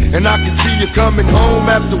me. And I could see you coming home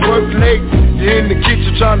after work late. You're in the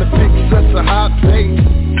kitchen trying to fix us a hot plate.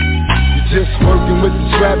 You're just working with the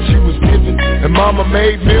scraps you was given. And mama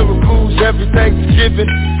made miracles every Thanksgiving.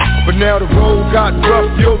 But now the road got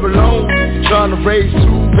rough, you're alone. You're trying to raise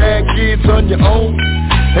two bad kids on your own.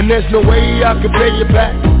 And there's no way I can pay you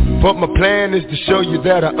back. But my plan is to show you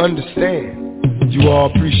that I understand. You all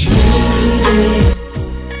appreciate it.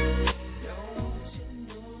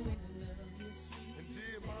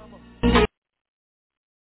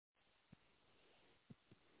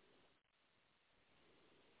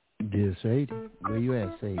 Dear Sadie, where you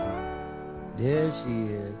at, Sadie? There she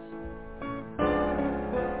is.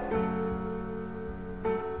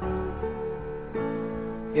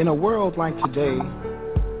 In a world like today,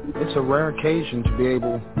 it's a rare occasion to be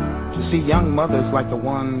able to see young mothers like the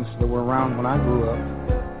ones that were around when I grew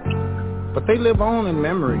up. But they live on in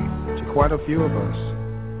memory to quite a few of us.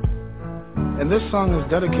 And this song is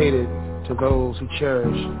dedicated to those who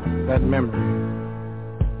cherish that memory.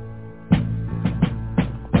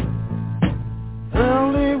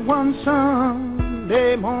 Early one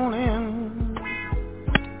Sunday morning,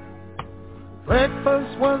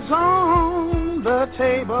 breakfast was on the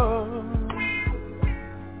table.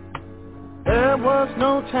 There was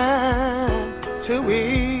no time to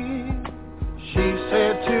eat. She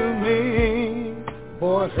said to me,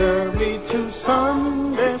 boy, hurry to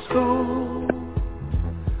Sunday school,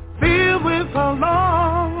 filled with a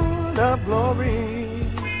Lord of glory.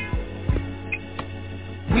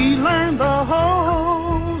 We learned the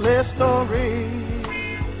whole story.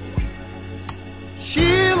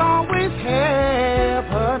 She'll always have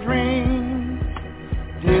her dreams,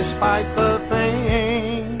 despite the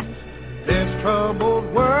things this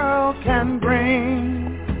troubled world can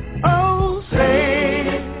bring. Oh,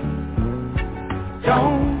 say,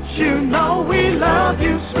 don't you know we love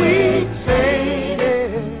you, sweet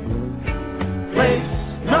Sadie? Place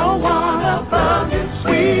no one above you,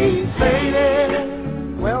 sweet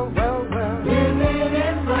Sadie. Well, living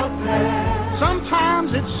in the past.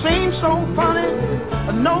 Sometimes it seems so funny,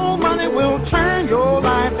 but no money will turn your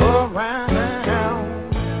life around.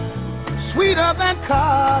 Sweeter than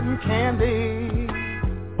cotton candy,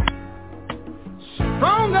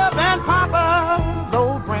 stronger than Papa's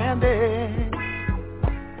old brandy.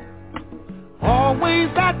 Always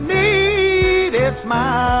that needed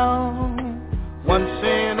smile. Once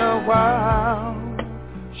in a while,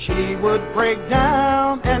 she would break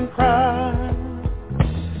down and cry.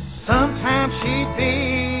 Sometimes she'd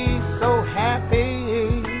be so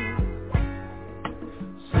happy,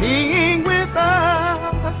 singing with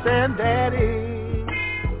us and Daddy,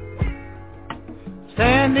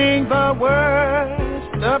 standing the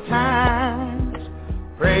worst of times,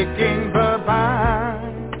 breaking the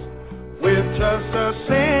binds with just a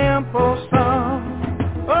simple song.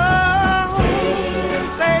 Oh,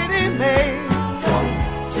 Sadie Mae,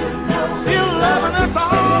 still loving us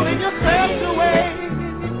all in your steps away.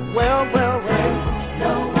 Well, no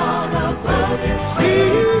one above you, sweet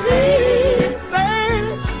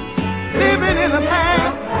Sadie, living in the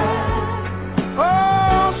past.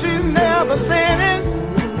 Oh, she's never sinning.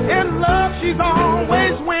 In love, she's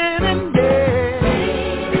always winning. Yeah.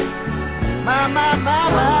 My.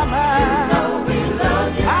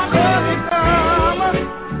 I love you, Mama.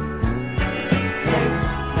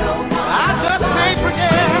 I just can't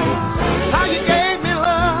forget how you gave me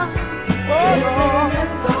love. Oh, Lord.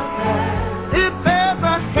 If there's a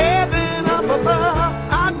heaven up above,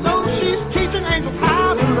 I know she's teaching angels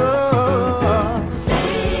how to love.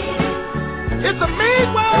 It's a mean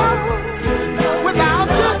world without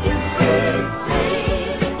you.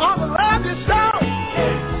 All the love you show.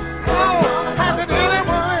 Oh, how did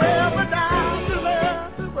anyone ever die to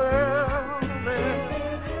love the world?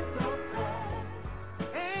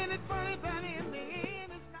 Ain't it funny that in the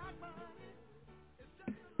end it's not money?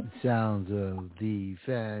 Sounds of the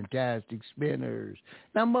Fantastic Spinners.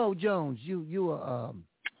 Now, Mo Jones, you a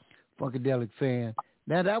Funkadelic fan.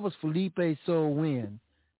 Now, that was Felipe Soul Win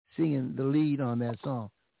singing the lead on that song.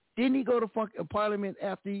 Didn't he go to Parliament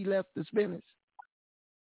after he left the Spinners?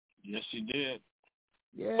 Yes, he did.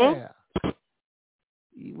 Yeah.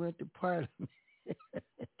 He went to Parliament.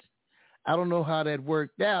 I don't know how that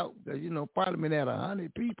worked out because, Parliament had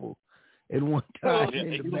 100 people at one time in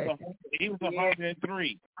the band. He was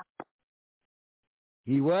 103.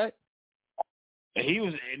 He what? He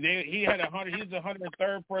had 100. He was the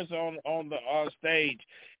 103rd person on the stage.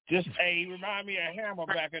 He reminded me of Hammer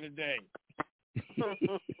back in the day.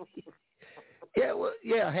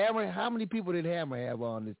 Hammer. How many people did Hammer have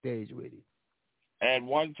on the stage with him? At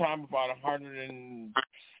one time, about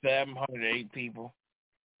 107, 108 people.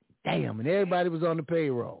 Damn, and everybody was on the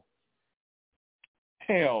payroll.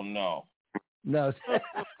 Hell no. No.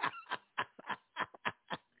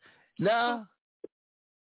 No.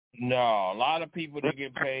 No, a lot of people didn't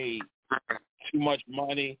get paid too much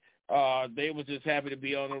money. They was just happy to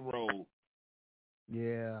be on the road.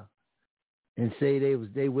 Yeah, and say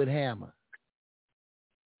they would Hammer.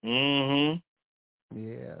 Mhm.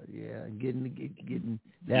 Yeah, getting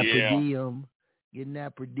that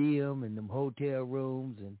per diem, and them hotel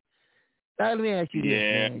rooms. And now, let me ask you this,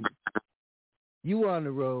 man. You were on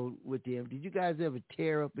the road with them. Did you guys ever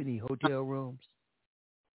tear up any hotel rooms?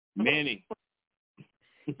 Many.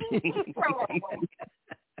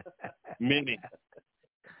 Many.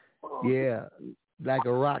 Yeah, like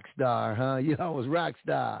a rock star, huh? You always rock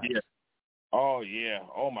star. Yeah. Oh yeah.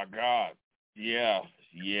 Oh my God. Yeah.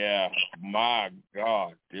 My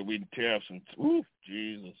God. Did we tear up some? Ooh,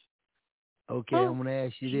 Jesus. Okay, I'm gonna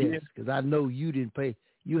ask you this because I know you didn't pay.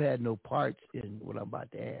 You had no parts in what I'm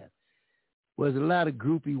about to ask. Was a lot of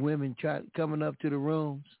groupie women coming up to the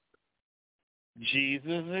rooms? Jesus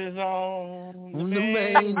is on the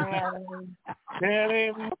main line. Tell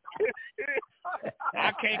him.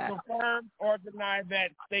 I can't confirm or deny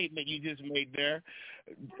that statement you just made there.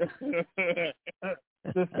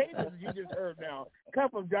 The statement you just heard now. Come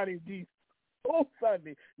from Johnny D. Soul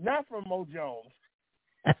Sunday, not from Mo Jones.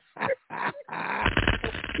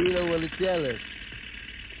 You don't want to tell us.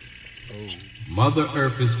 Oh. Mother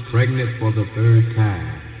Earth is pregnant for the third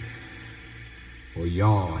time, for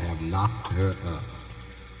y'all have knocked her up.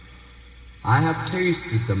 I have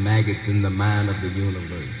tasted the maggots in the mind of the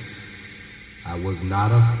universe. I was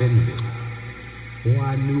not offended, for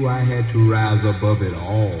I knew I had to rise above it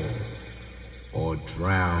all, or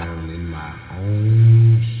drown in my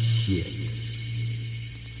own shit.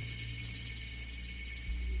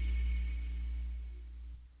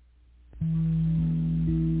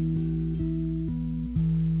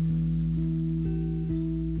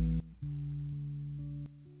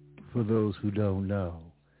 For those who don't know,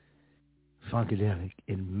 Funkadelic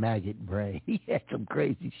and Maggot Brain, he had some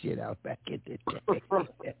crazy shit out back in the day.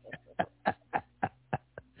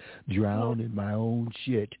 Drown in my own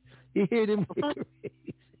shit. He hit him with the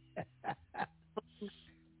race.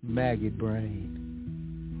 Maggot Brain.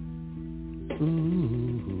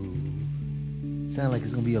 Ooh. Sound like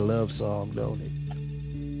it's going to be a love song, don't it?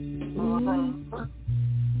 Ooh.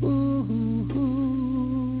 Ooh.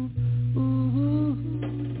 Ooh.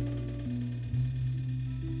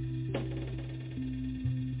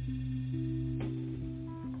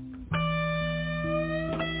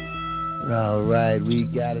 All right, we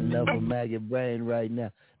got enough of Maggot Brain right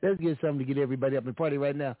now. Let's get something to get everybody up and party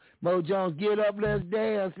right now. Mo Jones, get up, let's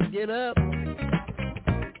dance. Get up.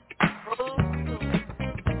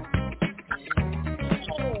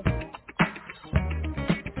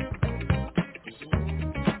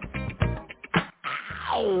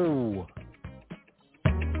 Ow!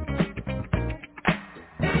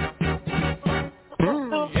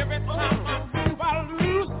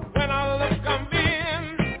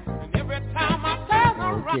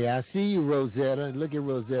 Okay, I see you, Rosetta. Look at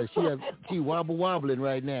Rosetta. She wobbling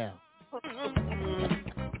right now.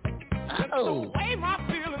 Oh,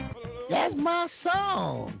 that's my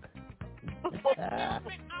song.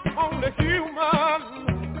 Only human.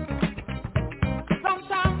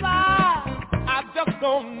 Sometimes I just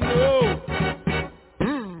don't know.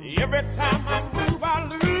 Every time I move, I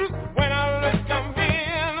lose. When I look, I'm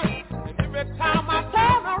in. And every time I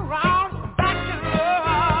turn around, I'm back in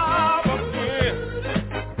love again.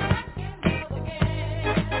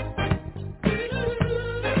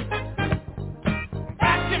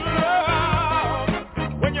 Back in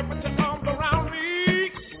love. When you put your arms around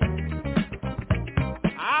me,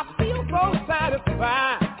 I feel so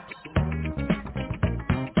satisfied.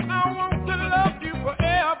 I want to love you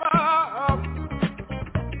forever.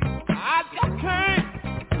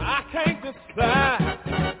 I can't decide.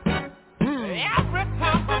 Every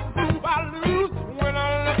time I move, I lose. When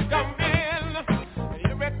I look, I'm in.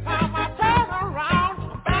 Every time I turn around,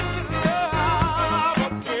 I'm back in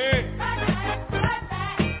love again.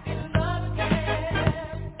 Back in love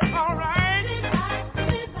again. All right.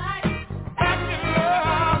 Back in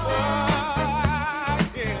love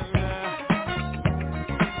again.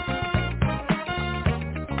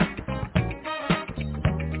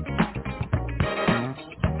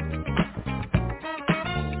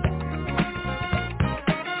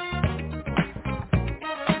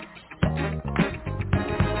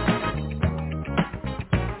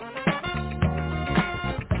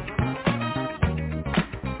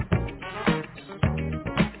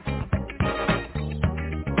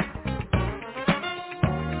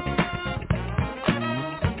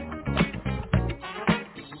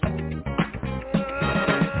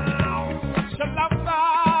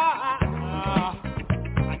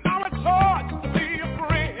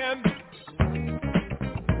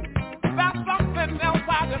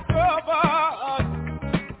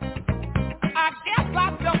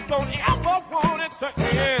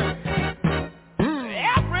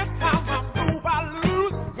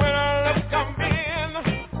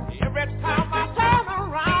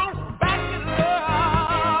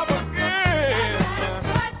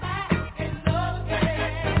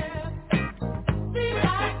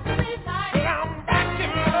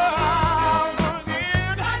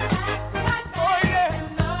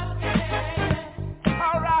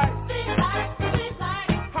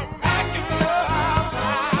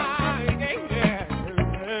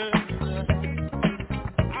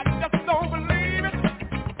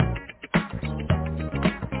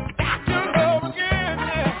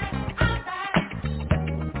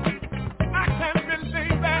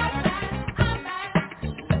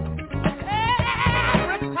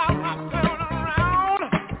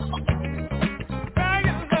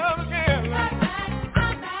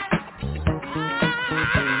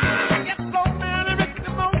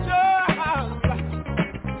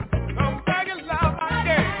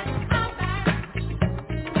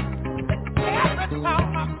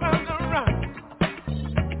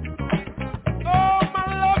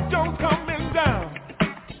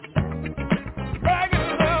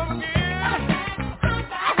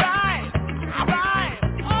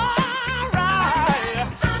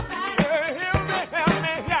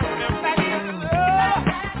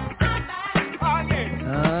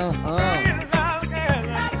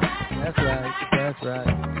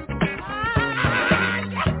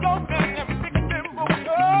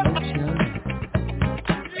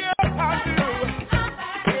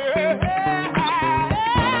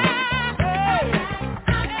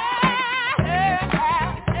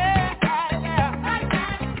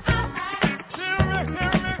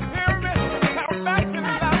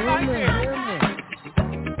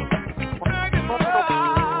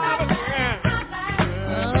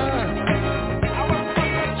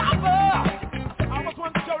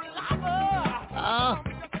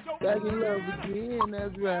 Back in love again.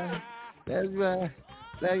 That's right. That's right.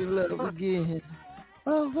 Back in love again.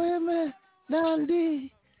 Oh, wait a minute.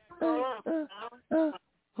 DONNYD.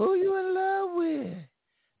 Who you in love with?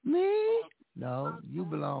 Me? No, you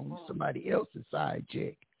belong to somebody else's side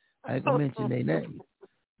chick. I ain't gonna mention their name,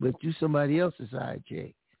 but you somebody else's side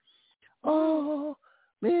chick. Oh,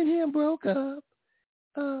 me and him broke up.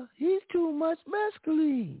 He's too much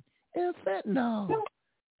mescaline and fentanyl.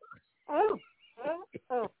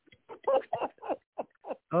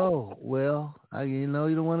 Oh, well, you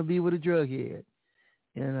don't want to be with a drug head.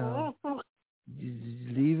 Just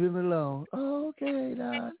leave him alone. Okay,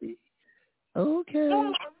 DONNYD.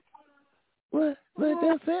 Okay. But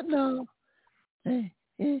that fentanyl,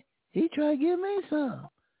 he tried to give me some.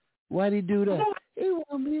 Why'd he do that? He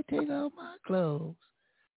wanted me to take off my clothes.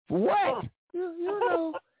 What?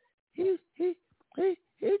 He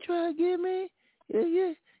tried to give me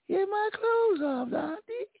get my clothes off,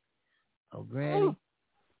 DONNYD. Oh, Granny,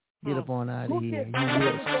 get up on out of here.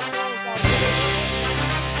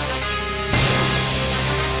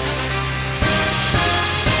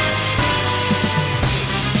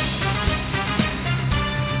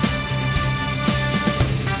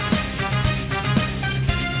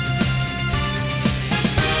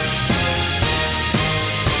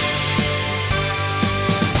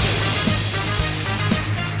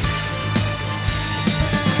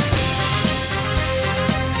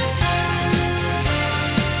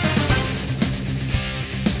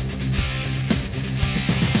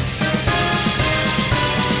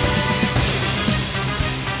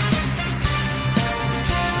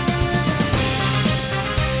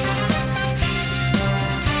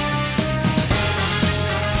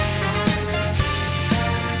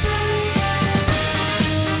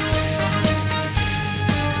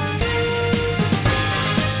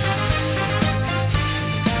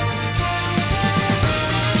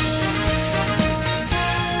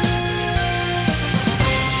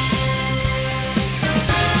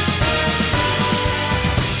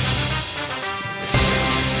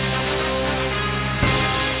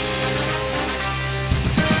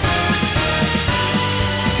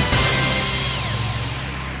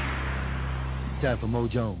 Time for Mo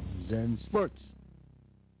Jones and sports.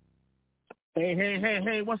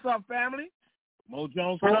 Hey, what's up, family? Mo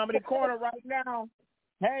Jones Comedy Corner right now.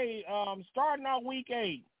 Hey, starting out week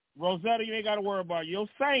 8, Rosetta, you ain't got to worry about it. Your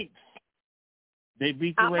Saints, they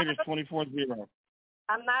beat the Raiders 24-0.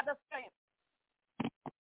 I'm not a Saint.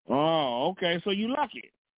 Oh, okay, so you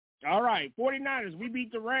lucky. All right, 49ers, we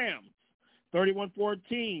beat the Rams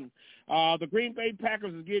 31-14. The Green Bay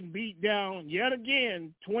Packers is getting beat down yet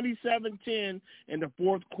again, 27-10 in the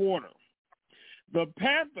fourth quarter. The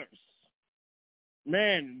Panthers,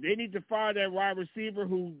 man, they need to fire that wide receiver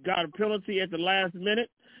who got a penalty at the last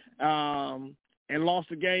minute and lost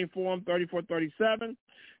the game for them, 34-37.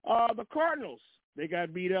 The Cardinals, they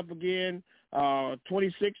got beat up again,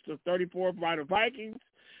 26-34 by the Vikings.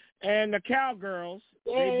 And the Cowgirls,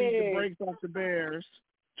 they beat the brakes off the Bears,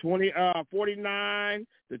 49-29.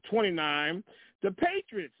 The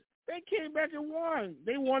Patriots, they came back and won.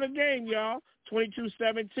 They won a game, y'all,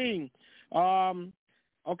 22-17.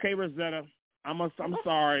 Okay, Rosetta, I'm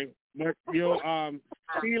sorry, but your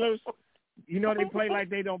Steelers, they play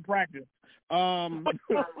like they don't practice. They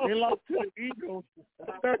lost to the Eagles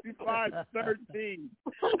 35-13.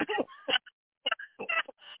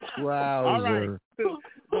 Wow. All right. The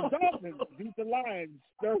Dolphins beat the Lions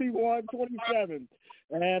 31-27.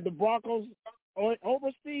 And the Broncos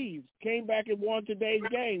overseas came back and won today's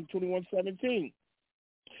game 21-17.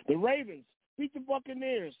 The Ravens beat the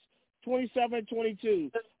Buccaneers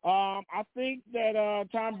 27-22. I think that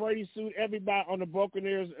Tom Brady sued everybody on the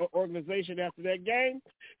Buccaneers organization after that game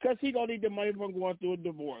because he's going to need the money from going through a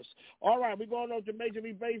divorce. All right, we're going on to Major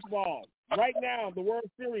League Baseball. Right now, the World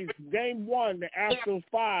Series, Game 1, the Astros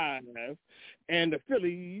 5 and the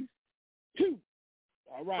Phillies 2.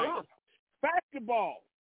 All right. Basketball.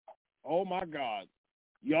 Oh, my God.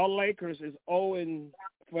 Y'all Lakers is 0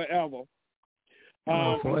 forever.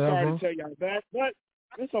 I'm sorry to tell y'all that, but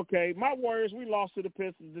it's okay. My Warriors, we lost to the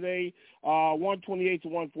Pistons today,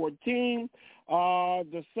 128-114.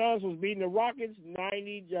 The Suns was beating the Rockets,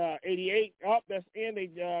 90-88. That's in.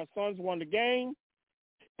 The Suns won the game.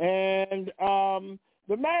 And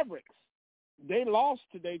the Mavericks, they lost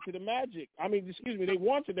today to the Magic. They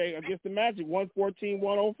won today against the Magic,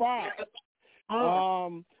 114-105.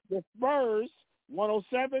 The Spurs,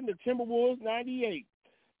 107. The Timberwolves, 98.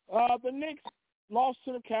 The Knicks lost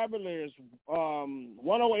to the Cavaliers,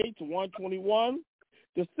 108-121.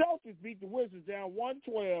 The Celtics beat the Wizards down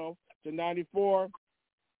 112-94.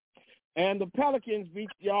 And the Pelicans beat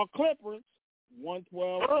y'all Clippers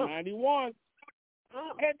 112-91.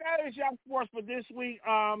 And that is Young Sports for this week.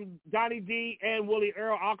 Donny D and Willie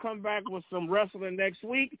Earl. I'll come back with some wrestling next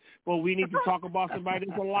week, but we need to talk about somebody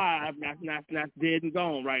that's alive, not dead and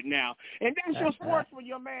gone right now. And that's your sports for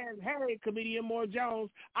your man, Harry, comedian Moore Jones.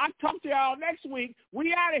 I'll talk to y'all next week.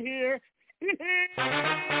 We out of here.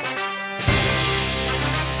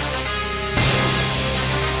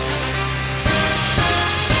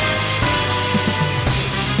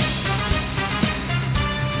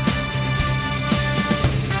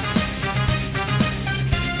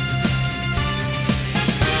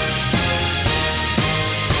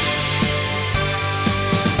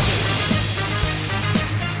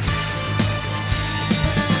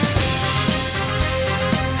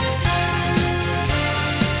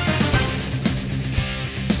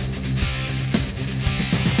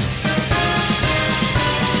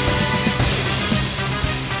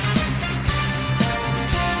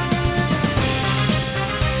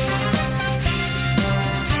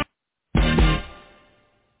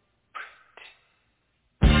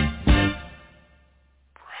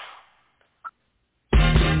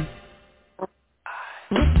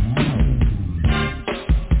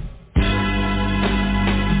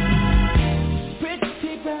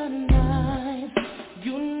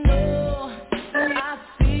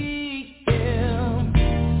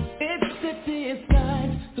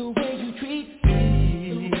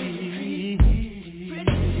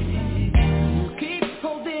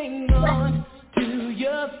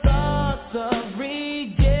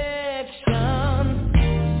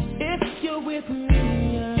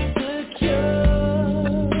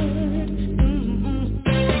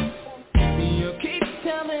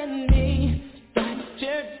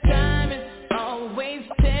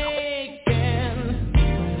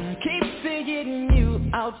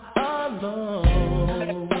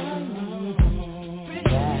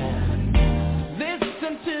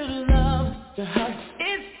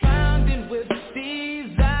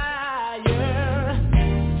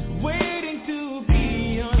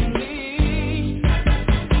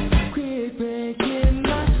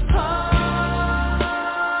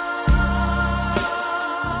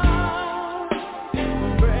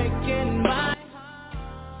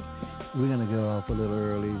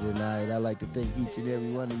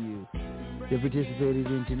 Participated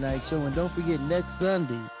in tonight's show, and don't forget next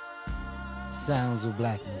Sunday, Sounds of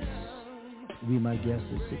Blackness. Be my guest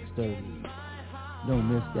at 6:30. Don't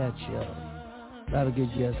miss that show. A lot of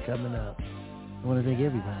good guests coming up. I want to thank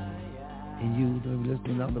everybody, and you that are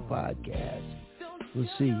listening on the podcast. We'll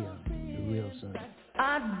see you the real Sunday.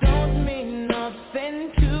 I don't mean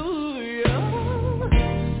nothing to